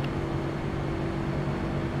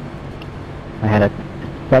 I had a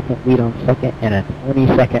second lead on second and a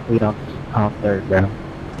 20-second lead on third, bro.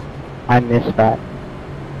 I missed that.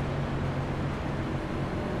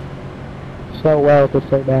 So well to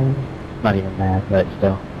say bad. Not even mad, but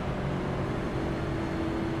still.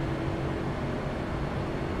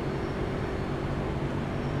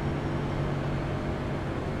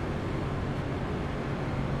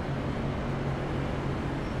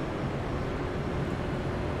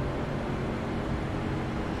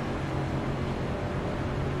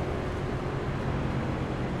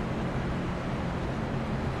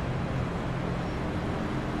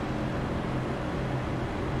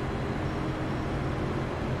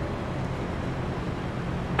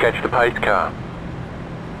 Catch the pace car.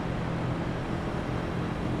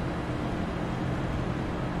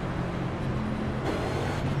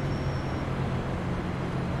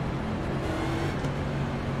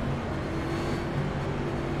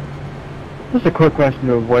 Just a quick question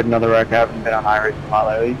to avoid another wreck. I haven't been on iRacing a lot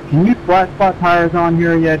lately. Can you flat spot tires on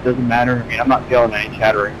here yet? Doesn't matter. I mean, I'm not feeling any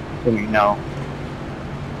chattering, so you know.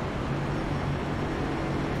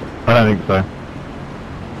 I don't think so.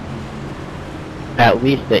 At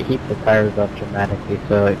least it heats the tires up dramatically,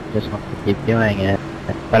 so it just wants to keep doing it.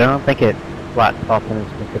 But I don't think it flat spots in a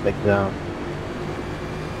specific zone.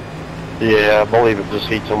 Yeah, I believe it just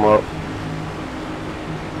heats them up.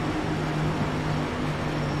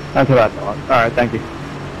 That's what I thought. Alright, thank you.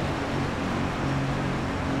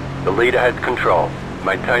 The leader has control.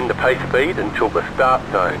 Maintain the pace speed until the start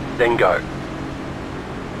zone, then go.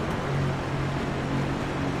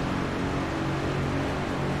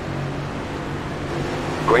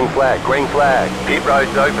 Green flag, green flag. Pit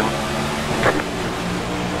road's open.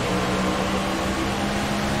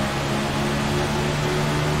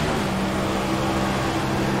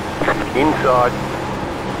 Inside.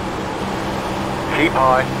 Keep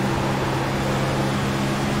high.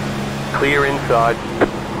 Clear inside.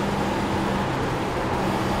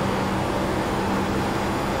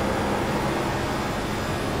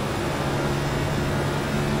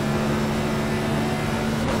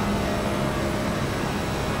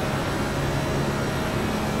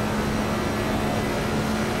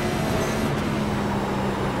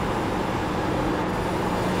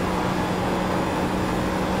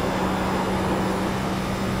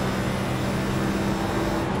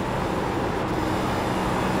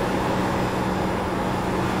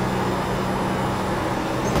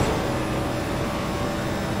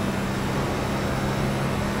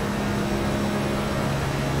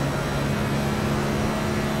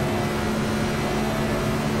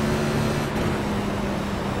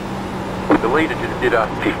 The leader just did a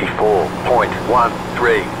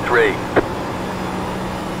 54.133.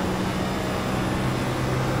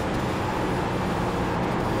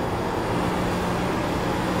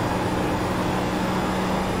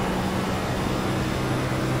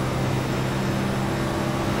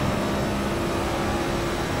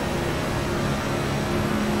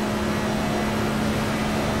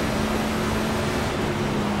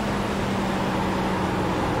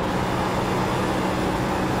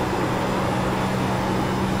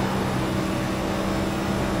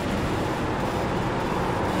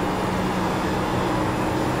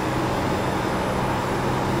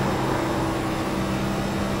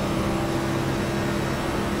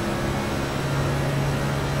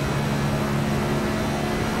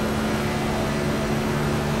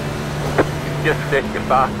 Just set your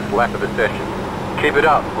fastest lap of the session. Keep it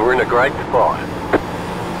up, we're in a great spot.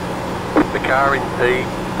 The car in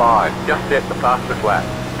P5, just set the fastest lap.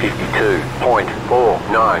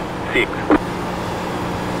 52.496.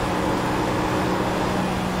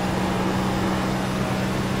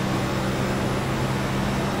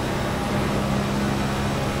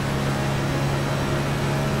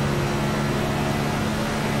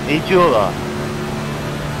 Idiota.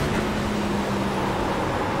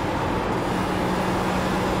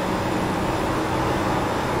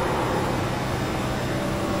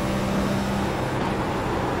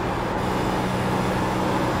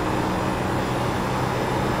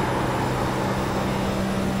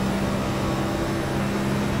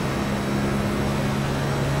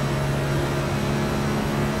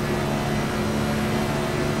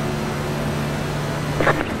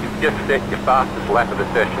 Just set your fastest lap of the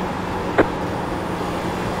session.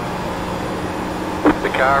 The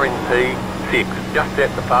car in P6, just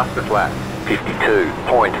set the fastest lap.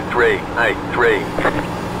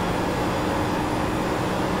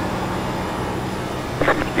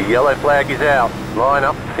 52.383. The yellow flag is out. Line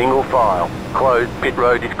up, single file. Closed, pit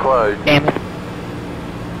road is closed. Damn it.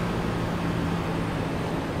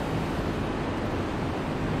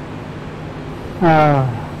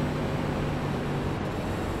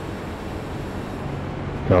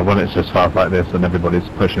 So when it's just fast like this and everybody's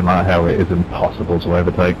pushing like hell, it is impossible to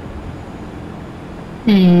overtake.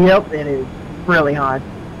 Yep, it is really hard.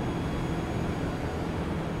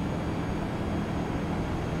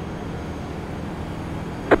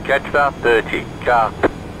 Catch start 30, car.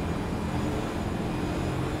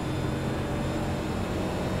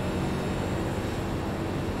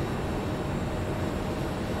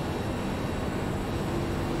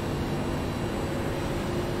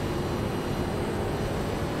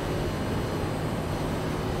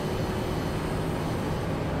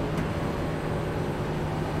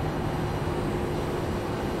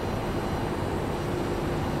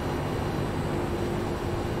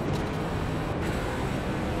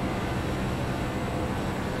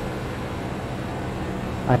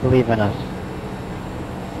 I believe in us.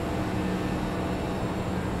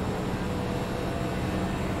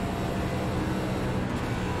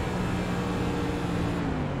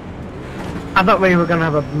 I thought we were going to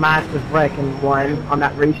have a massive wreck in one on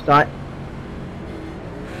that restart.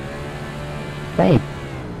 Same.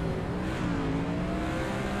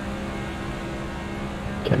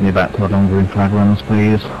 Get me back to the long green flag runs,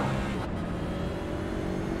 please.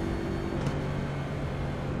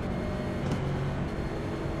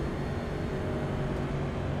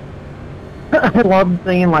 I love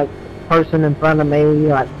seeing like person in front of me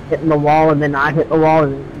like hitting the wall and then I hit the wall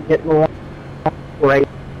and then hitting the wall. Great.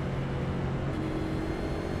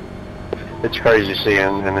 It's crazy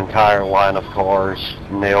seeing an entire line of cars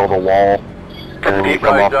nail the wall and then you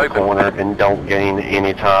come off the corner and don't gain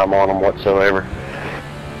any time on them whatsoever.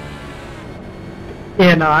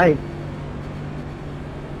 Yeah, no,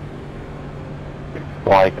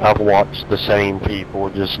 Like, I've watched the same people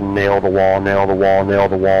just nail the wall, nail the wall, nail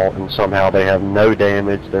the wall, and somehow they have no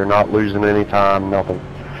damage, they're not losing any time, nothing.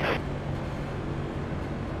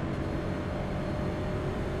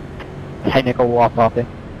 Technical wall popping.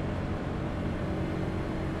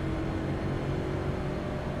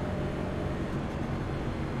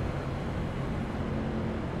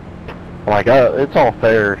 Like, it's all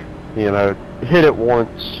fair, you know, hit it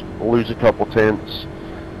once, lose a couple tenths,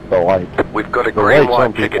 but like, we've got a the way green light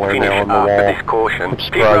some ticket people are finish nailing the after wall, this caution. I'm Pit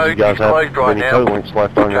surprised road you guys is have closed right any now. toe links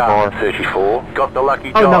left on your Car car. 34, got the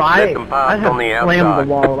lucky Oh job, no, let them I pass have on the slammed outside. the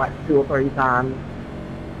wall like 2 or 3 times.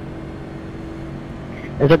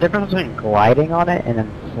 There's a difference between gliding on it and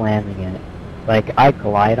then slamming it. Like, I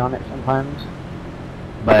glide on it sometimes,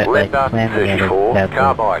 but like Left slamming it is 34, deadly.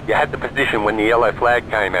 carbide. You had the position when the yellow flag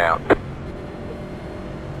came out.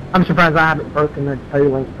 I'm surprised I haven't broken the toe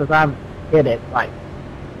link because I've hit it like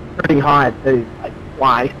pretty hard too, like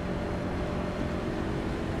twice.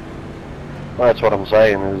 That's what I'm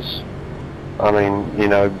saying is, I mean, you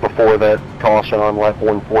know, before that caution on lap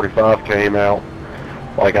 145 came out,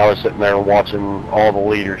 like I was sitting there watching all the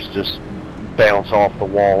leaders just bounce off the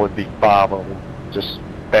wall. It'd be 5 of them, just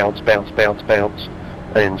bounce, bounce, bounce, bounce,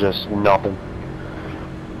 and just nothing.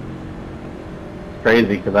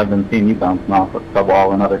 Crazy, because I've been seeing you bouncing off the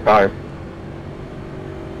wall in other cars.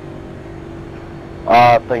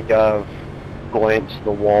 I think I've glanced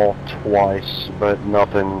the wall twice, but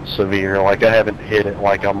nothing severe. Like, I haven't hit it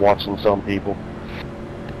like I'm watching some people.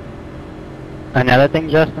 Another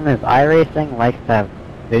thing, Justin, is iRacing likes to have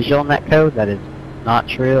visual netcode that is not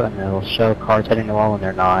true, and they'll show cars hitting the wall when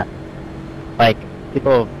they're not. Like,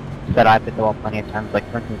 people said I've hit the wall plenty of times, like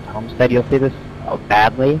for instance Homestead, you'll see this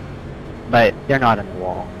badly, but they're not in the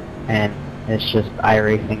wall, and it's just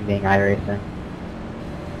iRacing being iRacing.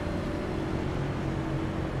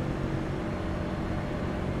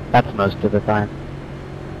 That's most of the time.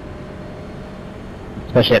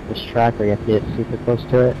 Especially at this track where you have to get super close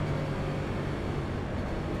to it.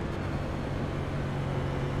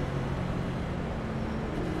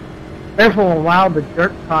 There for a while, the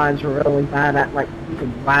dirt cars were really bad at, like, you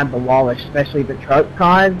could ride the wall, especially the truck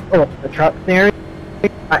cars, or the truck series.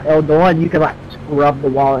 At Eldora, you could, like, scrub the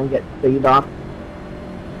wall and get speed up.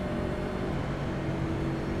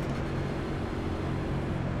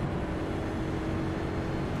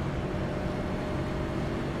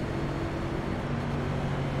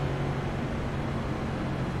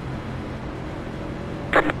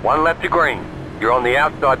 One lap to green. You're on the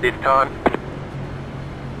outside this time.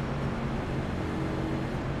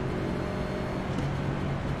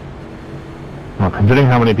 Well, considering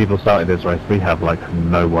how many people started this race, we have like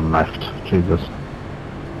no one left. Jesus.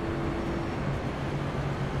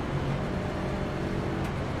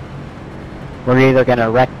 We're either gonna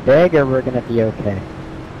wreck big or we're gonna be okay.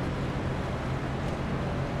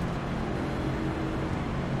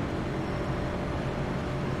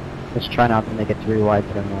 Let's try not to make it 3 wide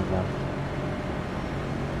turn 1 though.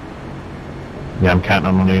 Yeah, I'm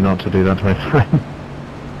counting on you not to do that to me.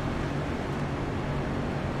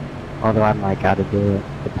 Although I might gotta do it.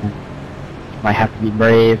 Depends. Might have to be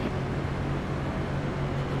brave.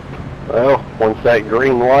 Well, once that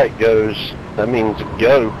green light goes, that means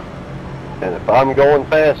go. And if I'm going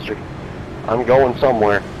faster, I'm going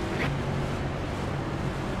somewhere.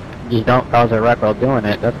 Just don't cause a wreck while doing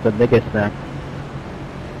it. That's the biggest thing.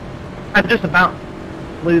 I just about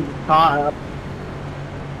blew the car up.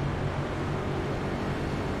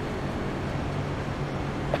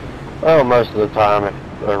 Well, most of the time, if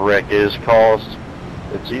a wreck is caused,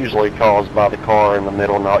 it's usually caused by the car in the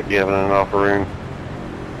middle not giving enough room.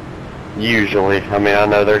 Usually. I mean, I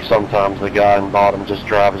know there's sometimes the guy in bottom just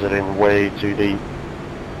drives it in way too deep.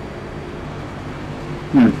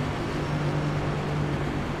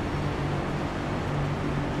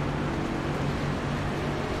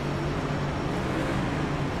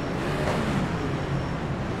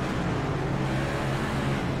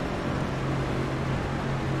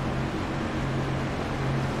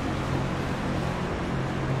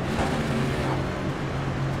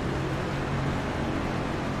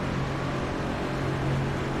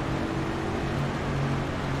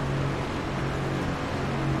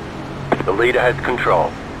 The leader has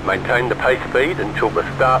control. Maintain the pace speed until the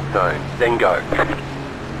start zone, then go.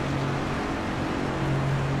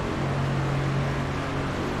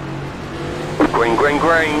 Green, green,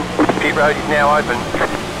 green. Pit road is now open.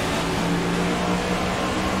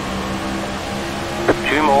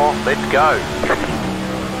 2 more, let's go.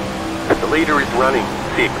 The leader is running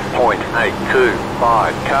 6.825.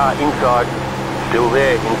 Car inside. Still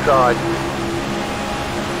there, inside.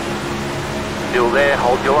 Still there,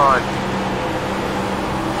 hold your line.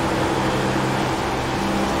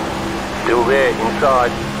 Still there, inside.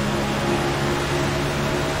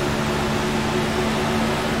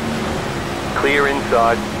 Clear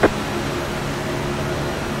inside.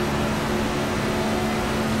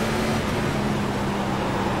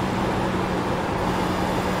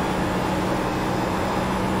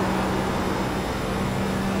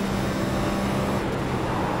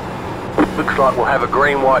 Looks like we'll have a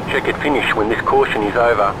green-white checkered finish when this caution is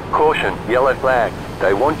over. Caution, yellow flag.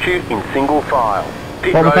 They want you in single file.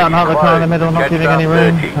 Pit road is another car in the middle, not Catch giving up any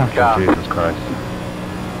room? 30. Oh, Car. Jesus Christ.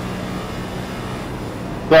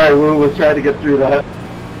 Sorry, we was trying to get through that.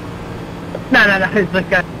 No, it's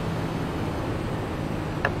okay.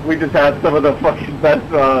 We just had some of the fucking best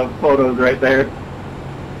photos right there.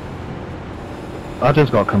 I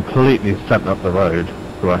just got completely sent up the road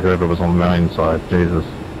by whoever was on my inside. Jesus.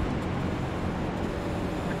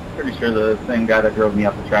 Pretty sure the same guy that drove me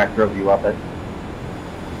up the track drove you up it.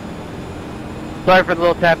 Sorry for the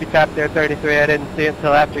little tappy tap there, 33. I didn't see it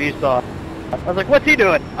until after you saw it. I was like, what's he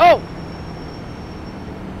doing? Oh!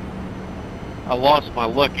 I lost my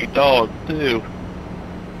lucky dog, too.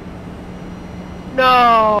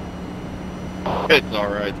 No! It's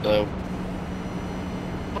alright, though.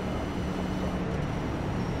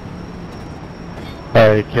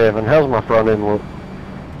 Hey Kevin, how's my front end look?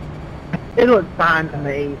 It looks fine to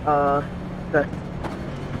me.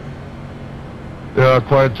 Yeah,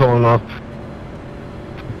 quite torn up.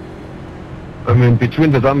 I mean,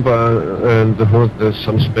 between the dumper and the hood there's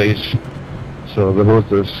some space. So the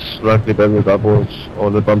hood is slightly bended upwards,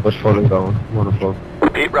 or the bumper's falling down. Wonderful.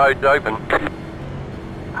 Pit road's open.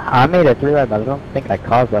 I made it through that, but I don't think I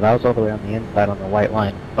caused that. I was all the way on the inside on the white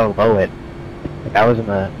line below it. Like I was in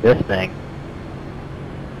this thing.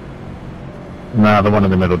 Nah, the one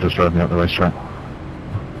in the middle just drove me up the racetrack.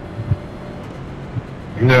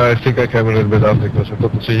 Yeah, I think I came a little bit up because I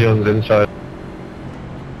couldn't see you on the inside.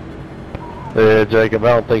 Yeah, Jacob, I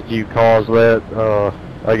don't think you caused that.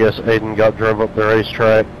 I guess Aiden got drove up the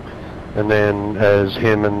racetrack, and then as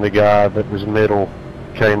him and the guy that was middle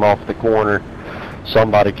came off the corner,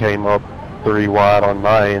 somebody came up 3 wide on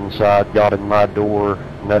my inside, got in my door,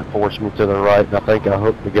 and that forced me to the right, and I think I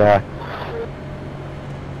hooked the guy.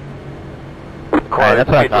 Alright, that's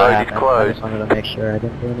what I Pit thought road is happened. I closed. just wanted to make sure I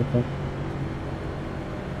didn't do anything.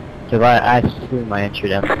 Because I threw my entry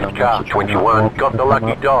down so much. Car to try not to 21, walk got the them lucky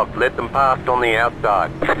up. dog. Let them pass on the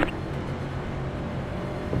outside.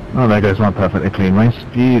 Oh, there goes my perfectly clean race.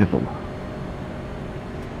 Beautiful.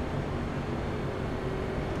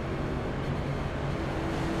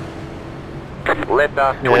 Let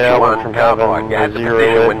us Yeah, I went 21 from car by. having You a had the 0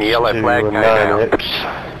 position when the X yellow to flag a came 9 out. X,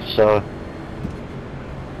 so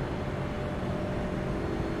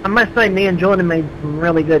I must say, me and Jordan made some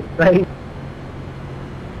really good saves.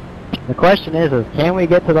 The question is can we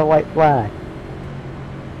get to the white flag?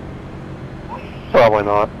 probably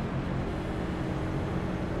not.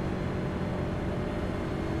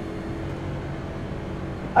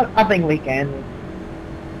 I think we can.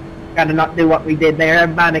 Gotta not do what we did there.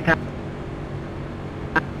 Everybody kind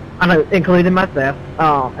of, I know, including myself,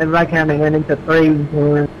 everybody kind of went into threes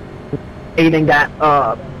and Aiden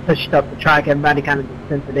got pushed up the track. Everybody kind of just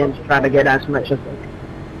sent it in to try to get as much as they could.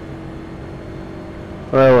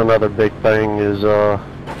 Well, another big thing is,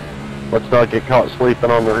 let's not get caught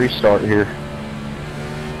sleeping on the restart here.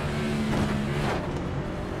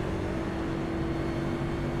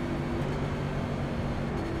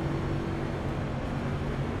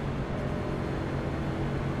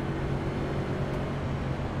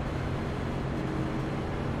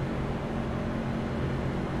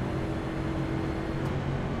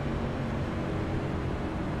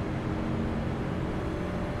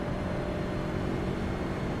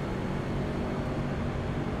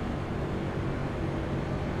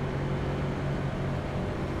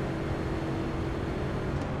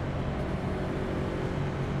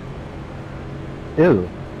 Ew.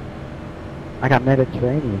 I got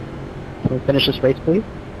Mediterranean. Can we finish this race, please?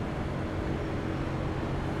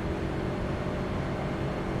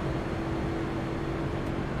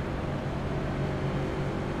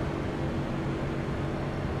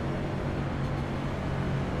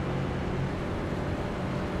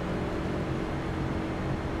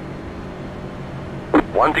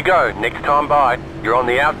 One to go. Next time by. You're on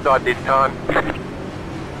the outside this time.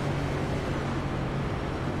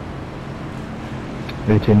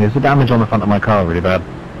 18. Is the damage on the front of my car really bad?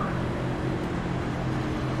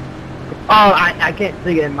 Oh, I can't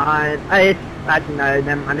see it in mine. I don't know,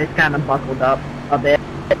 never mind. It's kind of buckled up a bit.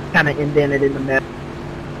 It's kind of indented in the middle.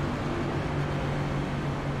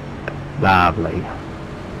 Lovely.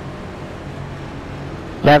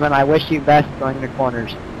 Kevin, I wish you best going to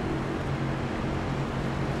corners.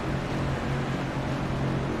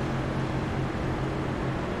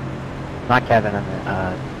 Not Kevin, I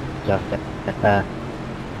mean, Justin. It's,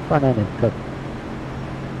 front end is cooked.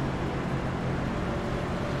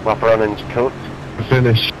 My front end's cooked.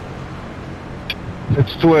 Finished.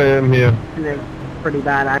 It's 2 a.m. here. And it's pretty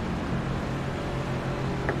bad.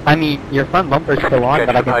 I mean, your front bumper's still on,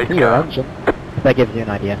 but I can see your engine. If that gives you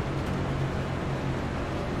an idea.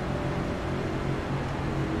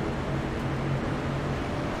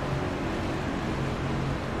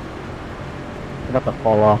 It's about to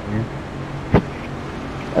fall off, man.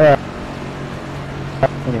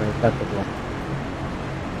 Anyways, that's the deal.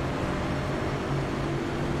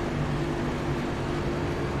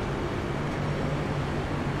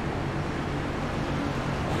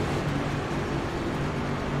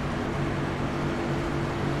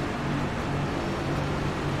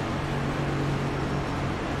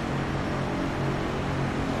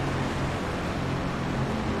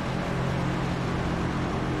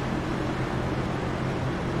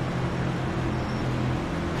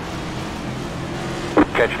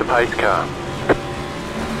 Catch the pace car.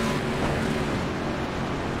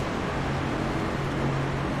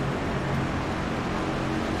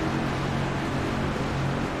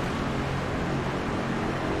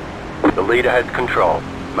 The leader has control.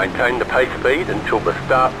 Maintain the pace speed until the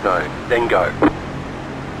start zone, then go.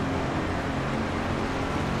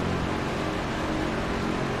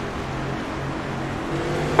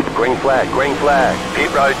 Green flag, green flag.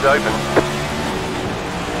 Pit road's open.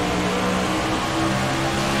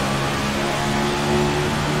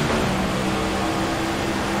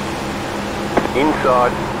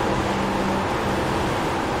 Inside.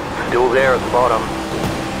 Still there at the bottom.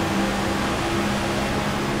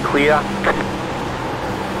 Clear.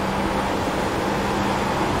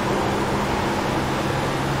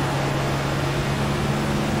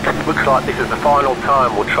 Looks like this is the final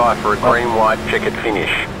time we'll try for a green-white checkered finish.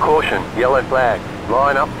 Caution, yellow flag.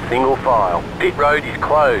 Line up, single file. Pit road is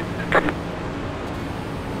closed.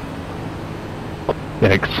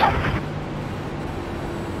 Yikes.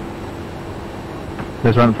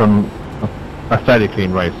 This went from a fairly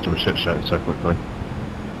clean race to a shit show so quickly.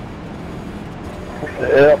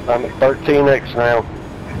 Yep, I'm at 13x now.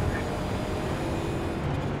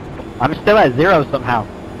 I'm still at 0 somehow.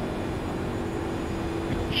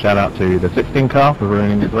 Shout out to the 16 car for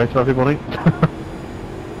ruining its race for everybody.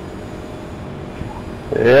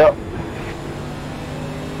 Yep.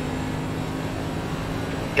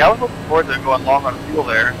 Yeah, I was looking forward to going long on fuel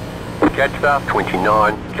there. Catch up,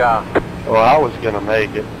 29 car. Well, I was gonna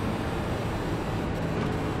make it.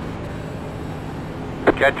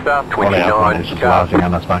 Catch up, Well, yeah, 29 it's just car. lousing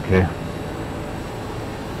on us back here.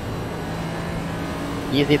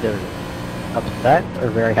 He's either upset or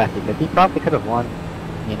very happy, because he probably could have won,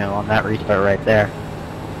 you know, on that restart right there.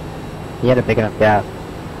 He had a big enough gap.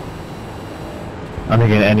 I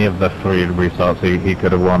think in any of the 3 restarts he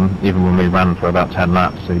could have won, even when we ran for about 10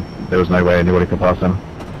 laps. There was no way anybody could pass him.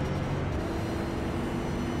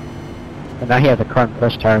 And now he has the front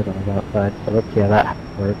push tires on his outside, so let's see how that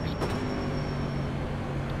works.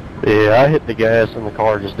 Yeah, I hit the gas and the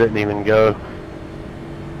car just didn't even go.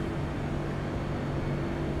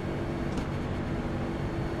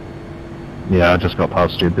 Yeah, I just got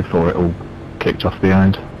past you before it all kicked off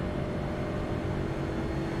behind.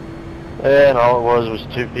 And all it was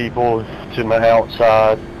 2 people to my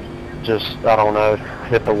outside. Just, I don't know,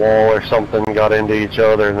 hit the wall or something, got into each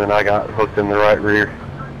other, and then I got hooked in the right rear.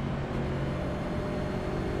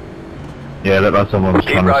 Yeah, looked like someone was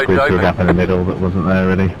trying to squeeze through a gap in the middle that wasn't there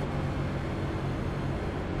really.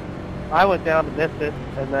 I went down to miss it,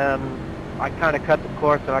 and then I kind of cut the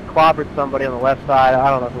course, and I clobbered somebody on the left side. I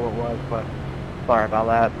don't know who it was, but sorry about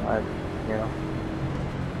that.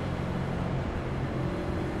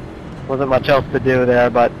 Wasn't much else to do there,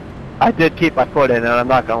 but I did keep my foot in it, I'm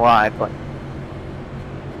not gonna lie. But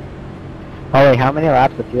Holly, how many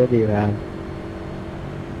laps of fuel do you have?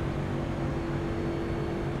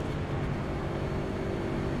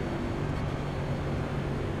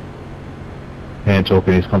 He ain't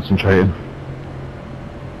talking, he's concentrating.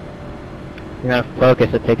 You're gonna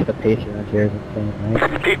focus, it takes the pace around here is insane,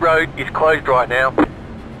 right? Pit road is closed right now.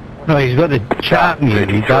 No, he's got a chat me.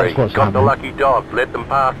 He does what's Got the happening. lucky dog. Let them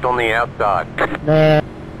past on the outside. Nah.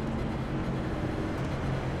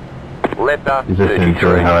 Letter He's listening to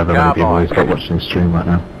 33. however many people Carbine. he's got watching the stream right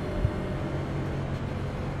now.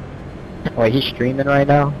 Wait, he's streaming right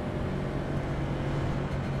now?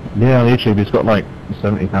 Yeah, on YouTube he's got like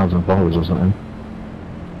 70,000 followers or something.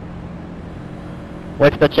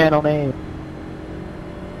 What's the channel name?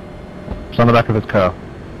 It's on the back of his car.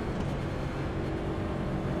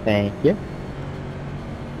 Thank you.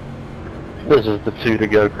 This is the 2 to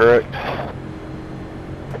go, correct?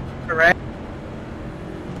 Correct.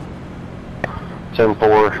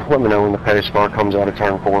 10-4, let me know when the pace car comes out of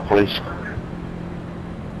turn 4, please.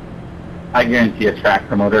 I guarantee a track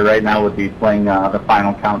promoter right now would be playing the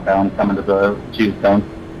final countdown coming to the choose zone.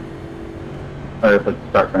 Or if it's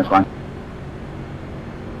start finish line.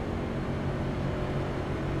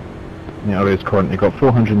 Yeah, it's currently got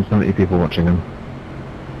 470 people watching him.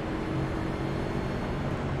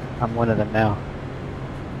 I'm one of them now.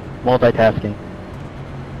 Multitasking.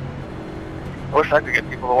 I wish I could get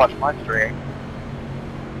people to watch my stream.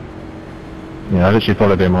 Yeah, I literally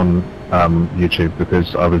followed him on YouTube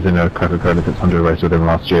because I was in a Coca-Cola 600 race with him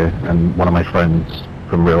last year, and one of my friends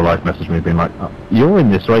from real life messaged me being like, oh, you're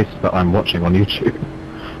in this race that I'm watching on YouTube.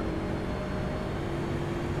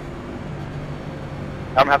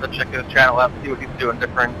 I'm gonna have to check his channel out and see what he's doing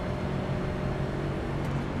different.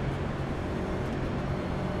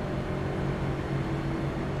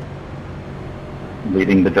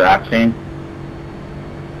 Leading the draft team.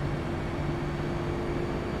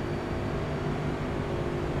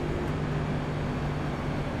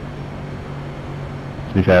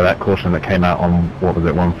 To be fair, that caution that came out on, what was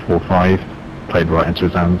it, 145, played right into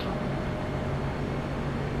his hands.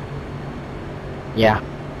 Yeah.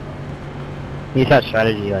 He's had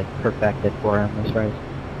strategy like perfected for him this race.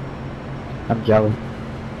 I'm jealous.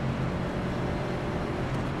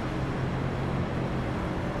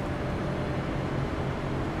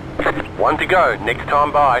 One to go, next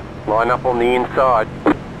time by. Line up on the inside.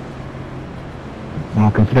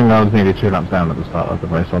 Well, considering I was nearly 2 laps down at the start of the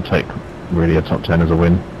race, I'll take really a top 10 as a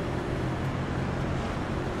win.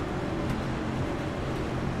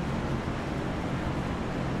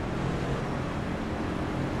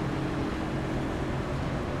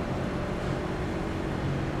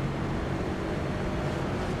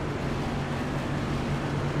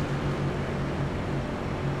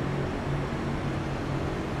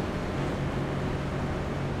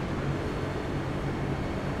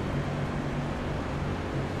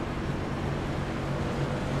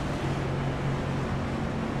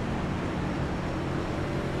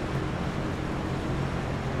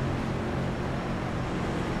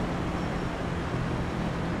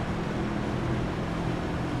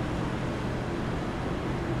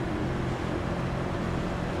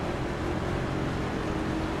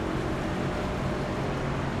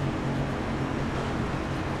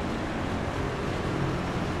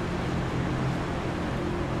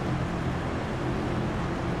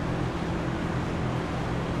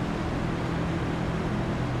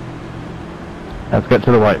 Let's get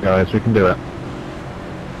to the white, guys. We can do it.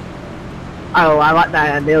 Oh, I like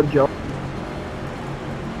that idea, Joe.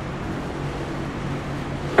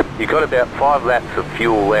 You got about 5 laps of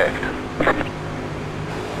fuel left.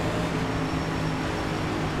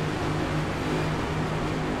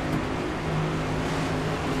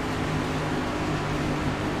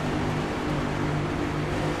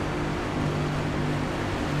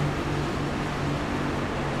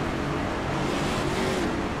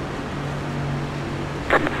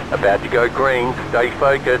 About to go green, stay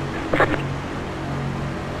focused.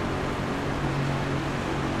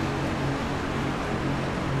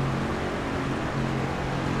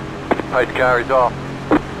 Pace car is off.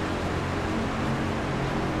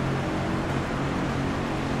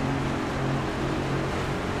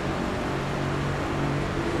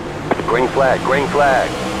 Green flag, green flag.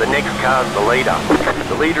 The next car's the leader.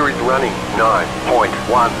 The leader is running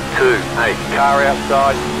 9.128. Car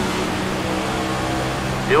outside.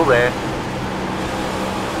 Still there.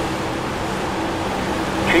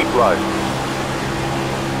 Keep low.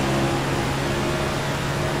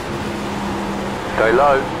 Stay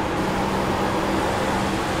low.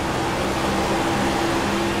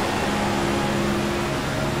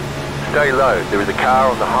 Stay low. There is a car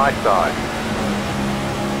on the high side.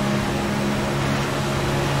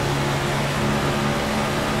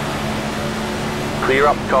 Clear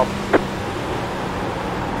up top.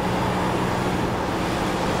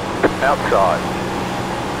 Outside.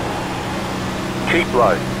 Keep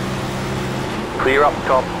low. Clear up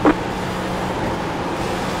top.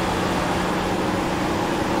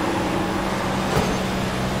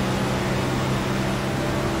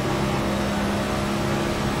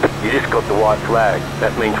 You just got the white flag.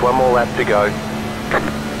 That means one more lap to go.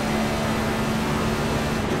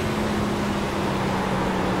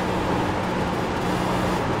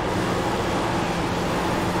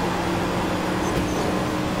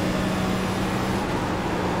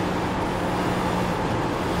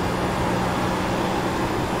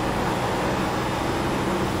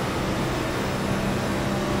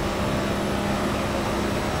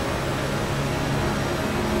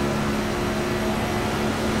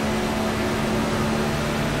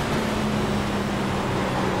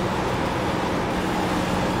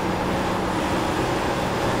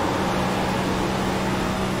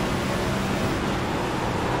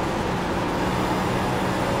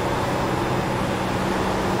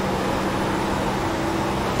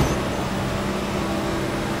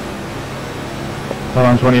 Hold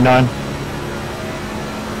on, 29.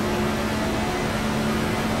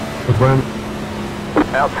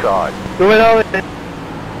 Outside. Go in on it.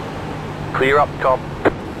 Clear up top.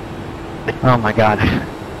 Oh my god.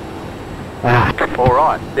 Ah.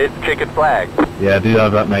 Alright, there's the checkered flag. Yeah, do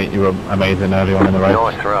that, mate. You were amazing early on in the race.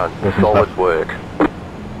 Nice run. Awesome Solid stuff. work.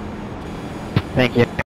 Thank you.